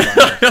expected. To rhyme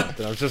or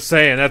something. I was just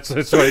saying that's what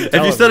you If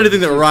tell you said everyone.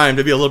 anything that rhymed,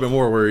 I'd be a little bit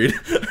more worried.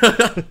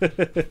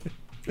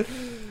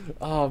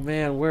 Oh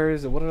man, where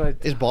is it? What did I?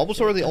 Is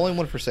Bulbasaur the only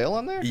one for sale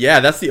on there? Yeah,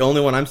 that's the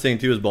only one I'm seeing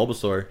too is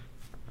Bulbasaur.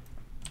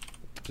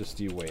 Just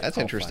you wait. That's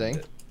I'll interesting.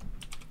 find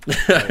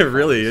it.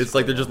 Really, it's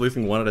like they're just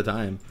releasing one at a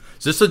time.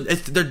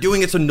 They're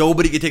doing it so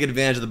nobody can take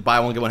advantage of the buy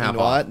one get one You half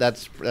know off. what?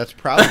 That's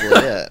probably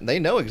it. They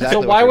know exactly. So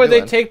what why they're would they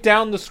doing. take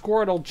down the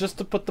Squirtle just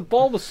to put the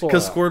Bulbasaur?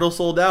 Because up? Squirtle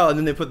sold out, and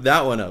then they put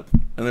that one up,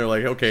 and they're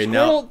like, okay,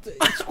 now.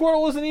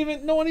 Squirtle wasn't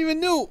even. No one even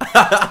knew.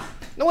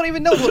 No one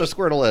even knows what a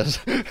Squirtle is.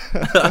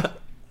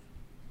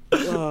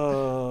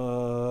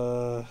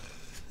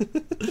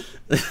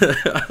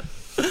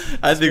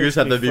 I think we just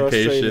have to makes me be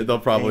patient. frustrated. They'll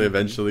probably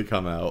eventually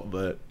come out,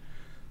 but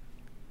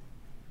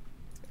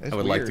It's I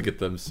would like to weird. get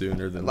them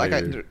sooner than Like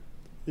later.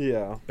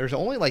 Yeah. there's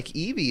only like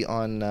Eevee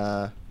on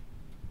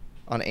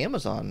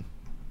Amazon.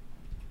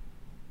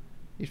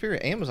 You figure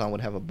Amazon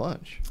would have a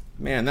bunch.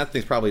 Man, that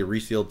thing's probably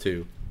resealed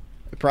too.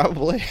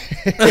 Probably.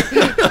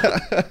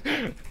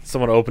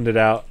 Someone opened it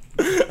out,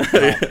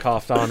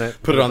 coughed on it,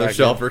 Put it on their back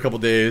shelf in. for a couple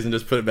days and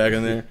just put it back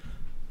in there.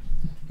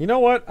 You know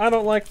what? I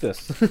don't like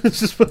this.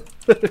 Just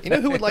You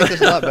know who would like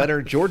this a lot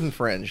better? Jordan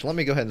Fringe. Let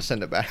me go ahead and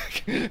send it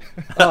back.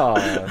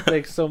 Oh,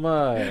 thanks so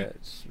much.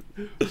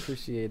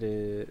 Appreciate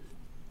it.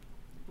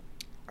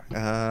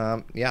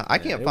 Yeah, I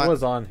can't it find.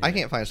 was on I here.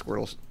 can't find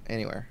Squirtles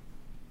anywhere.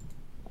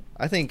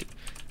 I think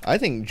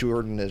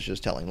Jordan is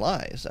just telling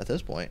lies at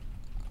this point.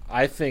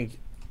 I think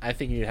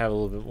you'd have a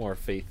little bit more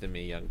faith in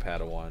me, young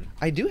Padawan.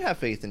 I do have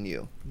faith in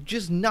you,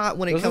 just not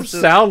when it Doesn't comes to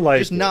sound like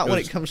just it. not It when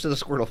was- it comes to the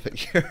Squirtle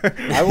figure.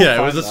 I will Yeah,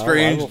 it was a find- I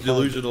strange, will find-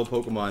 delusional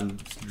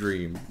Pokemon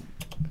dream.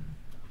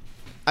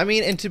 I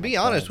mean, and to be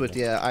I'll honest find with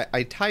you,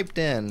 I typed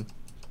in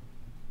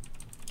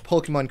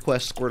Pokemon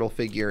Quest Squirtle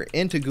figure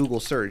into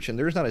Google search, and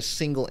there's not a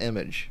single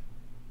image.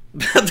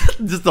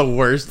 Just the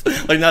worst.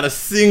 Like, not a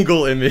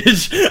single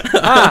image.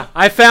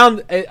 I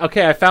found.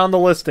 Okay, I found the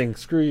listing.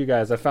 Screw you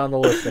guys. I found the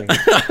listing.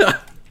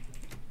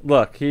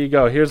 Look, here you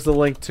go. Here's the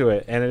link to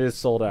it, and it is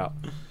sold out.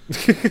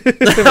 There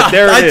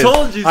it is.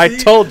 told you. I see?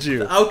 told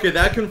you. Okay,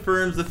 that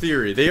confirms the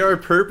theory. They are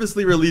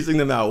purposely releasing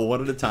them out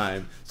one at a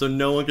time, so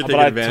no one can But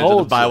take I advantage of the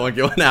told buy you. one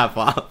get one half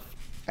off.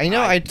 I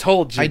know. I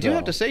told you, I do though.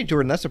 have to say,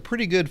 Jordan, that's a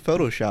pretty good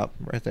Photoshop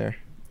right there.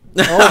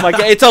 Oh my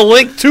god! It's a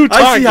link to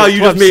Target. I see how you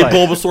just made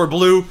website. Bulbasaur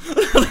blue.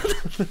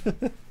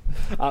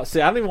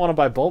 See, I don't even want to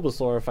buy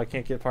Bulbasaur if I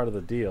can't get part of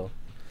the deal.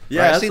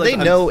 Yeah, Right, that's see, like-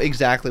 they know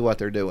exactly what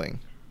they're doing.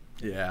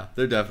 Yeah,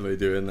 they're definitely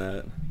doing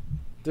that.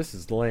 This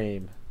is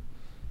lame.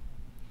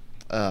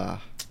 Uh,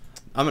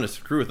 I'm gonna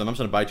screw with them. I'm just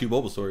gonna buy 2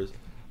 Bulbasaurs.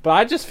 But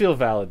I just feel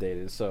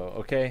validated. So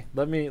okay,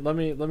 let me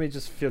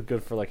just feel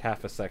good for like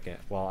half a second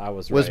while I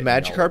was. was writing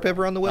all Magikarp of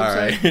ever on the All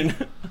website?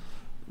 right.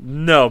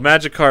 No,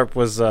 Magikarp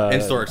was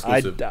In-store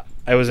exclusive.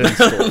 I was in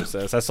stores.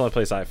 That's the only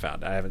place I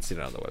found. I haven't seen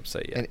it on the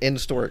website yet. An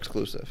in-store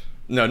exclusive.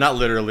 No, not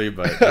literally,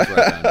 but that's where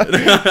I found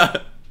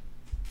it.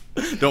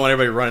 Don't want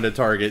everybody running to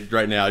Target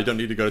right now. You don't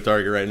need to go to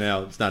Target right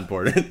now. It's not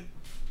important.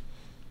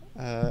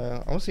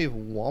 I want to see if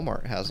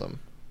Walmart has them.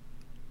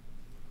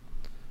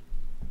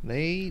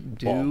 They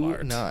do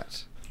Walmart.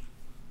 not.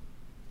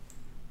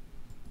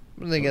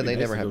 But then again, It'd be they nice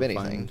never to have go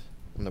anything find-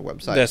 on their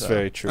website. That's so,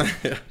 very true.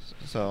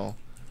 So,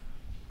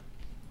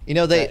 you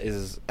know, they that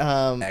is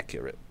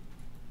accurate.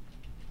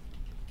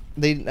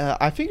 they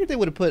I figured they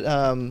would have put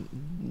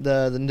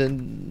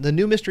the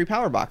new mystery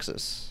power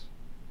boxes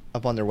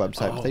up on their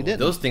website, but they didn't.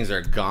 Those things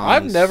are gone.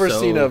 I've never so-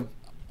 seen a.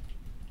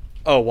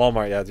 Oh,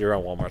 Walmart. Yeah, you're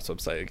on Walmart's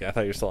website again. I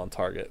thought you were still on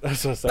Target.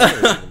 That's what I said.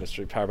 I've never seen the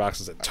mystery power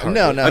boxes at Target.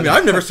 No, I mean,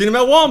 I've never seen them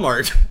at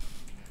Walmart.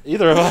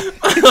 Either of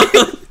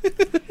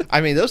them.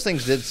 I mean, those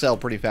things did sell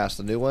pretty fast.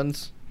 The new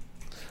ones.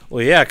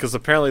 Well, yeah, because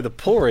apparently the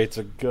pull rates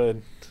are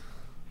good.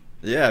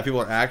 Yeah,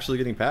 people are actually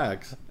getting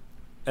packs.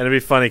 And it'd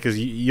be funny because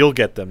you'll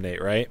get them,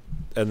 Nate, right?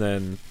 And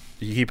then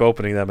you keep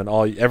opening them, and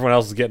everyone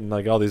else is getting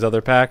like all these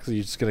other packs. And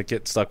you're just gonna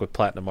get stuck with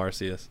Platinum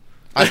Arceus.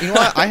 You know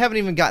what? I haven't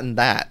even gotten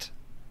that.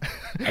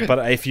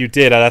 But if you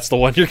did, that's the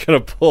one you're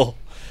gonna pull.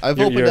 I've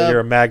you're, opened you're, up. you're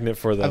a magnet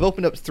for them. I've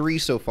opened up 3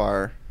 so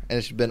far, and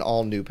it's been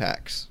all new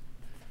packs.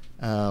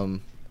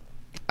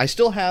 I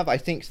still have, I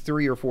think,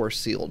 3 or 4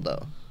 sealed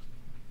though.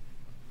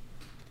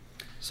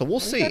 So we'll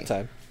see. That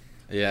time.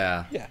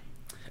 Yeah. Yeah.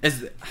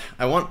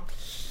 I want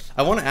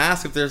to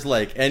ask if there's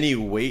like any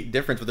weight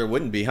difference, but there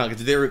wouldn't be, huh? 'Cause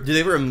did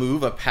they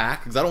remove a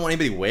pack? Because I don't want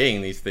anybody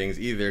weighing these things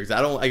either. Because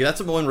I don't. Like, that's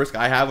the one risk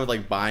I have with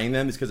like buying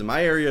them. Is because in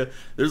my area,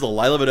 there's a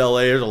I live in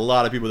LA. There's a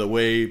lot of people that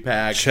weigh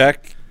packs.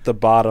 Check the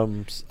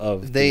bottoms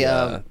of They,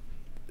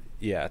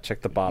 yeah,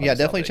 check the bottoms. Yeah,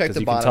 definitely of it, check 'cause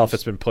the you can tell if bottoms.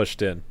 it's been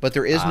pushed in. but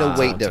there is no weight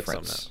Took some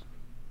difference.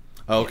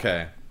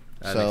 Okay,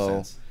 that So,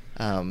 makes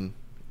sense.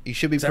 You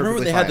should be 'Cause I perfectly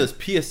remember they fine. had those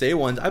PSA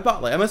ones. I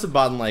must have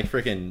bought like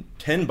freaking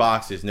 10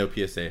 boxes, no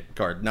PSA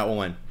card, not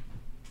one.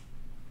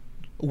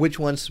 Which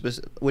ones?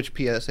 Which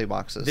PSA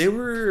boxes? They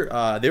were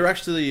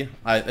actually.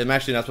 I'm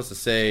actually not supposed to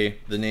say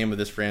the name of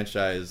this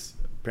franchise.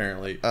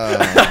 Apparently,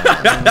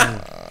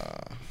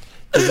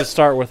 Does it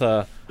start with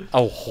a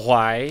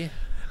why?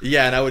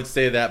 yeah, and I would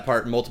say that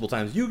part multiple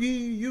times.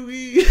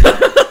 Yugi.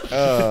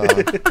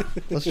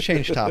 Let's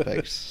change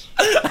topics.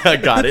 I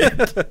got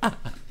it.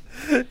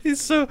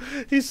 He's so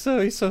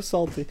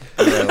salty.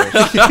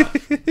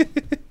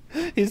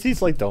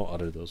 He's like, don't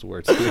utter those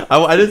words.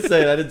 I didn't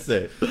say it. I didn't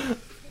say it.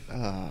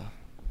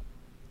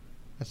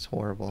 That's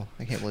horrible.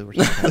 I can't believe we're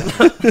talking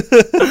about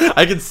that.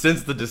 I can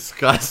sense the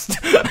disgust.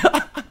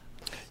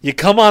 You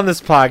come on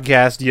this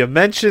podcast, you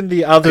mention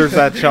the others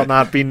that shall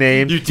not be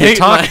named. You take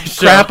talk my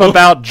crap show.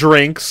 about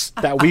drinks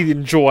that we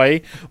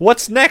enjoy.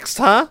 What's next,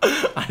 huh?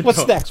 What's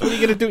don't- next? What are you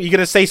gonna do? You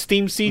gonna say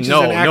Steam Siege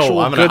No, is an actual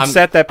I'm good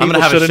set that I'm people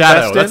gonna have should a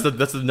shadow. invest in?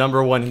 That's the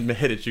number one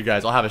hit at you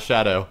guys. I'll have a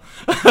shadow.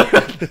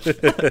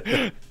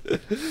 But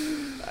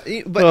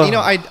you know,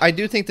 I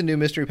do think the new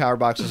mystery power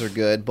boxes are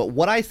good. But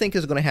what I think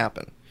is going to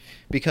happen,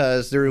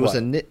 because there was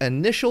What? an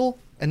initial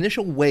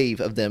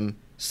wave of them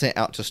sent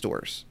out to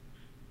stores,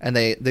 and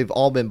they've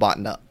all been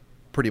bought up,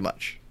 pretty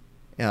much.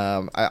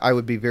 I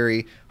would be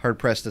very hard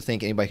pressed to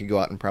think anybody could go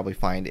out and probably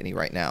find any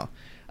right now.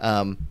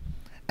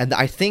 And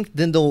I think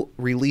then they'll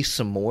release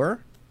some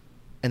more,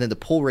 and then the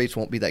pull rates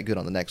won't be that good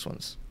on the next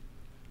ones.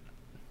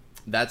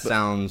 That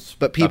sounds.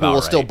 But people about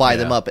will still right, buy yeah.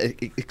 them up,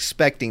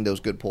 expecting those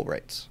good pull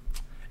rates.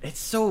 It's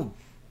so.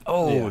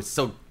 Yeah. It's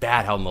so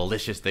bad how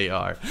malicious they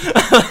are.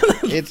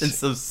 It's- It's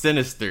so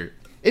sinister.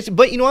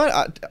 But you know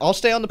what? I'll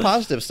stay on the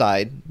positive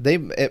side.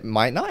 It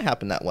might not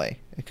happen that way.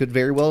 It could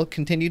very well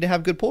continue to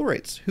have good pull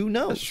rates. Who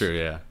knows? That's true,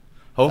 yeah.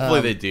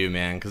 Hopefully they do,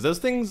 man, because those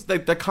things,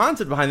 like the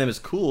concept behind them is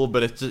cool,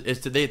 but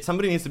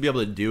somebody needs to be able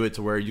to do it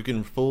to where you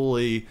can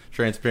fully,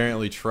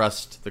 transparently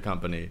trust the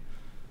company.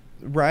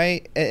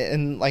 Right?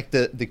 And like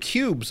the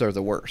cubes are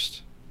the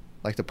worst.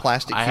 Like the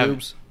plastic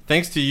cubes.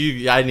 Thanks to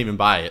you, I didn't even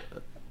buy it.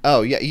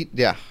 Oh yeah,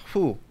 yeah.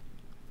 Whew.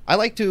 I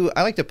like to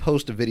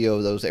post a video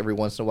of those every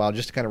once in a while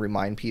just to kind of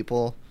remind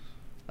people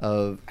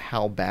of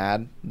how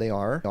bad they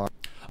are.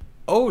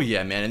 Oh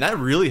yeah, man, and that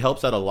really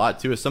helps out a lot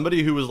too. As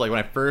somebody who was like, when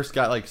I first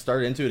got like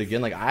started into it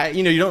again, like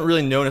you don't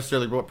really know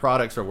necessarily what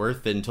products are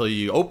worth it until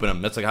you open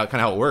them. That's like kind of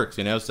how it works,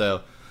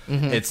 So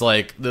it's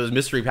like those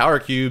mystery power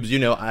cubes.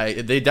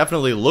 They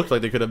definitely looked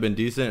like they could have been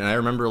decent, and I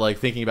remember like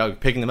thinking about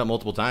picking them up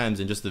multiple times,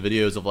 and just the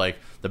videos of like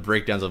the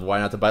breakdowns of why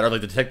not to buy it, or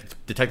like the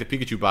Detective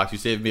Pikachu box. You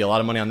saved me a lot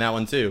of money on that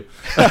one too.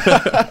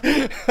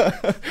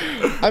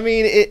 I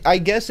mean, I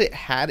guess it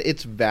had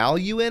its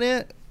value in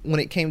it when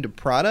it came to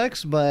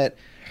products, but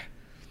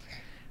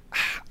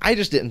I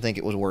just didn't think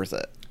it was worth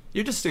it.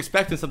 You're just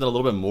expecting something a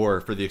little bit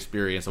more for the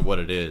experience of what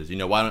it is.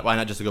 Why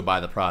not just go buy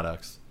the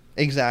products?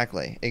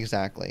 Exactly,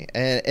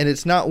 and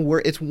it's not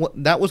worth.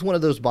 That was one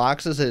of those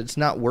boxes that it's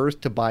not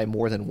worth to buy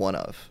more than one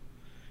of.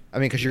 I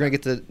mean, because you're gonna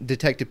get the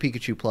Detective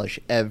Pikachu plush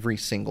every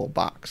single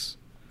box.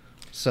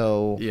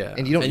 So Yeah,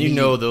 and you don't. need,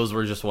 those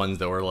were just ones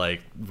that were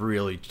like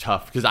really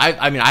tough because I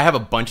have a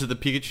bunch of the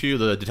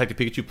Detective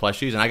Pikachu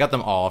plushies, and I got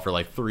them all for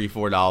like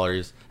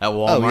 $3-4 at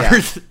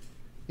Walmart. Oh,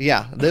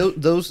 yeah,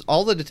 those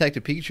all the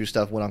Detective Pikachu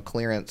stuff went on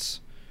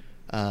clearance.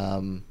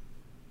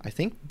 I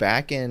think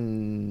back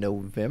in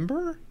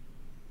November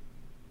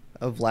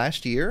of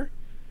last year.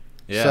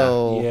 Yeah.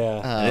 So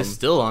Yeah. And it's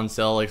still on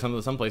sale. Like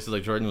some places,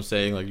 like Jordan was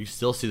saying, like you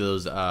still see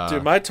those.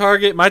 Dude, my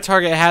Target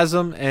has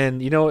them, and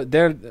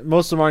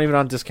most of them aren't even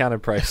on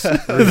discounted price.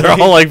 They're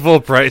all like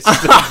full price.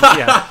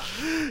 Yeah.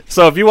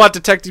 So if you want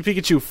Detective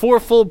Pikachu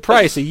for full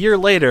price a year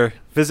later,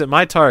 visit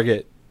my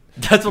Target.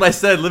 That's what I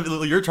said.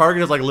 Your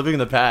Target is like living in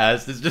the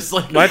past. It's just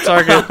like My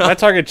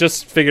Target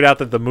just figured out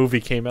that the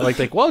movie came out.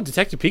 Like, whoa,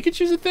 Detective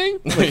Pikachu's a thing?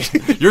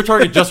 Your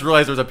Target just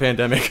realized there was a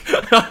pandemic.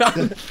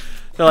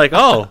 They're like,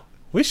 oh,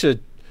 we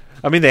should.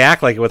 I mean, they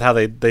act like it with how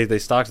they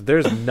stock.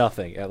 There's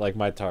nothing at like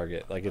my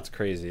Target. Like it's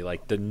crazy.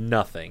 Like the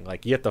nothing.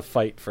 Like you have to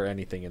fight for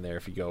anything in there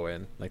if you go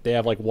in. Like they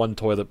have like one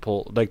toilet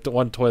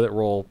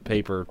roll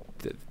paper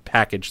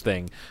package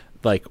thing,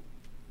 like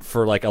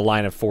for like a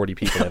line of 40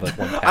 people. They have like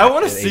one pack I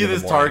want to at 8 see in the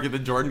this morning. Target that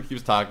Jordan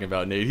keeps talking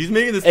about, Nate. He's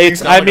making this. Thing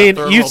It's. sound I like mean,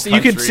 a third you world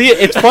can country. see it.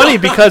 It's funny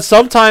because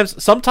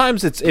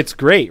sometimes it's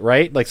great,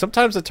 right? Like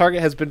sometimes the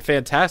Target has been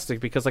fantastic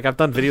because like I've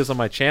done videos on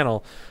my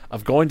channel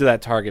of going to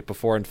that Target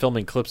before and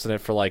filming clips in it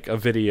for like a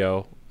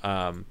video.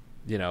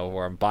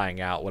 Where I'm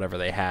buying out whatever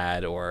they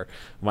had, or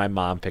my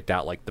mom picked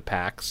out like the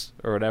packs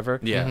or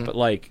whatever. Yeah.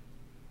 Mhm.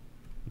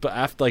 But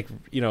after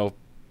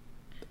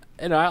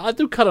I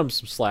do cut them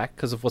some slack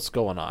because of what's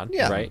going on.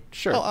 Yeah. Right.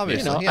 Sure. Oh,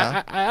 obviously,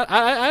 yeah.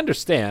 I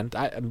understand.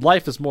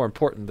 Life is more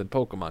important than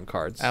Pokemon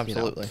cards.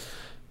 absolutely.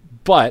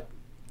 But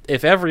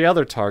if every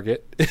other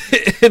Target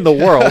in the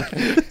world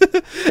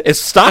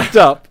is stocked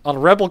up on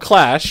Rebel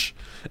Clash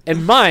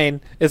And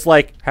mine is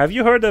like, have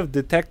you heard of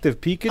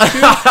Detective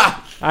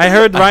Pikachu? I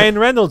heard Ryan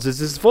Reynolds is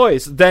his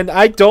voice. Then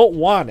I don't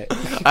want it.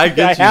 I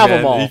get you, have man.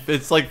 them all.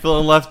 It's like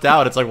feeling left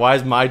out. It's like, why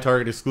is my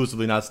Target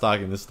exclusively not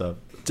stocking this stuff?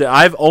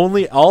 I've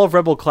only all of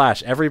Rebel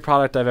Clash. Every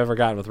product I've ever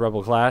gotten with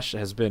Rebel Clash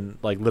has been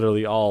like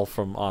literally all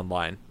from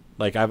online.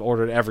 Like I've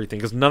ordered everything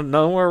because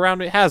nowhere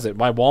around it has it.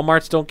 My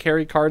Walmarts don't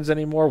carry cards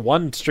anymore.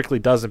 One strictly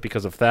doesn't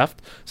because of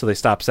theft, so they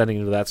stopped sending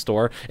it to that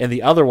store. And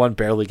the other one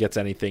barely gets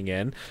anything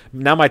in.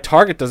 Now my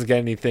Target doesn't get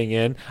anything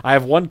in. I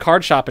have one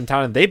card shop in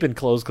town, and they've been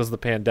closed because of the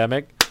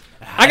pandemic.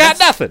 I got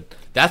nothing.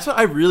 That's what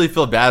I really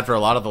feel bad for a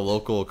lot of the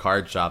local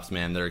card shops,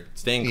 man. They're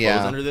staying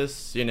closed under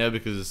this,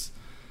 because,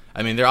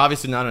 I mean, they're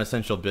obviously not an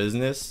essential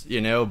business,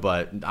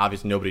 but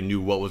obviously nobody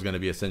knew what was going to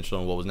be essential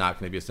and what was not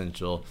going to be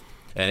essential.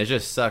 And it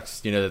just sucks,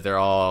 that they're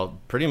all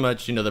pretty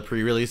much, the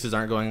pre-releases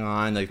aren't going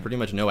on. Like, pretty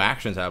much no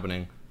action's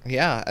happening.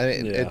 Yeah, I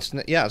mean,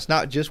 it's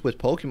not just with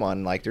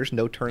Pokemon. Like, there's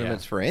no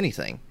tournaments for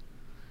anything.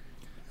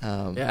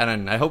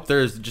 And I hope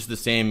there's just the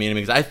same meaning,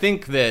 because I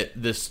think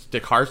that the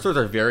card stores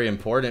are very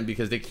important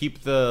because they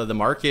keep the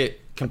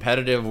market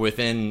competitive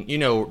within,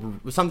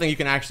 something you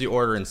can actually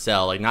order and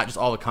sell. Like, not just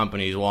all the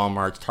companies,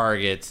 Walmart's,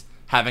 Target's,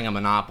 having a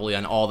monopoly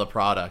on all the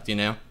product,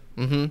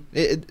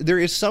 Mm-hmm. There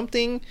is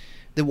something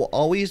that will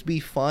always be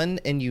fun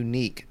and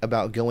unique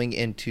about going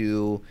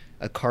into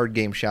a card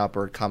game shop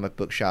or a comic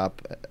book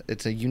shop.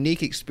 It's a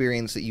unique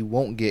experience that you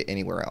won't get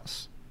anywhere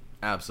else.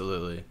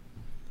 Absolutely.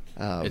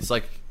 It's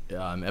like,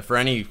 for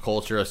any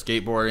culture of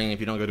skateboarding,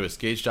 if you don't go to a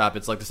skate shop,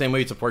 it's like the same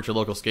way you support your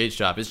local skate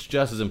shop. It's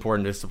just as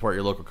important to support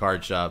your local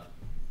card shop.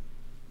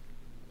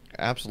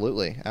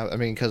 Absolutely. I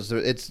mean, because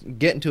it's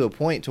getting to a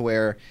point to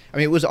where,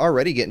 it was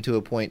already getting to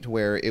a point to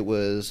where it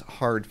was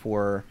hard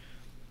for,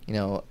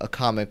 a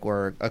comic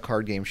or a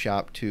card game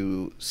shop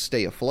to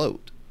stay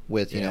afloat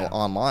with,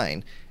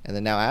 online. And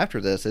then now after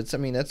this, that's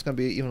going to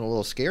be even a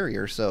little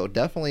scarier. So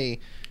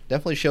definitely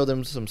show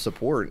them some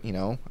support,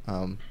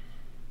 I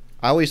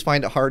always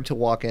find it hard to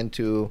walk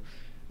into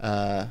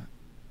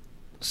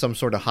some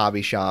sort of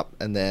hobby shop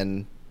and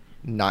then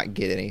not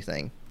get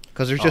anything,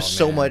 because there's just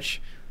so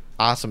much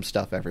awesome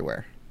stuff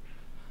everywhere.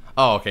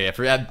 Oh, okay. I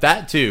forgot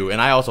that too,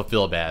 and I also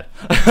feel bad.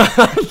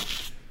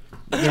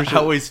 I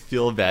always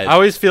feel bad. I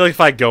always feel like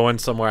if I go in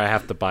somewhere, I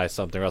have to buy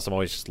something, or else I'm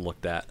always just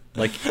looked at.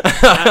 Like,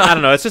 I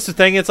don't know. It's just a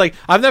thing. It's like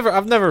I've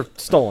never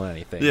stolen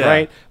anything,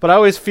 right? But I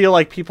always feel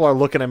like people are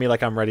looking at me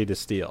like I'm ready to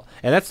steal,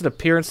 and that's an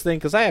appearance thing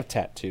because I have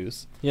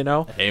tattoos, Hey,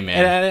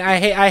 man.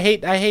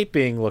 And I hate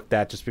being looked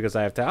at just because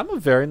I have tattoos. I'm a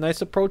very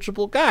nice,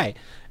 approachable guy,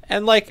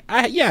 and like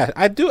I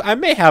do. I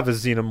may have a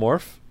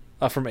xenomorph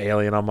from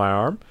Alien on my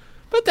arm,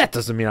 but that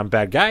doesn't mean I'm a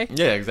bad guy.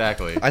 Yeah,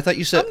 exactly. I thought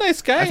you said I'm a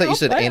nice guy. I thought you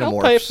said Animorphs.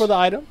 I'll pay for the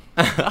item.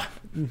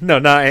 No,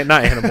 not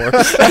Animorphs.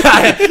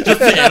 Just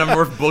the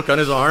Animorph book on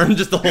his arm,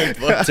 just the whole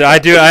book. So I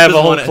have a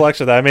whole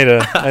collection of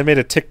that. I made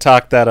a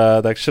TikTok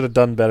that should have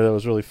done better. That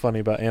was really funny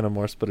about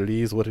Animorphs, but it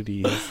is what it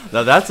is.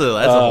 No, that's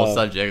a whole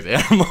subject,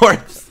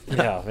 Animorphs.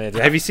 Yeah, man.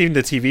 Have you seen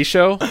the TV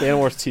show, the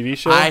Animorphs TV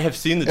show? I have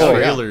seen the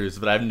trailers,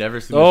 but I've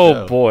never seen the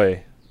show. Oh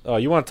boy. Oh,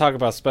 you want to talk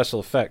about special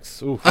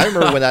effects? Ooh. I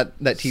remember when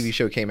that TV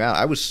show came out.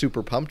 I was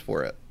super pumped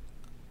for it.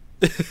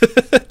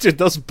 Dude,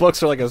 those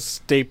books are like a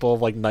staple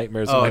of like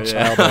nightmares in my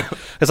childhood.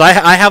 Because I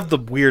have the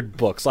weird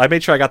books. I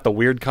made sure I got the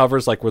weird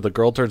covers, like where the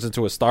girl turns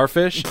into a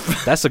starfish.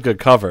 That's a good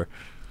cover.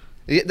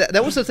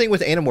 That was the thing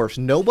with Animorphs.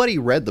 Nobody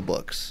read the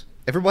books.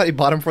 Everybody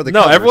bought them for the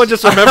covers. No, everyone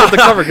just remembered the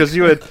cover because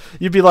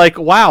you'd be like,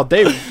 wow,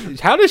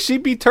 how does she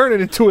be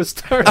turning into a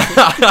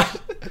starfish?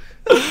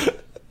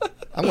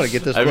 I'm going to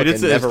get this book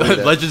and never read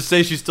it. Legends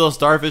say she's still a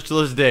starfish to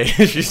this day.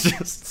 She's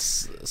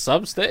just...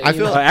 Some stay. I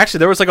feel actually,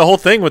 there was like a whole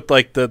thing with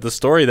like the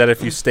story that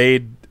if you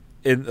stayed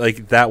in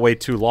like that way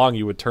too long,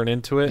 you would turn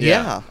into it.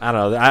 Yeah. I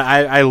don't know.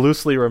 I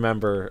loosely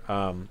remember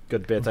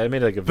good bits. I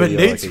made like a video.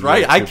 But Nate's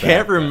right. I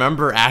can't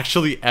remember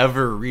actually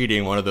ever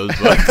reading one of those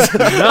books.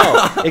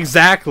 No,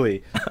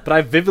 exactly. But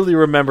I vividly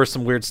remember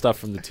some weird stuff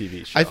from the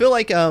TV show. I feel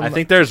like I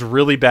think there's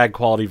really bad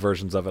quality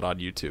versions of it on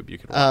YouTube. You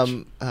can watch.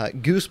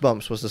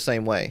 Goosebumps was the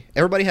same way.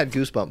 Everybody had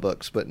Goosebump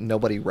books, but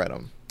nobody read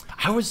them.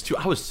 I was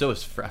so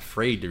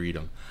afraid to read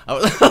them.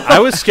 I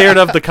was scared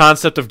of the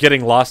concept of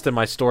getting lost in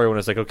my story when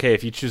it's like, okay,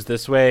 if you choose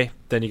this way,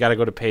 then you got to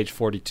go to page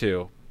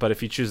 42. But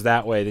if you choose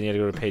that way, then you got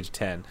to go to page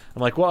 10.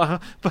 I'm like,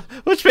 well,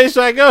 which page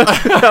should I go to?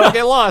 I don't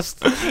get lost.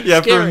 Yeah,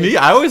 for me,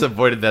 I always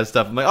avoided that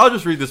stuff. I'm like, I'll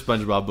just read the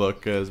SpongeBob book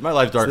because my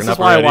life's dark enough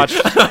already.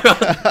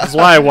 This is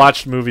why I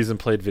watched movies and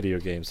played video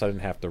games, so I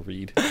didn't have to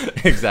read.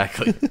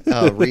 Exactly.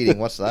 Reading,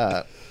 what's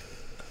that?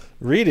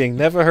 Reading,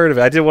 never heard of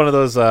it. I did one of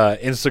those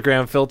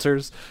Instagram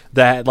filters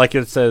that, like,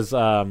 it says,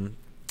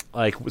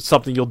 like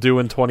something you'll do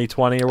in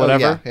 2020 or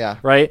whatever. Yeah.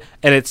 Right.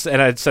 And I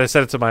sent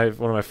it to one of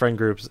my friend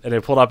groups, and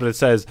it pulled up and it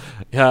says,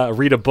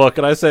 read a book.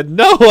 And I said,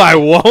 no, I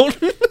won't.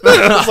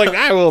 I was like,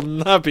 I will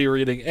not be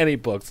reading any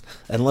books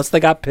unless they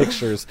got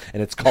pictures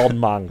and it's called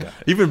manga.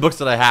 Even books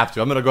that I have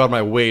to, I'm going to go out of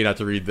my way not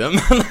to read them.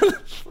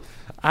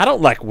 I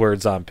don't like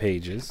words on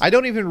pages. I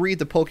don't even read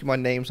the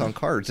Pokemon names on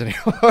cards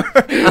anymore.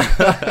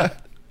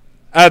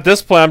 At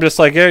this point, I'm just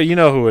like, hey, you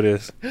know who it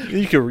is.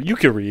 You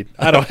can read.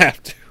 I don't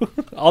have to.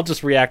 I'll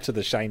just react to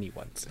the shiny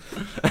ones.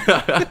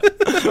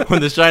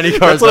 When the shiny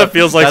cards, That's what it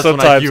feels like that's when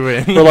I sometimes. cue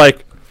in. We're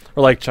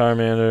like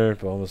Charmander,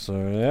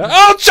 Bulbasaur. Yeah.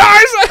 Oh,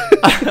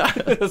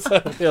 Charizard! That's how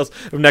it feels.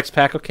 Next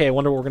pack, okay, I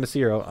wonder what we're going to see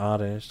here. Oh,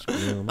 Oddish,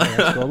 Gloom.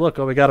 Let's go look.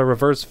 Oh, we got a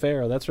reverse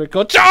Pharaoh. That's right.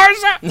 Go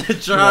Charizard!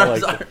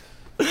 Charizard.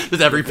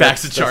 Just every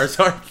pack's a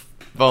Charizard.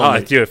 Oh,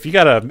 dude, if you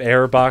got an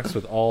error box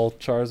with all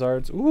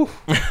Charizards, ooh.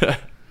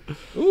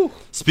 Ooh.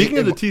 Speaking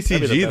of the That'd be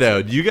the TCG, best though,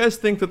 one. do you guys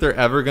think that they're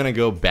ever going to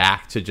go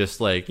back to just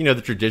like,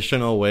 the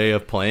traditional way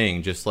of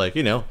playing, just like,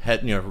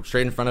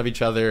 straight in front of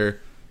each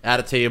other at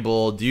a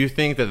table? Do you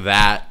think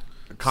that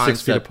concept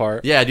 6 feet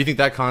apart? Yeah, do you think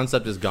that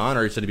concept is gone,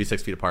 or should it be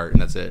 6 feet apart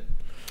and that's it?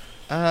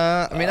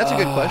 I mean, that's a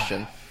good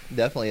question.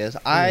 Definitely is.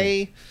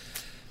 I'm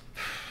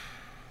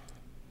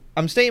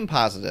staying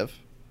positive,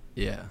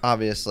 Yeah.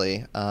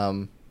 obviously.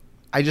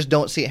 I just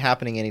don't see it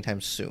happening anytime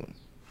soon.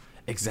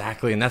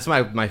 Exactly, and that's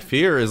my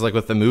fear is like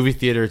with the movie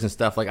theaters and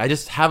stuff. Like, I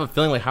just have a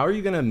feeling like, how are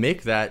you going to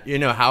make that?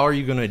 How are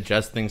you going to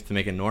adjust things to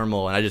make it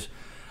normal? And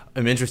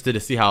I'm interested to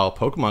see how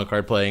Pokemon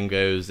card playing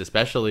goes,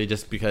 especially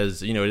just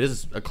because it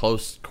is a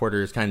close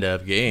quarters kind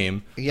of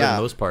game for the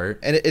most part.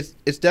 And it's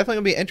definitely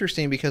gonna be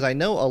interesting because I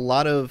know a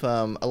lot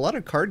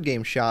of card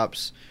game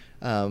shops.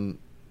 I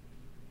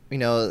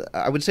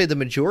would say the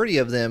majority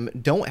of them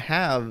don't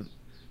have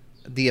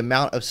the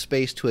amount of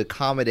space to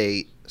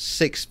accommodate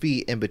 6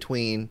 feet in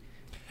between.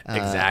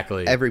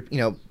 Exactly. Every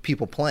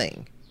people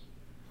playing.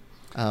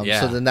 Yeah.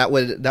 So then that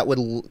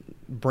would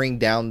bring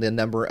down the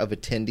number of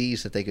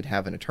attendees that they could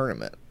have in a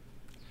tournament.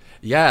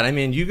 Yeah, and I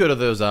mean, you go to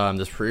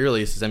those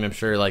pre-releases. I mean, I'm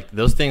sure like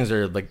those things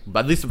are like,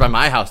 at least by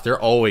my house, they're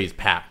always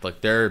packed.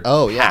 Like they're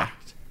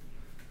packed.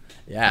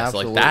 Yeah,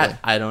 Absolutely. so like that,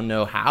 I don't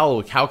know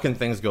how can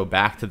things go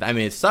back to that. I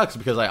mean, it sucks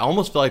because I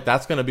almost feel like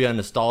that's going to be a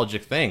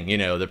nostalgic thing.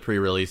 The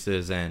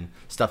pre-releases and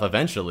stuff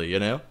eventually.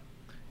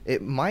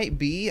 It might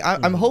be.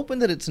 I'm hoping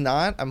that it's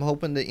not. I'm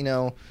hoping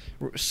that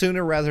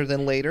sooner rather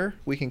than later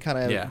we can kind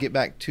of get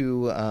back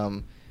to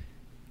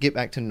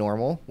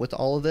normal with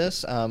all of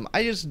this.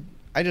 I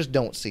just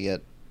don't see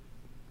it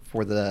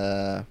for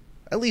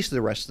at least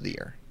the rest of the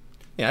year.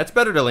 Yeah, it's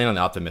better to lean on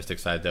the optimistic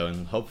side though,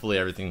 and hopefully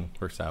everything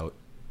works out.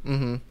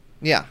 Mm-hmm.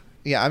 Yeah.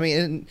 I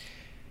mean,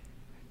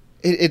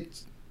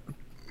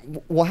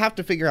 we'll have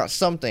to figure out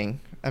something.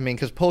 I mean,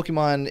 because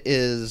Pokemon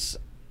is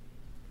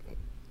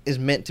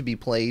meant to be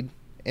played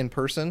in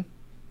person.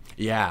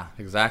 Yeah,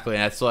 exactly.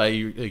 And that's why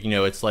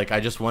it's like,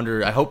 I just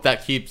wonder, I hope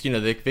that keeps,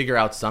 they figure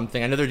out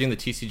something. I know they're doing the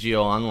TCGO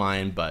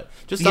online, but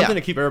just something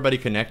to keep everybody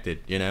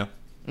connected,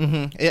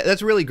 Mm-hmm. Yeah,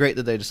 that's really great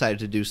that they decided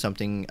to do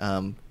something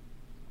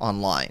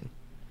online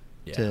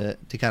to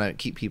kind of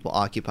keep people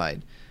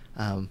occupied.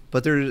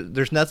 But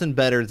there's nothing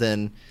better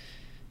than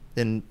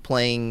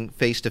playing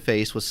face to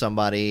face with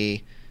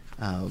somebody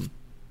and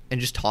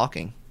just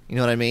talking. You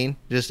know what I mean?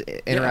 Just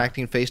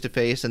interacting face to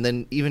face, and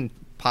then even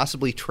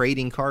possibly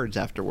trading cards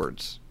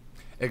afterwards.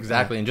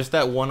 Exactly, and just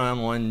that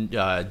one-on-one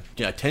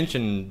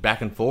tension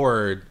back and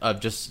forward of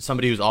just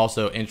somebody who's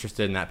also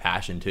interested in that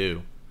passion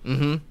too.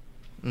 Mm-hmm.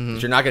 Mm-hmm.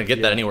 But you're not going to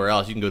get that anywhere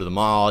else. You can go to the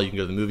mall, you can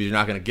go to the movies. You're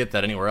not going to get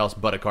that anywhere else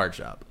but a card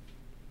shop.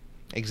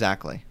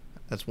 Exactly.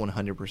 That's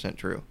 100%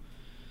 true.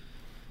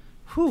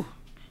 Whew.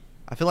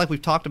 I feel like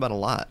we've talked about a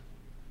lot.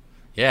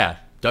 Yeah.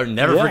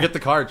 Never forget the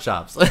card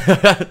shops.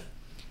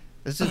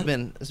 This has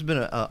been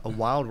a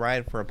wild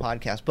ride for a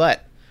podcast,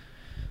 but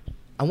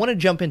I want to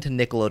jump into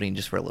Nickelodeon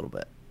just for a little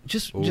bit.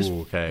 Just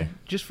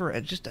for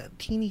a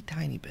teeny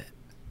tiny bit.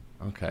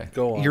 Okay.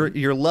 Go on.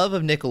 Your love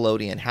of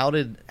Nickelodeon, how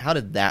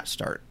did that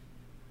start?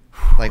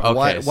 Like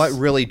what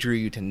really drew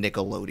you to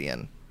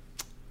Nickelodeon?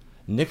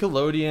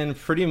 Nickelodeon,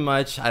 pretty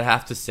much, I'd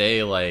have to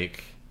say,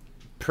 like,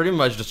 pretty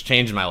much just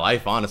changed my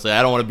life, honestly.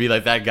 I don't want to be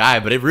like that guy,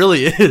 but it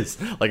really is.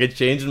 Like, it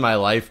changed my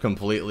life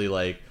completely.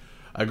 Like,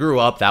 I grew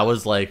up, that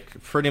was,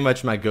 like, pretty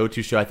much my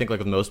go-to show, I think, like,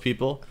 with most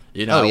people.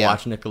 I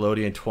watched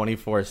Nickelodeon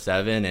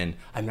 24/7, and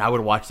I mean, I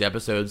would watch the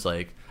episodes,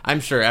 like, I'm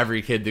sure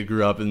every kid that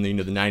grew up in the,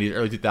 the 90s,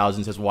 early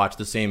 2000s has watched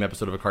the same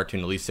episode of a cartoon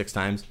at least 6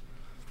 times.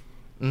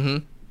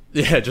 Mm-hmm.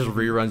 Yeah, just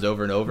reruns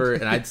over and over.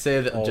 And I'd say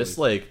that just,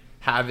 like,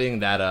 having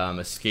that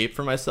escape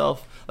for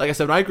myself. Like I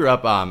said, when I grew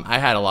up, I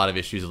had a lot of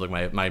issues with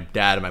like my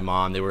dad and my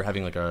mom. They were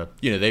having like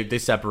they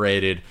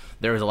separated.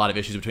 There was a lot of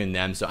issues between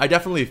them. So I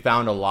definitely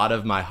found a lot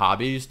of my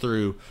hobbies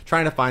through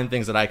trying to find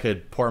things that I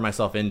could pour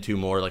myself into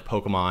more, like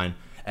Pokemon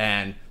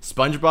and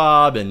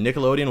SpongeBob, and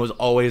Nickelodeon was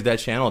always that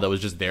channel that was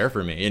just there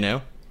for me.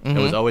 Mm-hmm.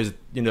 It was always,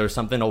 there was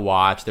something to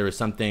watch. There was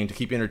something to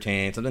keep you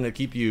entertained, something to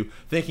keep you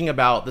thinking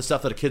about the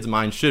stuff that a kid's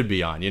mind should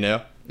be on,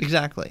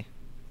 Exactly.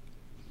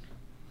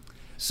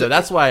 So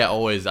that's why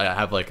I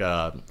have like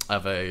a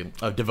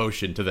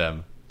devotion to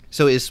them.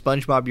 So is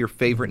SpongeBob your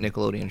favorite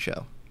Nickelodeon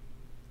show?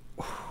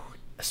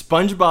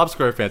 SpongeBob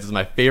SquarePants is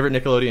my favorite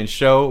Nickelodeon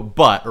show,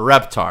 but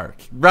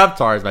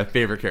Reptar is my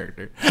favorite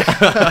character.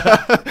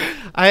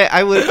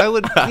 I would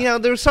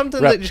there was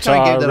something that just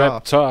kind of gave that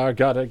off. Reptar,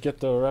 gotta get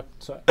the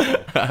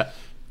Reptar.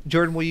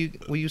 Jordan, will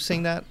you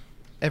sing that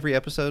every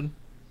episode?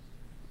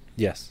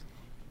 Yes.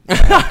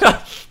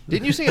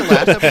 Didn't you say it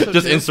last episode?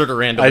 Just too? insert a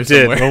random. I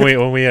did somewhere.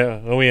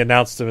 when we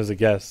announced him as a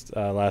guest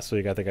last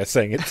week. I think I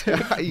sang it too.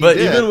 You But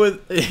did.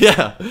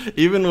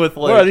 even with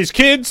like Where are these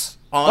kids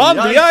on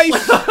the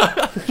ice?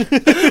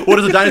 what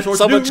does a dinosaur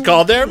Someone's do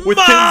called their with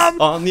mom.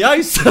 kids on the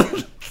ice?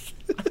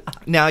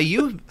 Now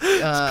you've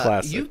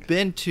classic.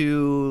 been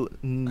to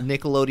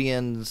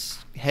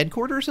Nickelodeon's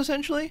headquarters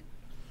essentially.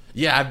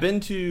 Yeah, I've been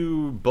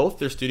to both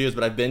their studios,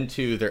 but I've been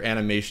to their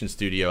animation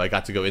studio. I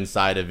got to go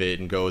inside of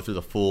it and go through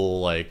the full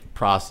like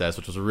process,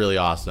 which was really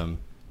awesome.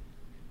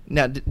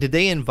 Now, did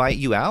they invite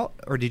you out,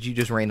 or did you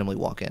just randomly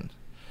walk in?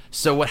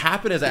 So what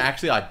happened is I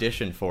actually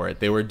auditioned for it.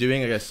 They were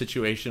doing like a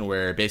situation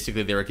where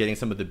basically they were getting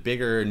some of the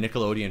bigger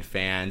Nickelodeon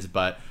fans,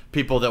 but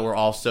people that were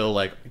also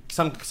like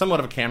somewhat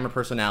of a camera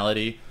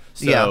personality.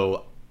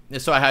 So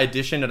I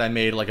auditioned and I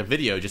made like a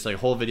video, just like a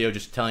whole video,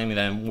 just telling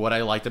them what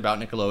I liked about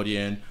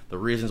Nickelodeon, the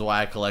reasons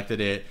why I collected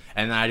it,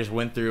 and then I just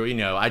went through.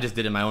 I just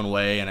did it my own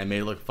way, and I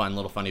made like a fun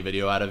little funny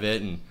video out of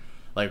it. And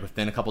like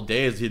within a couple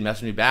days, he'd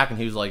messaged me back, and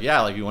he was like,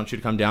 "Yeah, like we want you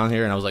to come down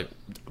here." And I was like,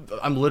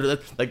 "I'm literally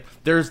like,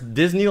 there's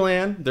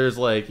Disneyland, there's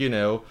like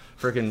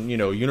freaking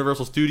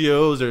Universal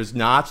Studios, there's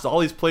Knott's, all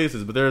these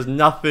places, but there's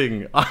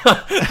nothing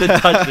that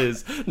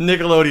touches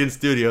Nickelodeon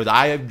Studios."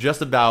 I have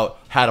just about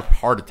had a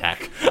heart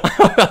attack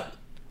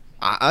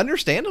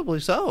Understandably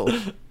so.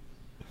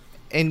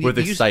 And with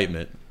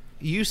excitement.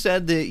 You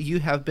said that you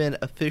have been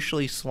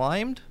officially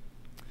slimed.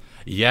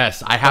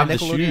 Yes, I have the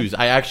Nickelodeon? shoes.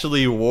 I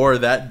actually wore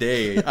that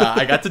day.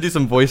 I got to do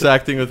some voice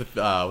acting with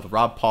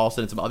Rob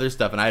Paulson and some other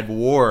stuff, and I had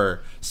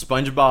wore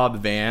SpongeBob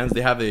Vans.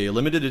 They have a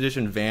limited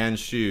edition Vans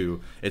shoe.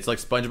 It's like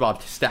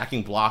SpongeBob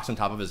stacking blocks on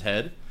top of his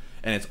head,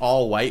 and it's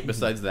all white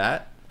besides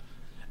that.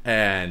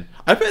 And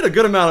I paid a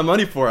good amount of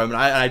money for him.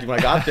 And when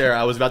I got there,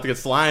 I was about to get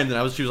slimed,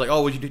 and she was like,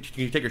 "Oh, can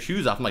you take your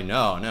shoes off?" I'm like,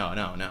 "No."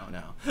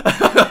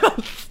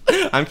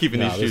 I'm keeping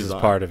these shoes This is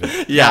on. part of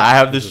it. Yeah, I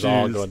have the This is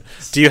all shoes. going.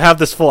 Do you have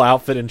this full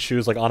outfit and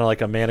shoes like on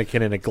like a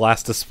mannequin in a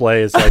glass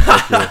display? It's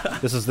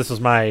like this is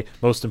my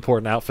most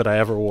important outfit I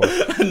ever wore.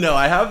 No,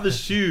 I have the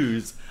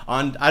shoes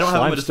on. I don't have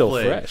them on Slime's still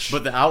display, fresh.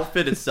 but the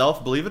outfit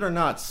itself, believe it or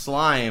not,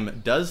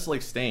 slime does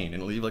like stain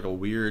and leave like a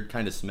weird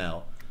kind of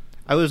smell.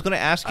 I was going to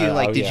ask you,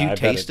 Oh, did yeah, you I bet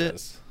taste it?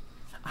 does.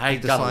 I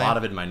the got slime? a lot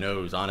of it in my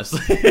nose, honestly.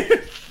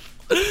 Did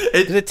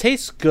it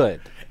taste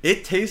good?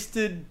 It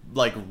tasted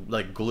like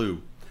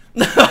glue.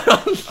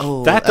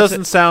 Oh, That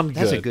doesn't sound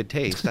That's a good. good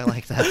taste. I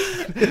like that.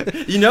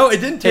 It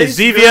didn't Hey taste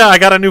Zevia, good. I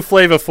got a new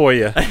flavor for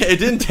you. It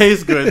didn't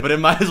taste good, but it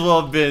might as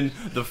well have been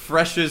the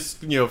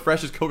freshest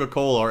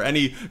Coca-Cola or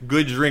any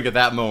good drink at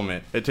that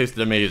moment. It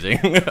tasted amazing.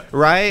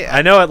 Right?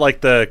 I know at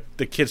like the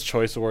Kids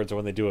Choice Awards or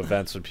when they do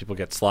events when people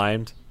get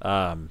slimed,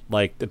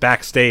 like the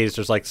backstage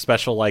there's like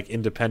special like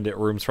independent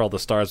rooms for all the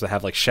stars that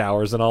have like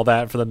showers and all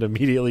that for them to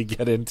immediately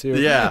get into.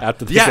 Yeah,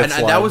 after they get and that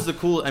slimed. was the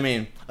cool. I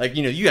mean, like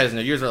you guys know,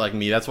 yours are like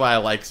me. That's why I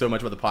like so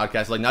much about the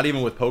podcast. Like not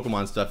even with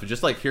Pokemon stuff, but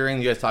just like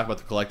hearing you guys talk about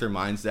the collector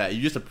mindset.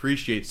 You just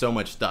appreciate so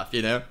much stuff,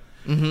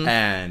 Mm-hmm.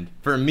 And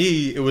for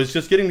me, it was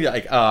just getting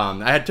like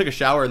I had took a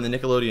shower in the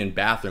Nickelodeon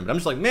bathroom, but I'm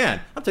just like,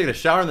 man, I'm taking a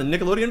shower in the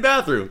Nickelodeon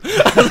bathroom.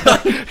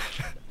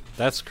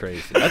 That's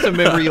crazy. That's a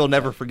memory you'll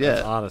never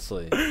forget.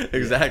 Honestly.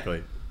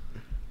 Exactly.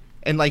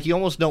 And like you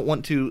almost don't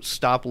want to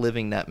stop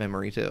living that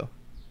memory too.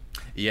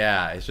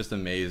 Yeah, it's just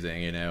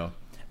amazing, And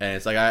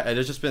it's like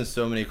there's just been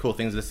so many cool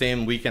things. The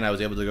same weekend, I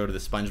was able to go to the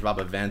SpongeBob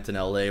event in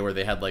LA where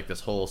they had like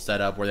this whole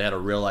setup where they had a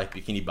real life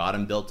Bikini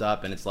Bottom built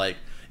up, and it's like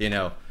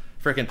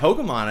freaking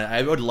Pokemon.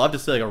 I would love to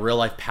see like a real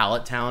life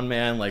Pallet Town,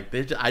 man. Like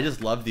I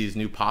just love these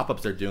new pop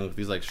ups they're doing with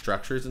these like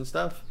structures and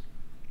stuff.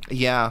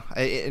 Yeah,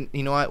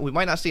 you know what? We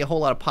might not see a whole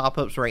lot of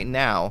pop-ups right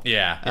now.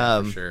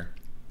 Yeah, for sure.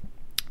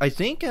 I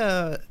think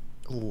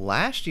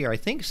last year,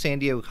 San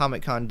Diego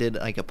Comic-Con did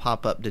like a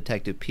pop-up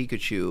Detective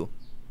Pikachu,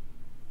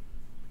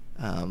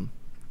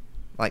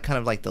 like kind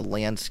of like the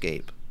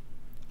landscape,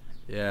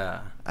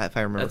 Yeah, if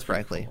I remember That's pretty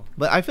correctly. cool.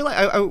 But I feel like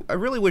I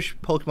really wish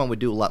Pokemon would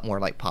do a lot more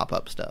like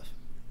pop-up stuff.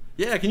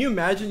 yeah. Can you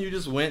imagine you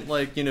just went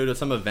like to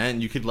some event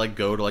and you could like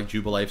go to like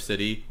Jubilife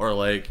City or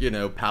like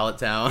Pallet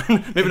Town?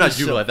 Maybe not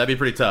so- Jubilife, that'd be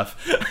pretty tough.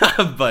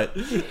 But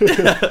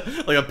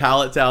like a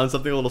Pallet Town,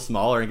 something a little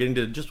smaller, and getting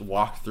to just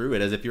walk through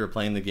it as if you were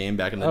playing the game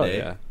back in the Oh day.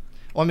 yeah.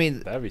 Well, I mean,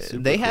 That'd be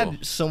super they cool.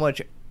 had so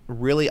much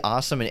really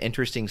awesome and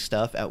interesting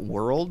stuff at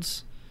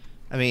Worlds.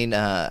 I mean,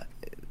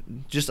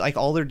 just like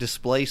all their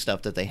display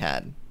stuff that they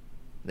had,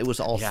 it was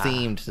all Yeah.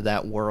 themed to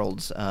that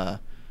Worlds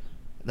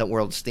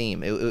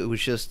theme. It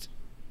was just,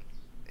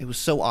 it was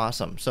so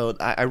awesome. So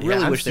I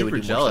really I'm wish they would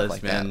super do jealous, more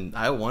stuff like man.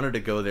 I wanted to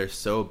go there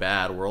so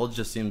bad. World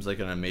just seems like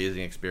an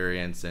amazing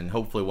experience, and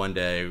hopefully one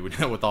day,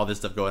 with all this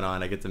stuff going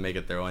on, I get to make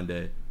it there one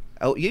day.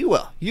 that. Oh, you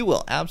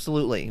will,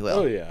 absolutely will.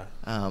 Oh yeah.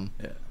 Yeah.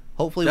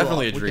 Hopefully,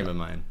 Definitely a we dream can- of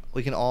mine.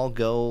 We can all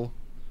go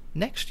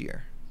next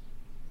year.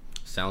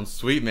 Sounds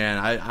sweet, man.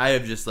 I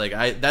have just like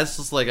that's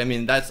just like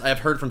I've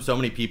heard from so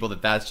many people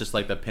that's just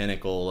like the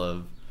pinnacle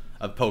of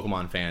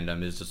Pokemon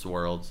fandom is just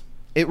Worlds.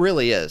 It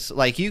really is.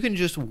 Like, you can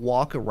just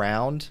walk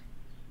around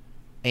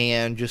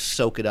and just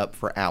soak it up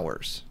for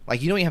hours.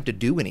 Like, you don't even have to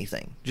do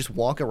anything. Just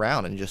walk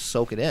around and just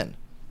soak it in.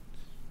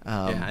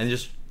 Yeah, and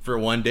just for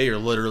one day, you're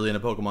literally in a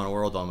Pokemon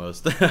world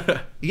almost.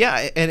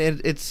 Yeah, and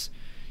it's,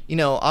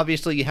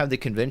 obviously you have the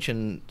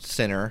convention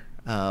center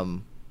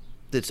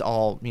that's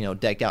all,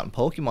 decked out in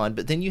Pokemon,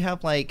 but then you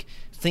have, like,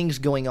 things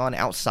going on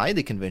outside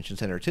the convention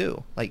center,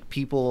 too. Like,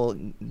 people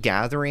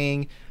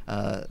gathering,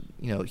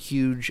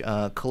 huge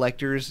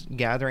collectors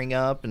gathering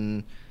up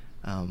and,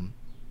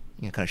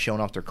 kind of showing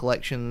off their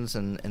collections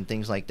and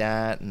things like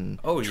that, and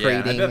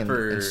trading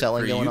and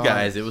selling. For going you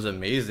guys, on. it was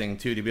amazing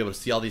too to be able to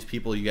see all these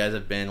people you guys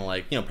have been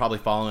probably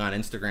following on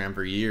Instagram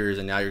for years,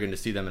 and now you're going to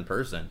see them in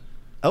person.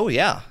 Oh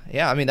yeah.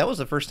 I mean, that was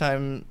the first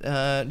time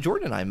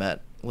Jordan and I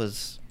met.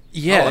 Was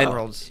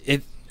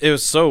it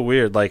was so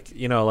weird. Like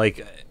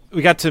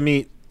we got to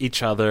meet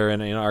each other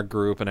and in our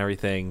group and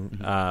everything.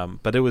 Mm-hmm.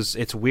 But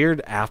it's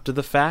weird after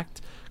the fact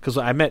because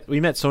we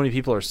met so many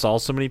people or saw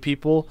so many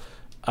people.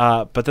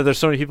 But then there's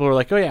so many people who are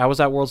like, oh yeah, I was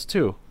at Worlds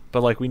too,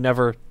 but like we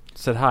never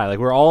said hi. Like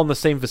we're all in the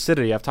same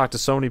vicinity. I've talked to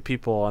so many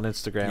people on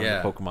Instagram in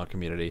the Pokemon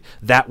community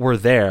that were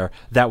there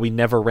that we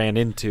never ran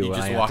into. You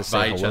just and walked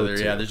by each other.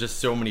 To. Yeah, there's just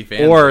so many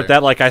fans. Or there.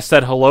 that like I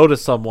said hello to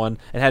someone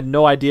and had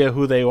no idea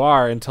who they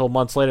are until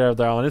months later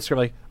they're on Instagram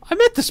like, I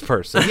met this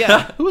person.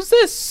 Yeah, who's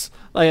this?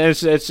 Like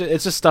it's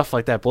just stuff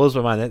like that blows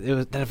my mind.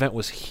 That event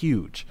was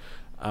huge.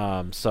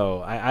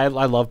 So I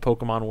love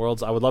Pokemon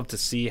Worlds. I would love to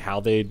see how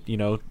they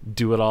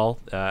do it all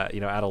out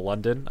of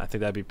London. I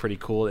think that'd be pretty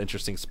cool,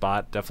 interesting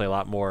spot. Definitely a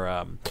lot more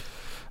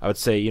I would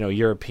say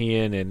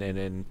European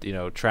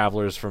and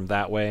travelers from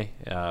that way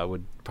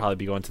would probably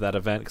be going to that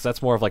event because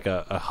that's more of like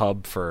a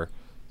hub for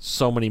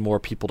so many more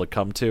people to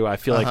come to. I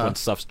feel like when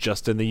stuff's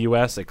just in the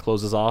US it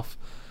closes off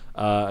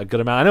a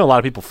good amount. I know a lot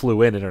of people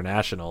flew in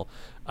international,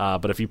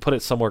 but if you put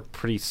it somewhere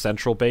pretty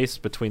central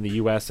based between the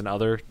US and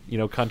other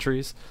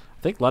countries,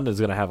 I think London's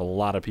going to have a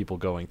lot of people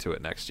going to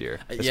it next year,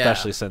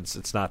 especially since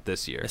it's not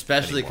this year.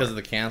 Especially because of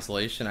the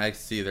cancellation, I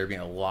see there being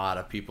a lot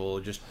of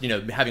people just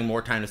having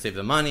more time to save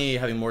the money,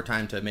 having more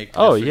time to make.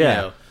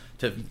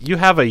 You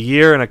have a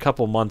year and a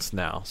couple months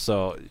now,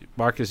 so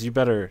Marcus, you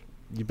better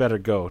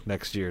go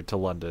next year to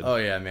London. Oh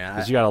yeah, man,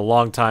 because you got a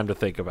long time to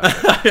think about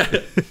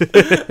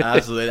it.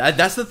 Absolutely,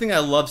 that's the thing I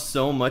love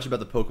so much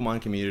about the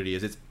Pokemon community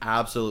is it's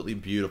absolutely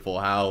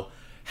beautiful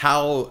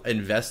how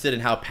invested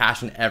and how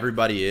passionate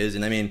everybody is.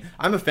 And I mean,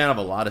 I'm a fan of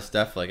a lot of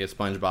stuff like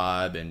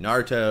SpongeBob and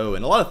Naruto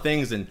and a lot of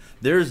things, and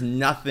there's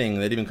nothing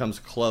that even comes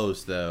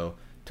close though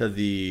to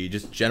the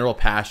just general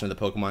passion of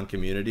the Pokemon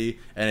community.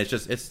 And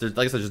there's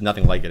like I said, just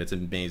nothing like it. It's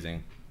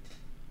amazing.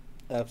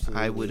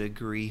 Absolutely, I would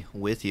agree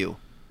with you.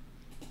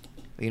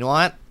 You know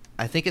what?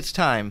 I think it's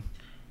time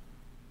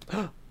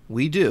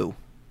we do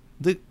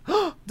the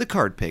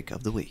card pick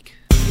of the week.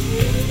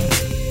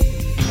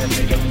 Card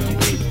pick of the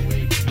week.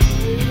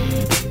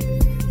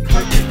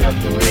 Card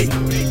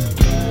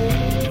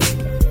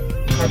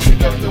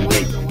pick of the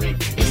week.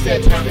 It's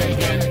that time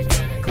again.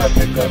 Card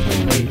pick of the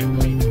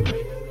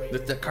week.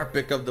 It's the card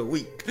pick of the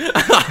week.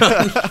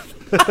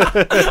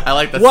 I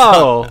like that.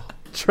 Whoa.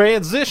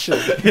 Transition.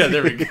 Yeah,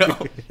 there we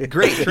go.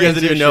 Great transition. You guys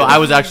didn't even know I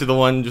was actually the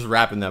one just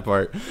rapping that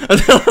part.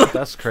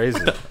 That's crazy.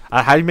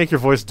 How do you make your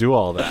voice do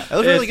all that? That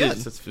was really good.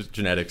 It's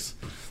genetics.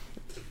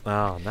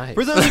 Oh, nice.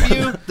 For those of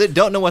you that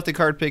don't know what the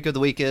card pick of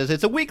the week is,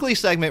 it's a weekly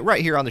segment right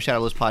here on the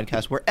Shadowless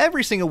Podcast where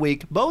every single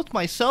week, both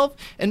myself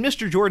and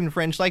Mr. Jordan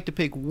Fringe like to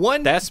pick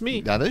one... That's me.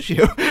 That is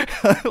you.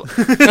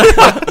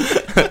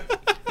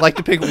 Like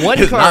to pick one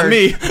It's card not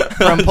me.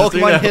 from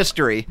Pokemon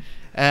history,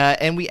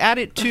 and we add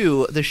it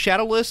to the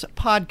Shadowless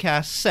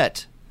Podcast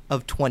set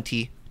of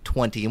 2020.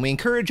 And we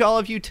encourage all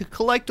of you to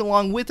collect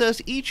along with us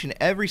each and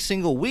every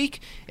single week.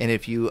 And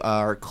if you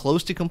are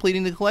close to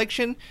completing the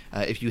collection,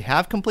 if you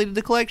have completed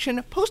the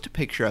collection, post a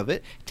picture of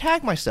it,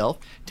 tag myself,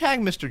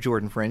 tag Mr.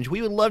 Jordan Fringe.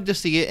 We would love to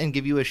see it and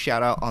give you a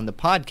shout out on the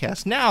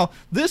podcast. Now,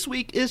 this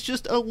week is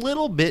just a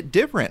little bit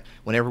different.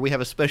 Whenever we have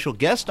a special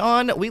guest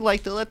on, we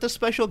like to let the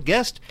special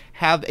guest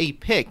have a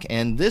pick.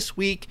 And this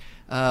week,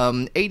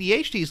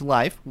 ADHD's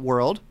Life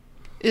World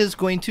is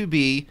going to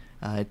be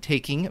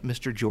taking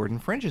Mr. Jordan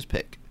Fringe's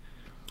pick.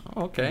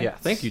 Oh, okay. Yes.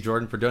 Thank you,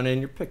 Jordan, for donating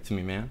your pick to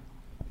me, man.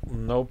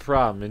 No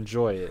problem.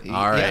 Enjoy it.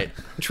 All right.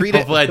 Yeah. Treat it.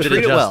 Hopefully I did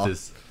treat it well.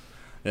 justice.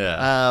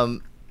 Yeah.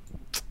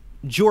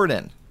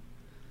 Jordan,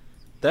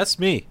 That's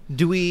me.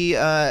 do we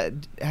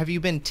have you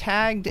been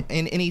tagged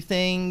in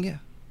anything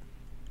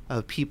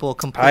of people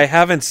I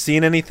haven't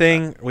seen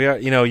anything. We are,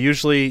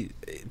 usually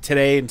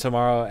today and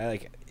tomorrow,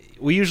 like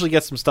we usually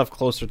get some stuff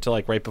closer to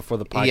like right before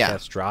the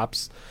podcast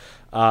drops.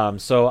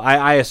 So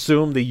I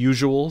assume the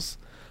usuals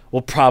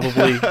will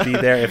probably be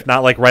there, if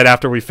not like right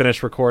after we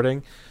finish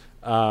recording.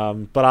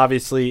 But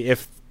obviously,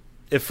 if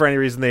for any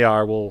reason they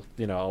are, we'll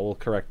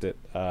correct it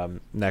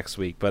next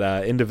week.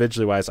 But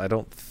individually wise, I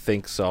don't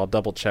think so. I'll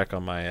double check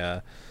on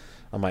my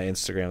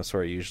Instagram. That's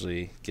where I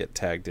usually get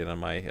tagged in on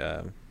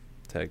my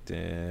tagged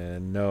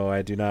in. No,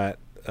 I do not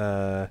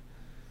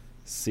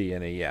see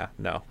any. Yeah,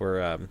 no,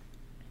 we're. I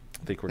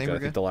think we're good. I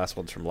think the last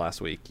one's from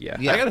last week. Yeah.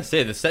 I gotta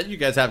say, the set you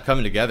guys have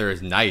coming together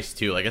is nice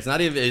too. Like, it's not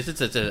even. It's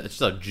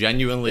just a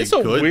genuinely. It's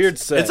a good weird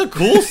set. It's a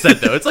cool set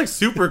though. It's like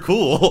super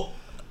cool.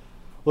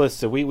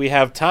 Listen, we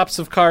have tops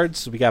of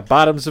cards, we got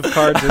bottoms of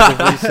cards. As of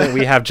recent,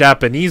 we have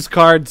Japanese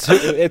cards.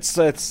 It's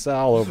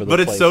all over the place. But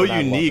it's so and I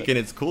love unique it. and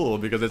it's cool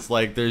because it's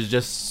like there's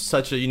just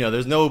such a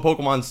there's no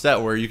Pokemon set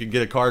where you can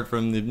get a card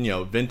from the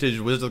vintage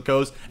Wizards of the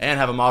Coast and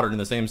have a modern in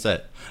the same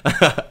set.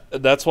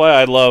 That's why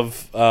I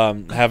love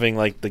having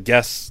like the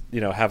guests,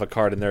 have a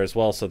card in there as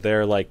well. So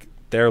their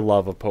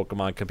love of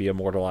Pokemon can be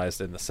immortalized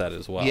in the set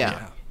as well.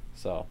 Yeah.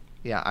 So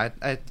Yeah,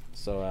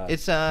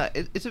 it's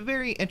a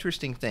very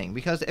interesting thing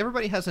because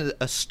everybody has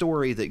a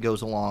story that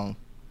goes along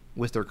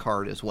with their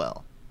card as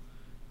well.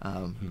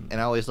 And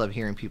I always love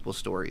hearing people's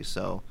stories.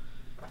 So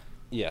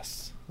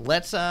yes,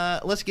 let's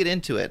get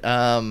into it.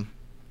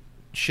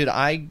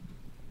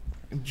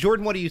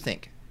 Jordan, what do you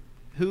think?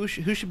 Who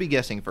should be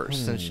guessing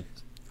first?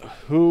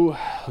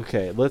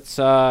 Okay, let's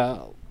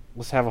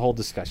have a whole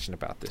discussion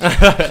about this.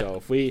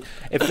 So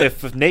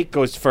if Nate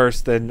goes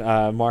first, then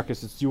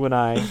Marcus, it's you and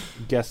I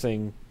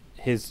guessing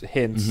his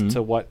hints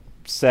to what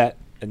set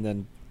and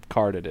then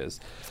card it is.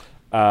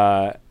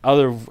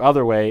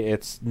 Other way,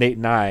 it's Nate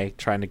and I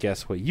trying to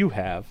guess what you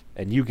have,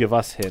 and you give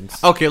us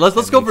hints. Okay, let's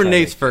and go we for try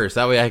Nate's to- first.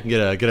 That way I can get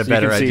a so you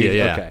better can see-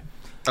 idea. Yeah. Okay.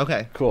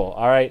 Okay. Cool.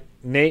 All right,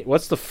 Nate.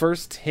 What's the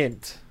first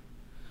hint?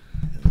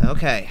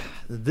 Okay.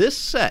 This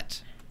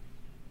set.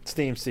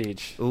 Steam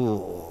Siege.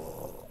 Ooh.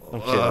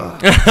 I'm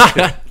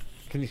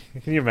kidding. Can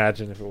you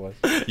imagine if it was?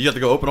 You have to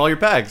go open all your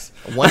packs.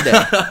 One day.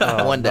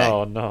 One day.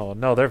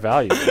 No, they're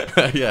valuable.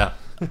 Yeah.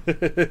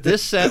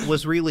 This set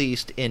was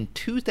released in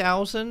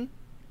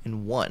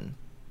 2001.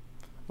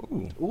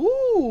 Ooh.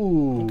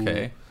 Ooh.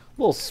 Okay. A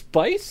little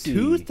spicy.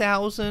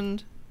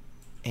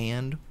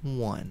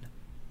 2001.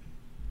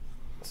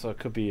 So it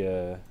could be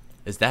a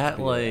Is that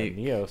like?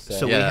 Neo set.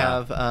 So Yeah. we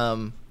have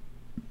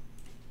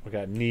we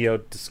got Neo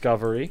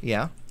Discovery.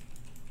 yeah.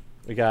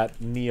 We got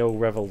Neo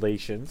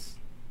Revelations.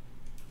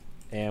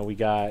 And we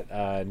got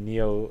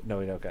Neo. No,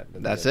 we don't got.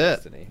 That's Neo it.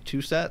 Destiny.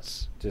 2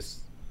 sets. Just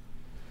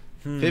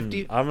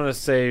 50. I'm gonna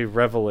say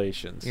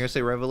Revelations. You're gonna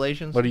say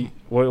Revelations? What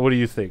do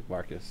you think,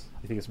 Marcus?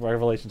 You think it's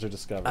Revelations or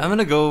Discovery? I'm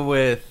gonna go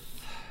with.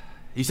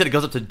 You said it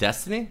goes up to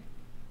Destiny.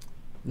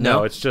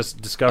 No, it's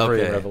just Discovery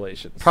and Okay.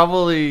 Revelations.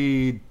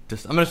 Probably.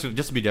 I'm gonna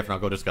just to be different.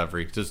 I'll go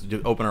Discovery. Just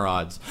open our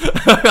odds.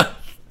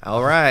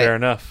 All right. Fair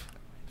enough.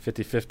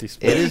 50-50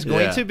 split. It is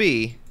going Yeah. to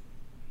be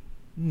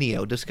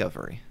Neo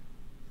Discovery.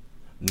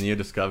 Neo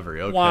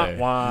Discovery. Okay. Wah,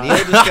 wah. Neo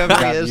Discovery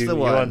Got is you, the you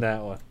one. won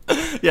that one.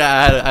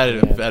 Yeah, I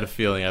had a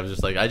feeling. I was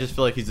just like, I just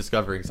feel like he's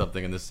discovering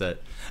something in this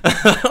set.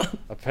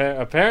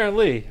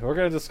 Apparently, we're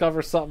gonna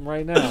discover something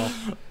right now.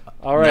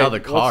 All right. Now the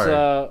card.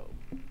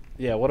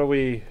 What are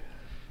we?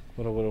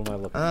 What am I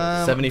looking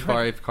for?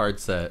 75 card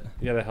set.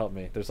 You gotta help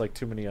me. There's like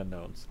too many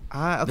unknowns.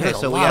 Okay, There's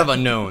so a we lot have of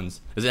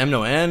unknowns. Is it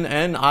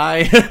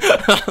M-No-N-N-I?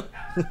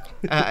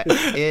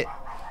 it.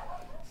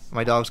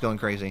 My dog's going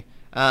crazy.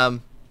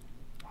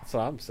 That's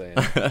what I'm saying.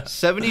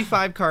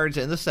 75 cards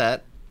in the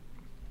set.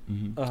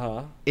 Uh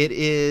huh. It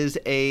is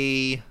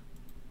a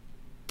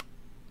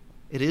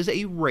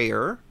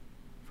rare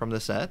from the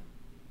set.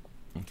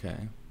 Okay.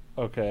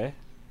 Okay.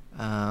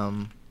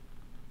 I'm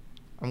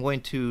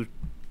going to.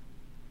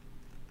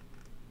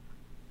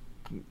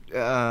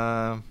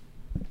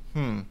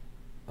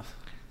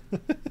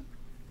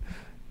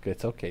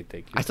 It's okay.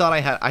 Thank you. I thought I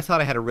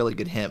had a really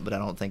good hint, but I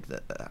don't think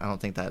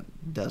that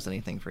does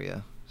anything for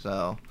you.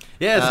 So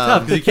Yeah, it's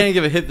tough because you can't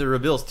give a hit that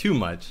reveals too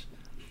much.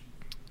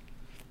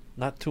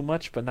 Not too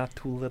much, but not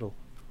too little.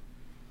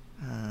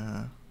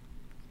 uh,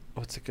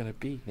 What's it gonna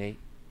be, Nate?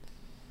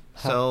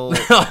 so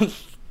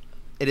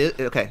it is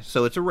okay.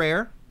 So it's a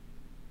rare.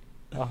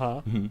 Uh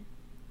huh. Mhm.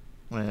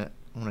 I'm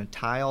gonna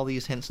tie all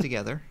these hints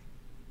together.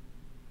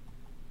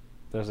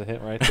 There's a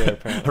hint right there.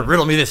 Apparently.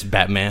 Riddle me this,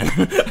 Batman.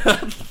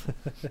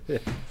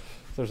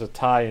 There's a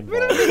tie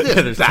involved.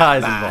 There's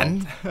ties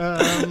Batman.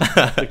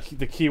 involved.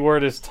 The key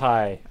word is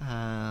tie.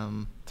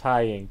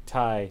 Tying.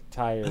 Tyrogue.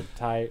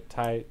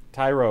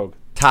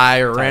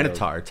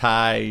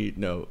 Tyranitar.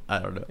 No, I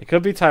don't know. It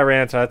could be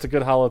Tyranitar. That's a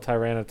good hollow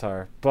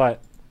Tyranitar. But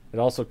it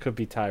also could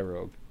be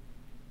Tyrogue.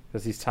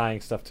 Because he's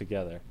tying stuff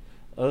together.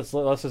 Let's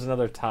just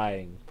another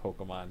tying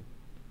Pokemon.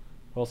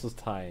 Who else is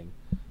tying?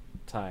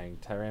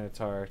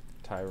 Tyranitar,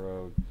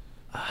 Tyrogue,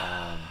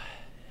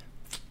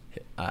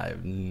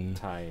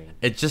 tying.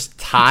 It's just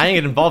tying.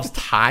 It involves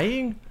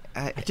tying.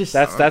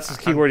 That's his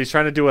keyword. He's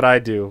trying to do what I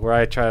do, where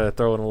I try to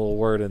throw in a little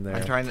word in there.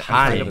 I'm trying to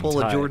Tying. pull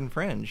a Tying. Jordan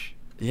Fringe.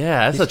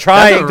 Yeah, He's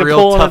trying that's a to real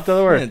pull tough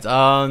another word. hint.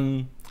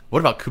 What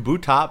about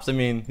Kabutops? I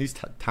mean, he's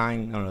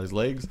tying. I don't know his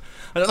legs.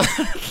 All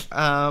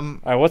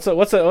right, what's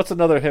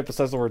another hint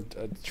besides the word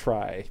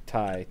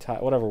tie,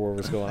 whatever word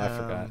was going? I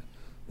forgot.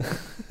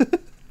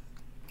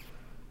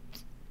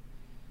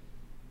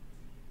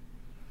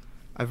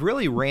 I've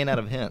really ran out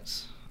of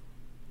hints.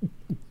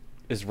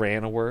 Is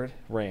ran a word?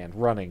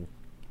 Running.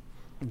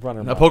 A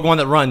Pokemon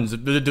that runs.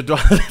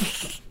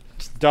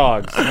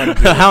 Dogs.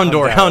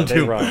 Houndour, They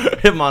run. Houndour,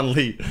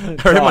 Hitmonlee,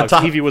 or Dogs.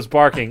 Hitmontop. Eevee was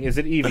barking. Is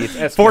it Eevee? It's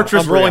Espeon.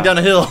 Fortress Umbreon. rolling down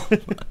a hill.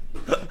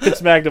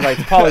 It's Magnemite.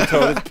 It's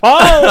Politoed. It's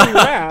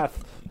Poliwrath.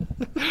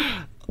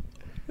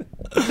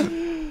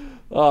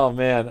 Oh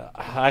man,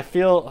 I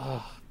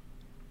feel.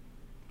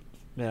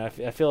 Man,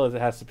 I feel it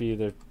has to be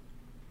either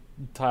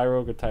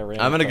Tyrogue or Tyranitar.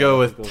 I'm gonna go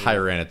with Those are-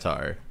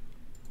 Tyranitar.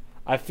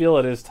 I feel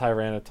it is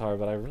Tyranitar,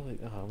 but I really,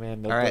 oh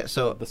man. All right,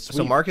 so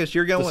sweep, Marcus,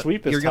 you're going the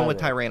sweep is with Tyrogue.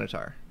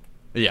 Tyranitar.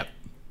 Yeah.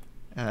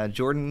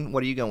 Jordan,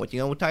 what are you going with? You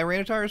going with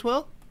Tyranitar as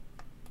well?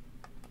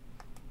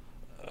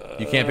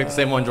 You can't pick the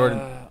same one, Jordan.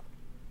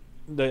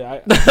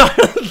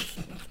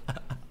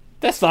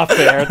 That's not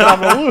fair. Then I'm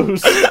gonna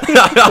lose.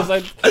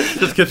 'Cause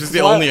Just because it's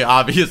the What? only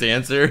obvious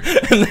answer.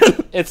 And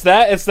then, it's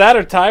that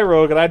or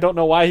Tyrogue, and I don't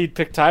know why he'd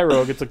pick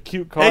Tyrogue. It's a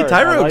cute card. Hey, I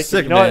Tyrogue's like it.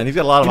 sick, You know man. what? He's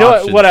got a lot of you know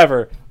options.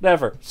 What?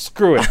 Whatever.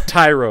 Screw it.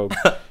 Tyrogue.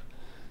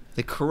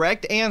 The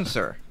correct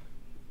answer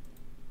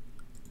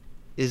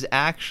is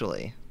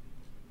actually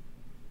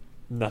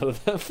None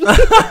of them.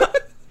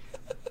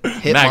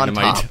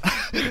 Magnemite.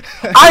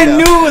 Hitmontop. I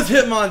knew it was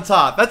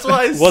Hitmontop. That's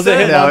why I Was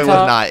said it No, it was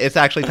Hitmontop? not. It's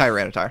actually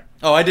Tyranitar.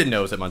 Oh, I didn't know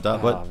it was Hitmontop.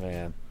 Oh What?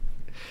 man,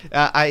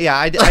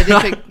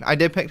 I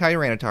did pick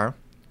Tyranitar.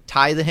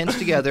 Tie the hints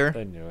together.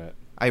 I knew it.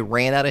 I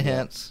ran out of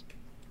hints.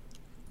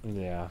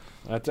 Yeah,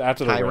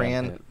 after the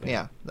Tyran. hit,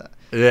 Yeah.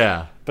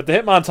 Yeah. But the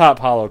Hitmontop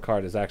hollow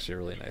card is actually a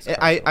really nice card.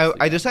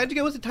 I decided to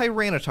go with the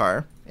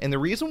Tyranitar, and the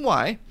reason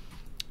why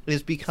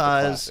is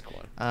because classic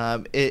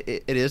one.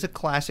 it is a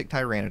classic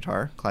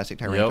Tyranitar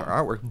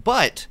artwork,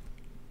 but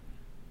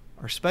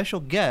our special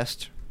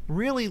guest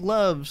really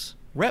loves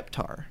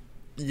Reptar.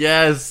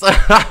 Yes.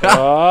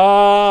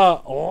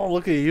 Oh,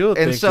 look at you!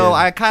 And so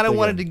I kind of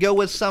wanted to go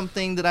with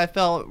something that I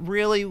felt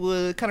really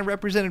kind of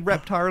represented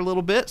Reptar a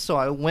little bit, so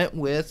I went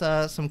with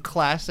some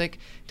classic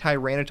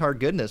Tyranitar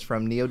goodness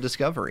from Neo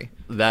Discovery.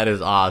 That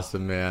is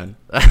awesome, man.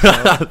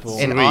 cool.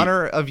 In Sweet.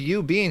 honor of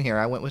you being here,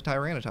 I went with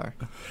Tyranitar.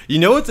 You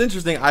know what's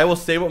interesting? I will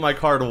say what my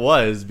card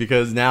was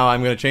because now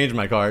I'm going to change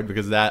my card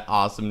because of that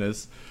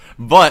awesomeness.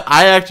 But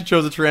I actually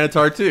chose a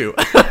Tyranitar too.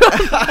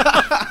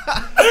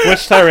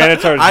 Which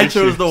Tyranitar? I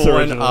chose the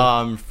originally?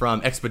 one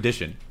from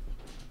Expedition.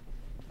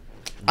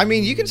 I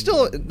mean,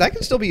 that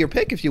can still be your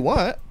pick if you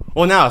want.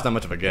 Well, now it's not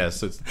much of a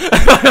guess. It's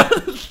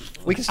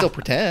We can still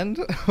pretend.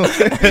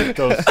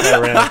 Those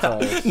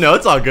Tyranitars. no,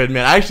 it's all good,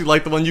 man. I actually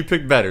like the one you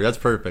picked better. That's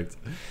perfect.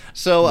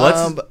 So, I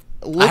had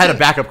a looking-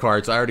 backup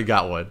card, so I already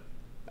got one.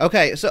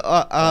 Okay, so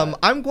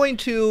I'm going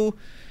to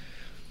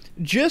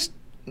just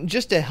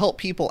to help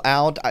people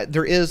out.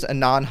 There is a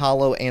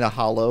non-hollow and a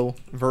hollow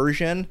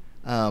version.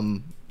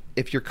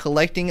 If you're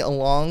collecting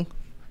along,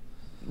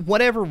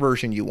 whatever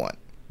version you want,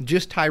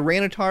 just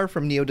Tyranitar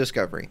from Neo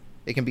Discovery.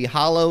 It can be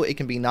hollow, it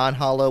can be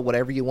non-hollow,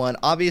 whatever you want.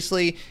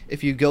 Obviously,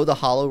 if you go the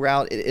hollow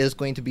route, it is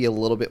going to be a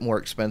little bit more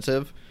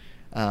expensive.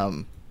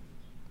 I'm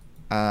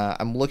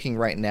looking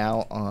right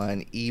now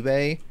on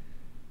eBay.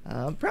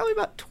 Probably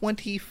about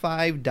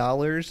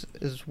 $25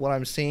 is what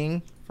I'm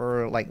seeing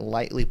for like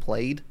lightly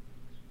played.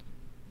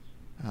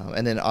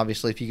 And then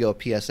obviously if you go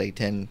a PSA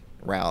 10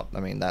 route, I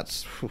mean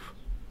that's I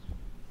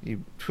don't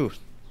even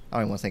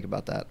want to think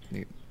about that.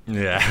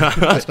 Yeah.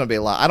 That's going to be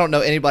a lot. I don't know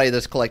anybody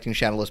that's collecting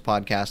Shadowless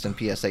podcast in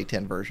PSA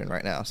 10 version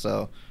right now,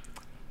 so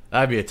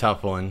That'd be a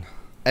tough one.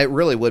 it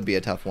really would be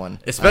a tough one.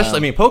 Especially, I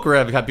mean,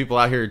 PokerRev got people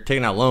out here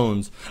taking out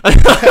loans.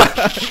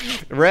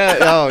 Rev,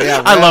 oh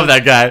yeah, I love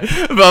that guy.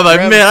 But I'm like,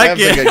 man, I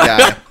Rev's a can't. good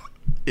guy.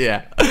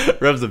 Yeah,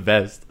 Rev's the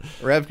best.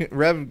 Rev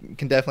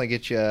can definitely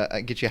get you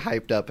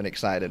hyped up and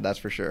excited. That's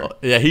for sure.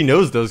 Yeah, he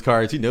knows those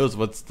cards. He knows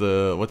where those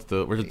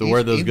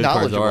He's good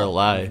cards are knowledgeable.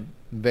 lie.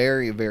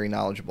 Very, very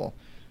knowledgeable.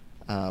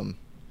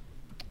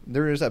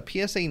 There is a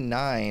PSA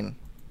 9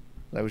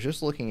 that I was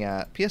just looking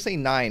at. PSA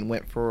 9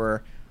 went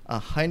for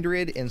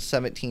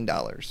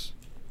 $117.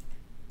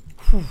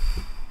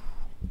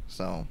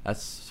 So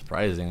That's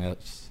surprising.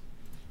 That's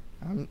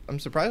I'm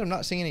surprised I'm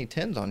not seeing any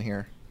 10s on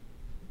here.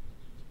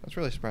 That's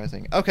really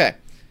surprising. Okay,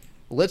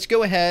 let's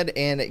go ahead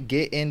and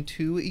get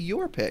into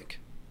your pick.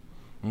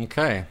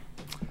 okay.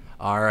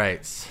 All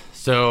right.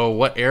 So,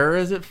 what era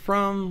is it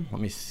from?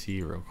 Let me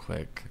see real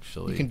quick.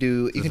 Actually, You can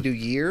do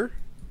year,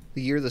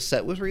 the year the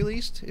set was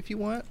released if you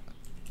want.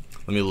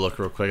 Let me look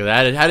real quick.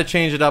 I had to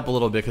change it up a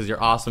little bit because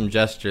your awesome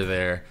gesture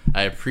there.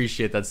 I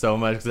appreciate that so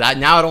much. Because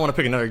now I don't want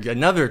to pick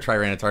another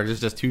Tyranitar.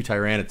 There's just two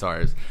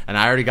Tyranitars, and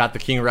I already got the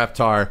King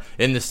Reptar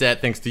in the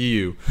set thanks to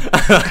you.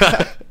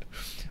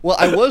 Well,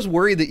 I was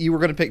worried that you were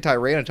going to pick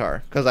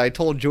Tyranitar because I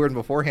told Jordan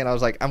beforehand. I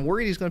was like, I'm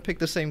worried he's going to pick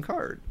the same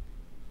card.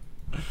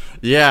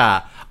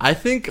 Yeah, I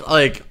think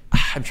like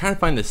I'm trying to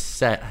find the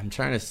set.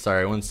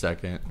 Sorry, 1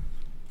 second.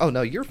 Oh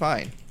no, you're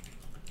fine.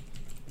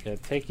 Yeah,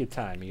 take your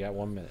time. You got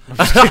 1 minute.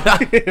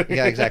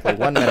 Yeah, exactly.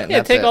 1 minute. And Yeah,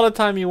 that's take it. all the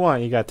time you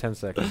want. You got 10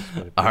 seconds.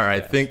 All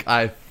right, I think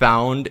I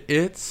found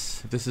it.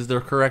 This is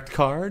the correct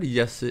card.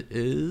 Yes, it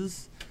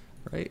is.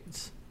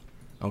 Right.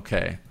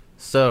 Okay.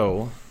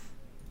 So,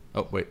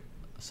 oh wait.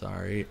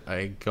 Sorry,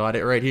 I got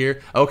it right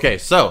here. Okay,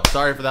 so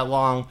sorry for that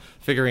long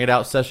figuring it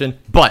out session,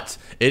 but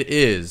it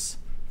is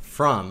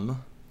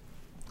from.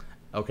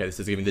 Okay, this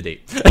is giving me the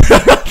date.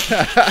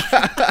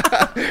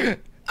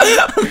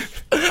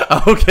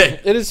 Okay,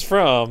 It is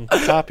from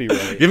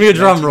copyright. give me a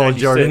drum roll,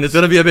 Jordan. It's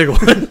gonna be a big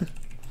one.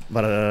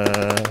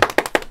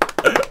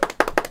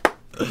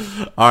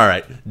 All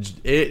right,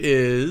 it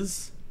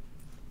is.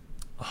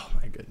 Oh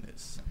my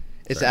goodness.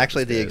 It's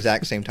actually the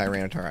exact same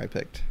Tyranitar I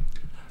picked.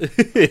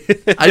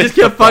 I just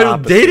can't find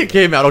what date it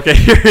came out. Okay,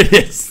 here it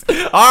is.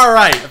 All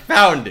right, I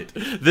found it.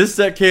 This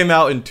set came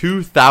out in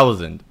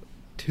 2000.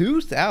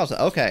 2000.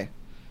 Okay.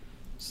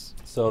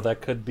 So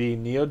that could be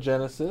Neo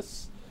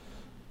Genesis.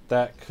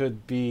 That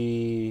could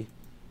be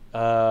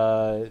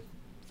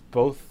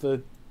both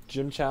the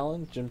Gym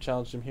Challenge, Gym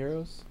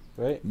Heroes,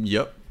 right?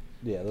 Yep.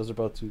 Yeah, those are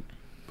both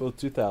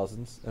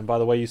 2000s. And by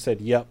the way, you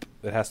said yep.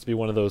 It has to be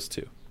one of those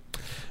two.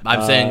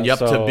 I'm saying yep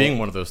to so- being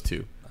one of those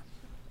two.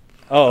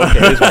 Oh, okay.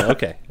 Here's one.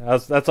 Okay,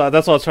 that's what I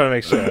was trying to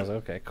make sure. I was like,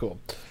 okay, cool.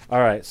 All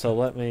right, so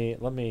let me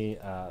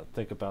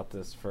think about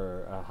this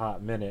for a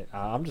hot minute.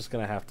 I'm just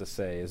gonna have to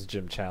say is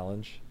Gym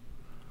Challenge.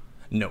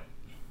 No.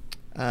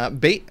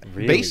 Really?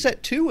 Base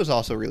Set 2 was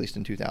also released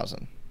in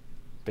 2000.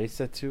 Base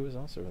Set 2 was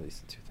also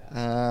released in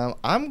 2000.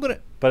 I'm gonna.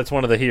 But it's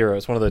one of the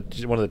heroes, one of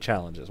the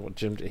challenges. What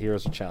Gym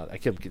Heroes are challenge? I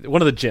can't.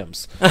 One of the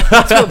gyms.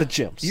 It's one of the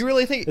gyms. You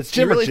really think? It's Do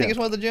you Gym or really Gym? think it's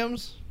one of the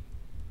gyms?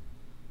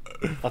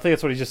 I think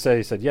that's what he just said.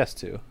 He said yes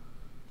to.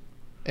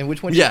 And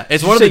which one? Yeah,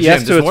 it's Did one of you the say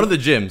yes gyms. to It's it? one of the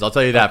gyms. I'll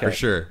tell you that for Okay.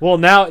 sure. Well,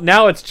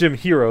 now it's Gym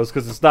Heroes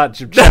because it's not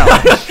Gym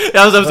Challenge.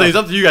 That was what I'm saying. It's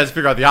up to you guys to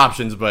figure out the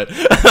options, but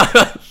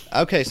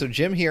Okay, so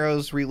Gym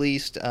Heroes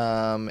released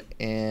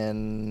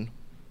in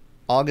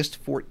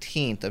August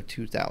 14th of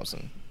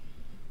 2000.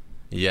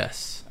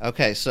 yes.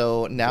 Okay,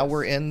 so now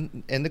we're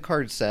in the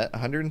card set,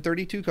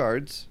 132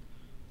 cards.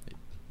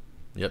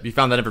 Yep, you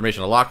found that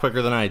information a lot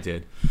quicker than I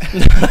did.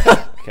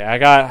 Okay,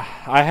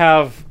 I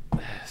have.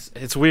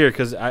 It's weird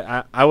because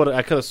I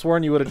could have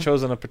sworn you would have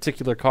chosen a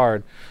particular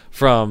card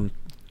from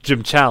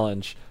Gym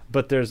Challenge,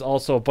 but there's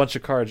also a bunch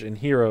of cards in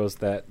Heroes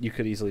that you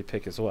could easily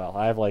pick as well.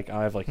 I have like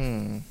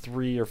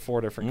 3 or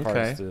 4 different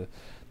cards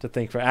to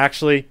think for.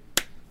 Actually,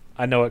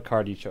 I know what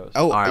card you chose.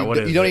 Oh, All right, what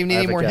you is don't it? even need I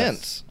any have a more guess.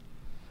 hints.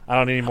 I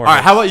don't need any more. All right,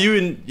 hints. how about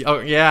you?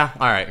 Yeah.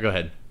 All right, go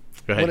ahead.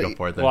 Go ahead, What go do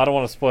for it then. Well, I don't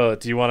want to spoil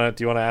it. Do you want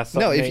to ask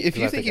something? No, Nate? if 'Cause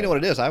you I think you know what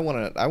it is, I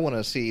want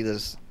to see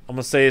this. I'm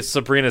gonna say it's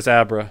Sabrina's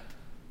Abra.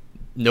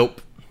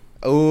 Nope.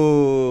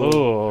 Oh,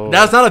 Oh,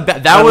 That's not a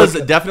bad. That I was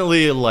looked-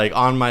 definitely like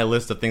on my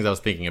list of things I was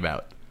thinking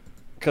about.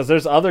 because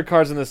there's other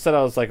cards in this set.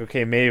 I was like,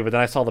 okay, maybe, but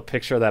then I saw the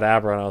picture of that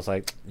Abra, and I was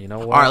like, you know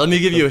what? All right, let me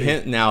give It you a could be.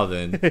 hint now.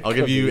 Then I'll Could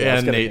give be, you yeah, I was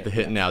and gonna Nate hint, the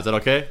hint yeah. now. Is that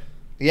okay?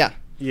 yeah.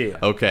 Yeah.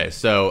 Okay,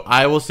 so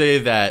I will say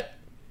that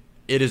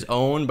it is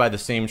owned by the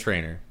same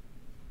trainer.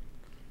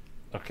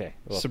 Okay.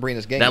 Well,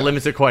 Sabrina's Gengar. That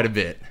limits it quite a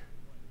bit.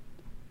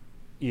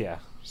 yeah.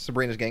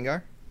 Sabrina's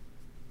Gengar.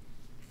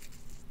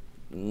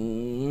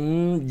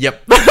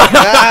 Yep.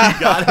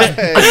 Got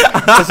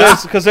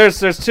it. Because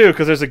there's two.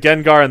 Because there's a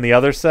Gengar in the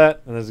other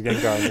set, and there's a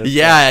Gengar in this.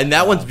 Yeah, set. and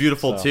that one's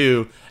beautiful so-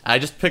 too. I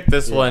just picked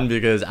this Yeah. one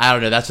because I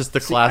don't know. That's just the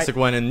classic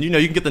one, and you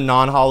can get the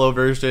non-hollow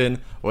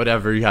version.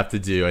 Whatever you have to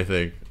do, I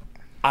think.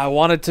 I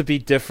wanted to be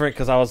different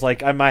because I was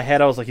like, in my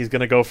head, I was like, he's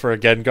gonna go for a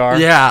Gengar.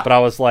 Yeah. But I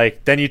was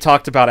like, then you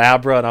talked about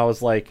Abra, and I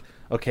was like,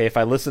 okay, if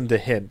I listen to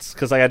hints,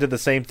 because I did the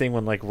same thing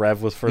when like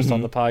Rev was 1st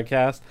on the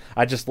podcast.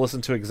 I just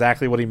listened to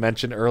exactly what he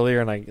mentioned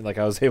earlier, and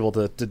I was able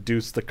to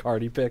deduce the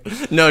card he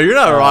picked. No, you're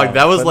not wrong.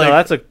 That was But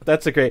like no,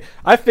 that's a great.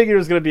 I figured it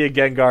was gonna be a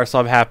Gengar, so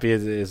I'm happy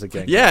it is a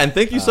Gengar. yeah, and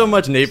thank you so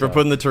much, Nate, for so-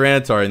 putting the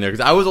Tyranitar in there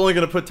because I was only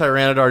going to put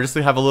Tyranitar just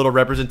to have a little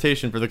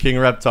representation for the King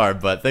Reptar.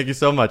 But thank you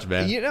so much,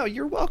 man.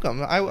 You're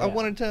welcome. I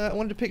wanted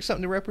to pick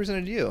something that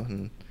represented you,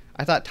 and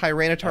I thought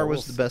Tyranitar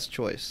was the best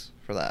choice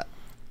for that.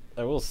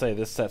 I will say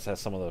this set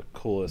has some of the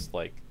coolest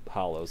like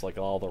hollows, like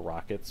all the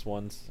Rockets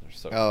ones. They're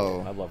so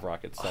Oh. cool. I love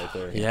Rocket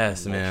Scyther.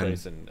 Yes, man.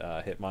 Moltres and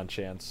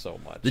Hitmonchan so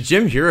much. The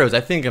Gym Heroes,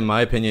 I think, in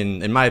my opinion,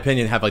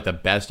 have like the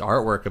best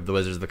artwork of the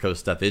Wizards of the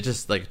Coast stuff. They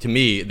just like to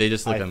me, they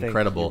just look I think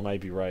incredible. You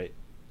might be right.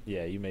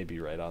 Yeah, you may be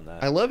right on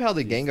that. I love how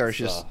the He's Gengar is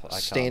just iconic.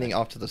 standing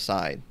off to the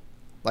side.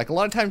 Like a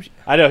lot of times,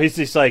 I know he's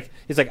just like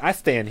I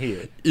stand here.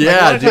 like a Yeah,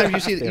 lot of dude. times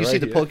you Stay see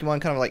right the here.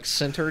 Pokemon kind of like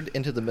centered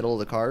into the middle of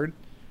the card,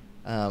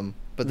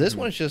 but this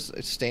one is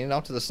just standing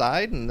off to the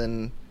side and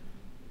then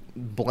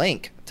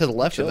blank to the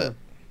left of it. Chilling.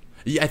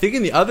 Yeah, I think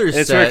in the other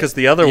It's set, weird because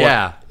the other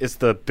yeah, one is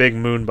the big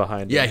moon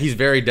behind yeah, him. he's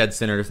very dead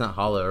centered. It's not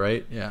hollow,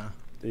 right? Yeah.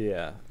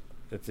 Yeah,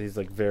 he's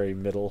like very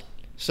middle.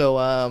 So,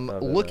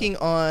 it, looking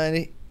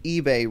on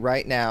eBay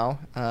right now,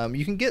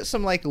 you can get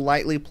some like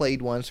lightly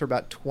played ones for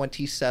about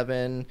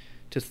 $27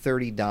 to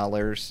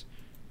 $30.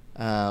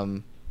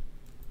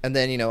 And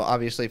then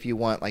obviously, if you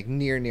want like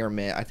near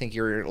mint, I think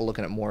you're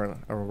looking at more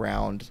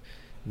around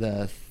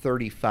the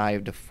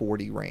 35 to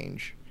 40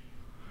 range.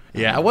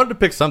 Yeah, I wanted to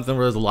pick something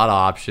where there's a lot of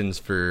options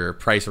for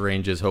price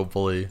ranges,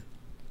 hopefully.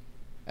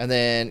 And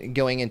then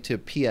going into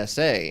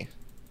PSA.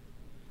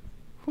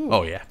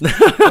 Oh, yeah.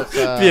 Let's,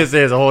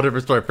 PSA is a whole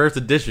different story. First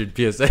edition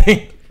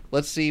PSA.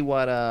 let's see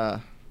what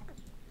kind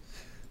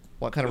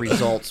of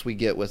results we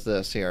get with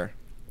this here.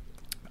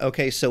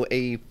 Okay, so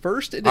a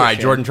first edition. All right,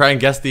 Jordan, try and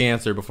guess the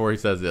answer before he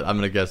says it. I'm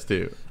going to guess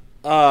too.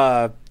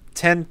 $10.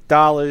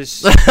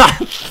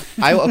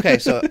 Okay,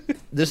 so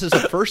this is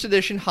a first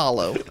edition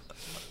hollow.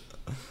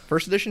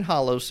 First edition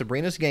hollow,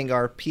 Sabrina's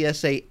Gengar,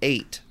 PSA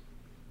 8.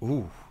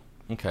 Ooh.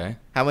 Okay.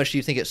 How much do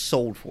you think it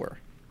sold for?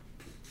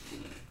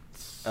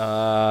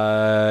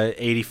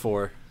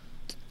 84.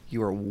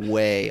 You are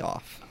way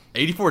off.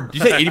 84. Did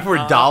you say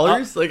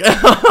 $84? Like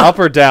Up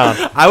or down?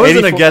 I was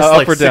gonna 84 guess up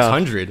like or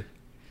down? 600.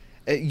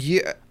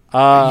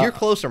 You're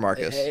closer,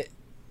 Marcus.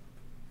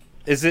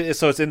 Is it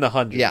so? It's in the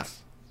hundreds. Yeah.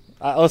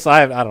 Listen,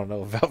 I don't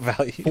know about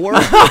value. 4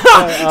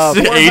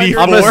 $84.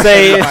 I'm gonna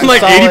say I'm like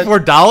solid-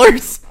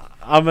 $84.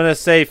 I'm gonna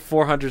say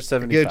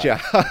 475. Good job.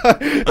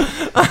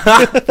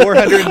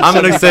 $400. I'm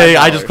gonna say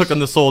I just clicked on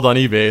the sold on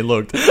eBay and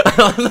looked.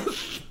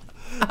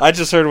 I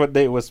just heard what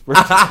Nate whispered.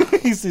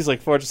 he's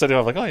like 475.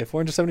 I'm like, oh yeah,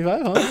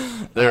 475,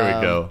 huh? There we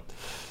go.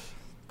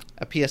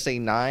 A PSA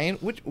 9,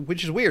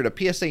 which is weird.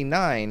 A PSA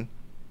 9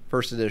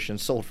 first edition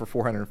sold for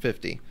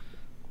 $450.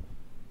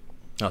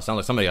 Oh, sounds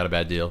like somebody got a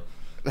bad deal.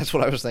 That's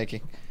what I was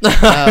thinking.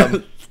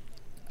 A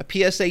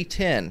PSA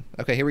 10.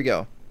 Okay, here we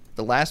go.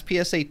 The last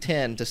PSA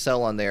 10 to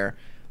sell on there.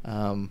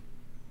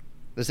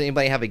 Does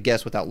anybody have a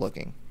guess without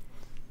looking?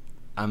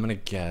 I'm gonna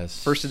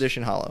guess First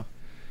edition hollow.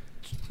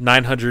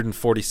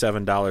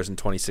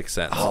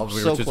 $947.26. Oh, we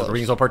so were just close.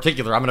 being so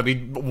particular. I'm gonna be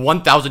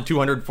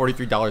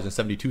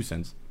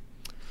 $1,243.72.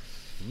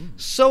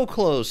 So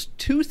close.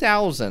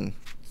 $2,300.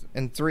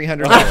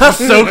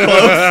 So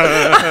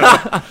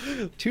close.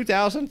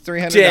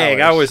 $2,300. Dang,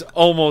 I was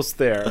almost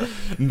there.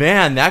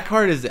 Man, that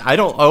card is. I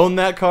don't own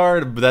that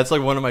card, but that's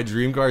like one of my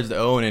dream cards to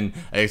own, and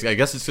I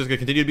guess it's just gonna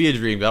continue to be a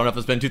dream. But I don't have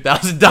to spend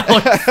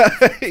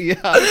 $2,000.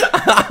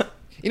 Yeah.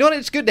 You know what?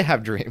 It's good to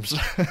have dreams.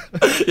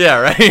 Yeah,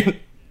 right.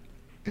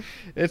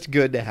 It's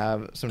good to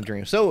have some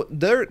dreams. So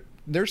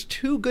there's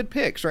two good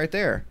picks right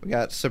there. We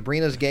got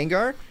Sabrina's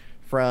Gengar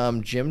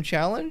from Gym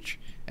Challenge,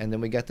 and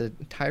then we got the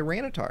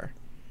Tyranitar.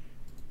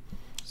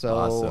 So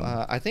Awesome.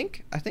 I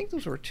think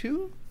those were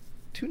two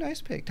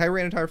nice picks.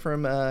 Tyranitar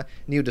from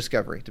Neo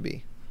Discovery to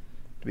be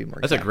more.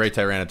 That's a exact. great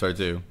Tyranitar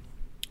too.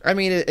 I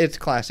mean, it's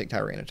classic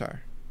Tyranitar.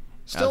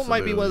 Still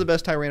might be one of the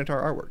Absolutely. best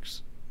Tyranitar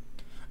artworks.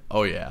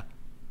 Oh yeah.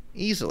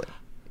 Easily.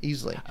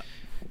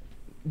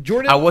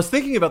 Jordan, I was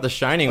thinking about the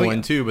Shining Oh, one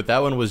yeah. too, but that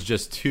one was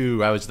just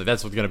too. I was like,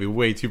 that's going to be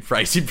way too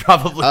pricey,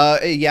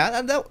 probably. yeah,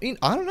 I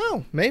don't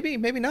know. Maybe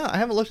not. I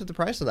haven't looked at the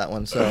price of that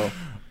one, so.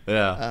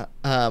 Yeah.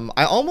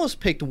 I almost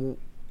picked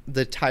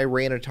the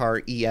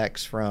Tyranitar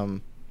EX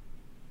from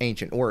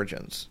Ancient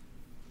Origins.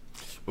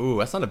 Ooh,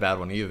 that's not a bad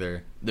one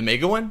either. The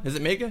Mega one? Is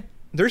it Mega?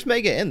 There's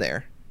Mega in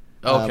there.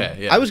 Okay,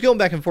 yeah. I was going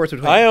back and forth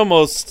between. I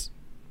almost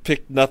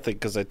picked nothing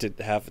because I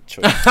didn't have a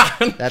choice.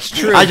 That's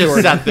true. I just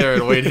Jordan. sat there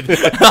and waited.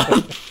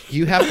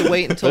 You have to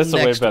wait until That's a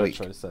way next better week.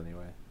 choice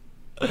anyway.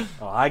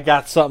 Oh, I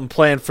got something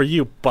planned for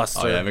you,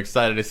 Buster. Oh yeah, I'm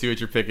excited to see what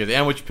your pick is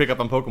and what you pick up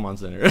on Pokemon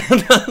Center.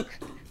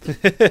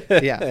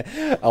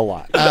 Yeah. A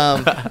lot.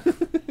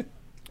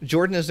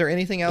 Jordan, is there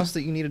anything else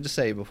that you needed to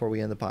say before we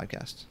end the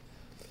podcast?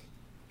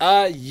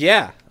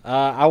 Yeah.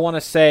 I want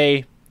to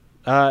say,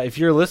 if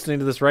you're listening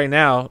to this right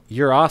now,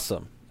 you're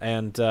awesome,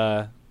 and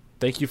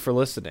thank you for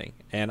listening.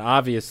 And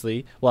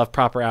obviously, we'll have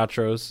proper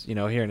outros,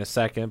 here in a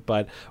second.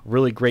 But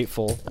really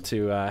grateful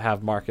to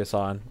have Marcus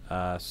on.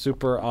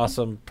 Super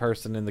awesome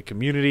person in the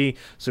community.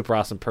 Super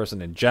awesome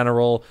person in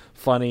general.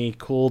 Funny,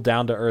 cool,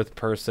 down to earth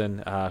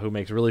person who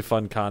makes really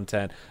fun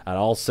content and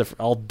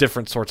all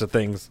different sorts of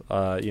things,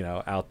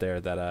 out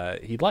there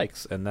that he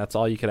likes. And that's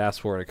all you could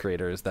ask for in a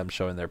creator is them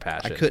showing their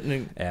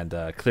passion. And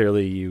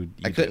clearly, you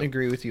I couldn't do.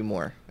 agree with you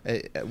more.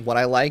 What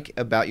I like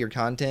about your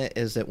content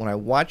is that when I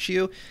watch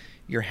you,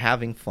 you're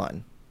having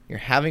fun. You're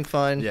having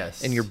fun,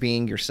 Yes. and you're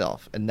being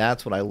yourself, and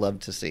that's what I love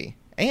to see.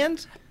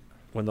 And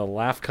When the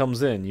laugh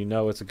comes in, you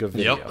know it's a good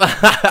video.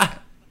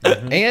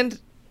 Yep. and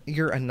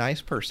you're a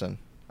nice person.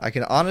 I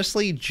can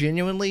honestly,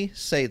 genuinely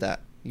say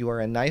that you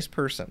are a nice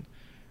person.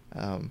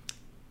 So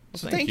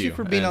thank you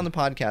for being on the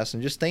podcast,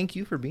 and just thank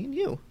you for being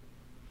you.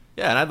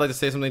 Yeah, and I'd like to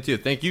say something too.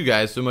 Thank you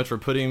guys so much for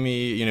putting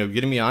me,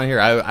 getting me on here.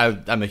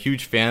 I'm a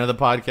huge fan of the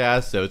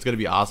podcast, so it's going to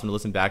be awesome to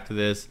listen back to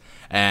this.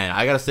 And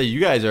I got to say, you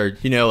guys are,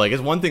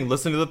 it's one thing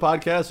listening to the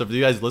podcast. So for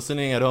you guys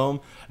listening at home,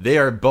 they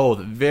are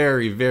both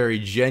very, very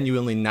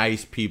genuinely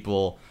nice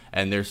people.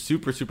 And they're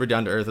super, super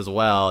down to earth as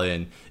well.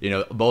 And,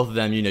 both of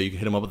them, you can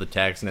hit them up with a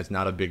text and it's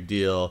not a big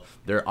deal.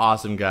 They're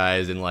awesome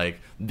guys. And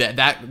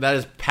that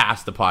is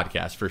past the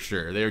podcast for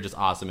sure. They're just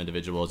awesome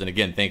individuals. And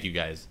again, thank you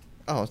guys.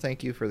 Oh,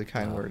 thank you for the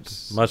kind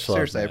words. Much love,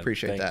 Seriously, I man.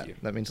 appreciate Thank that. you.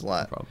 That means a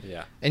lot.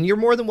 Yeah. And you're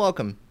more than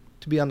welcome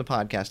to be on the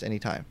podcast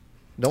anytime.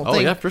 Oh,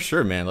 yeah, for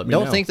sure, man. Let me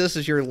Don't know. think this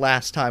is your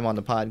last time on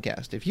the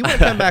podcast. If you want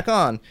to come back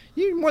on,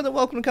 you're more than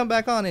welcome to come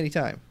back on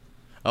anytime.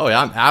 Oh, yeah,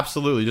 I'm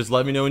absolutely. Just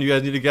let me know when you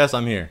guys need a guest.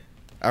 I'm here.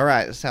 All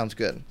right, sounds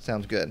good.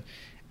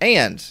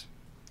 And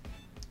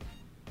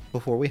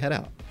before we head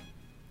out,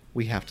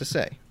 we have to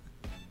say,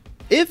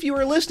 if you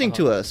are listening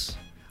to us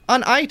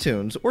on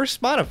iTunes or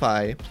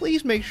Spotify,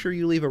 please make sure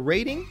you leave a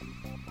rating,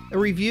 a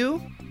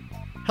review,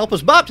 help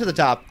us bop to the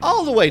top,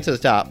 all the way to the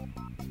top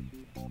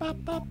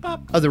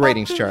of the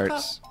ratings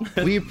charts.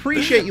 We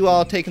appreciate you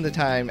all taking the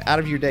time out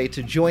of your day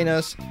to join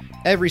us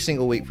every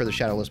single week for the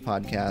Shadowless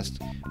podcast.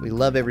 We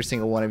love every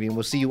single one of you, and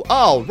we'll see you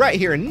all right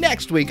here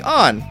next week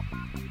on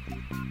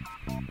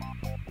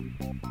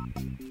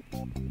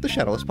the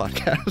Shadowless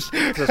Podcast.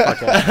 This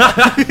podcast.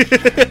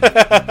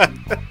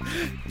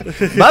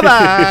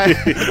 Bye-bye.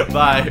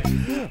 Bye.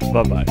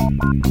 Bye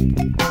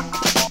bye.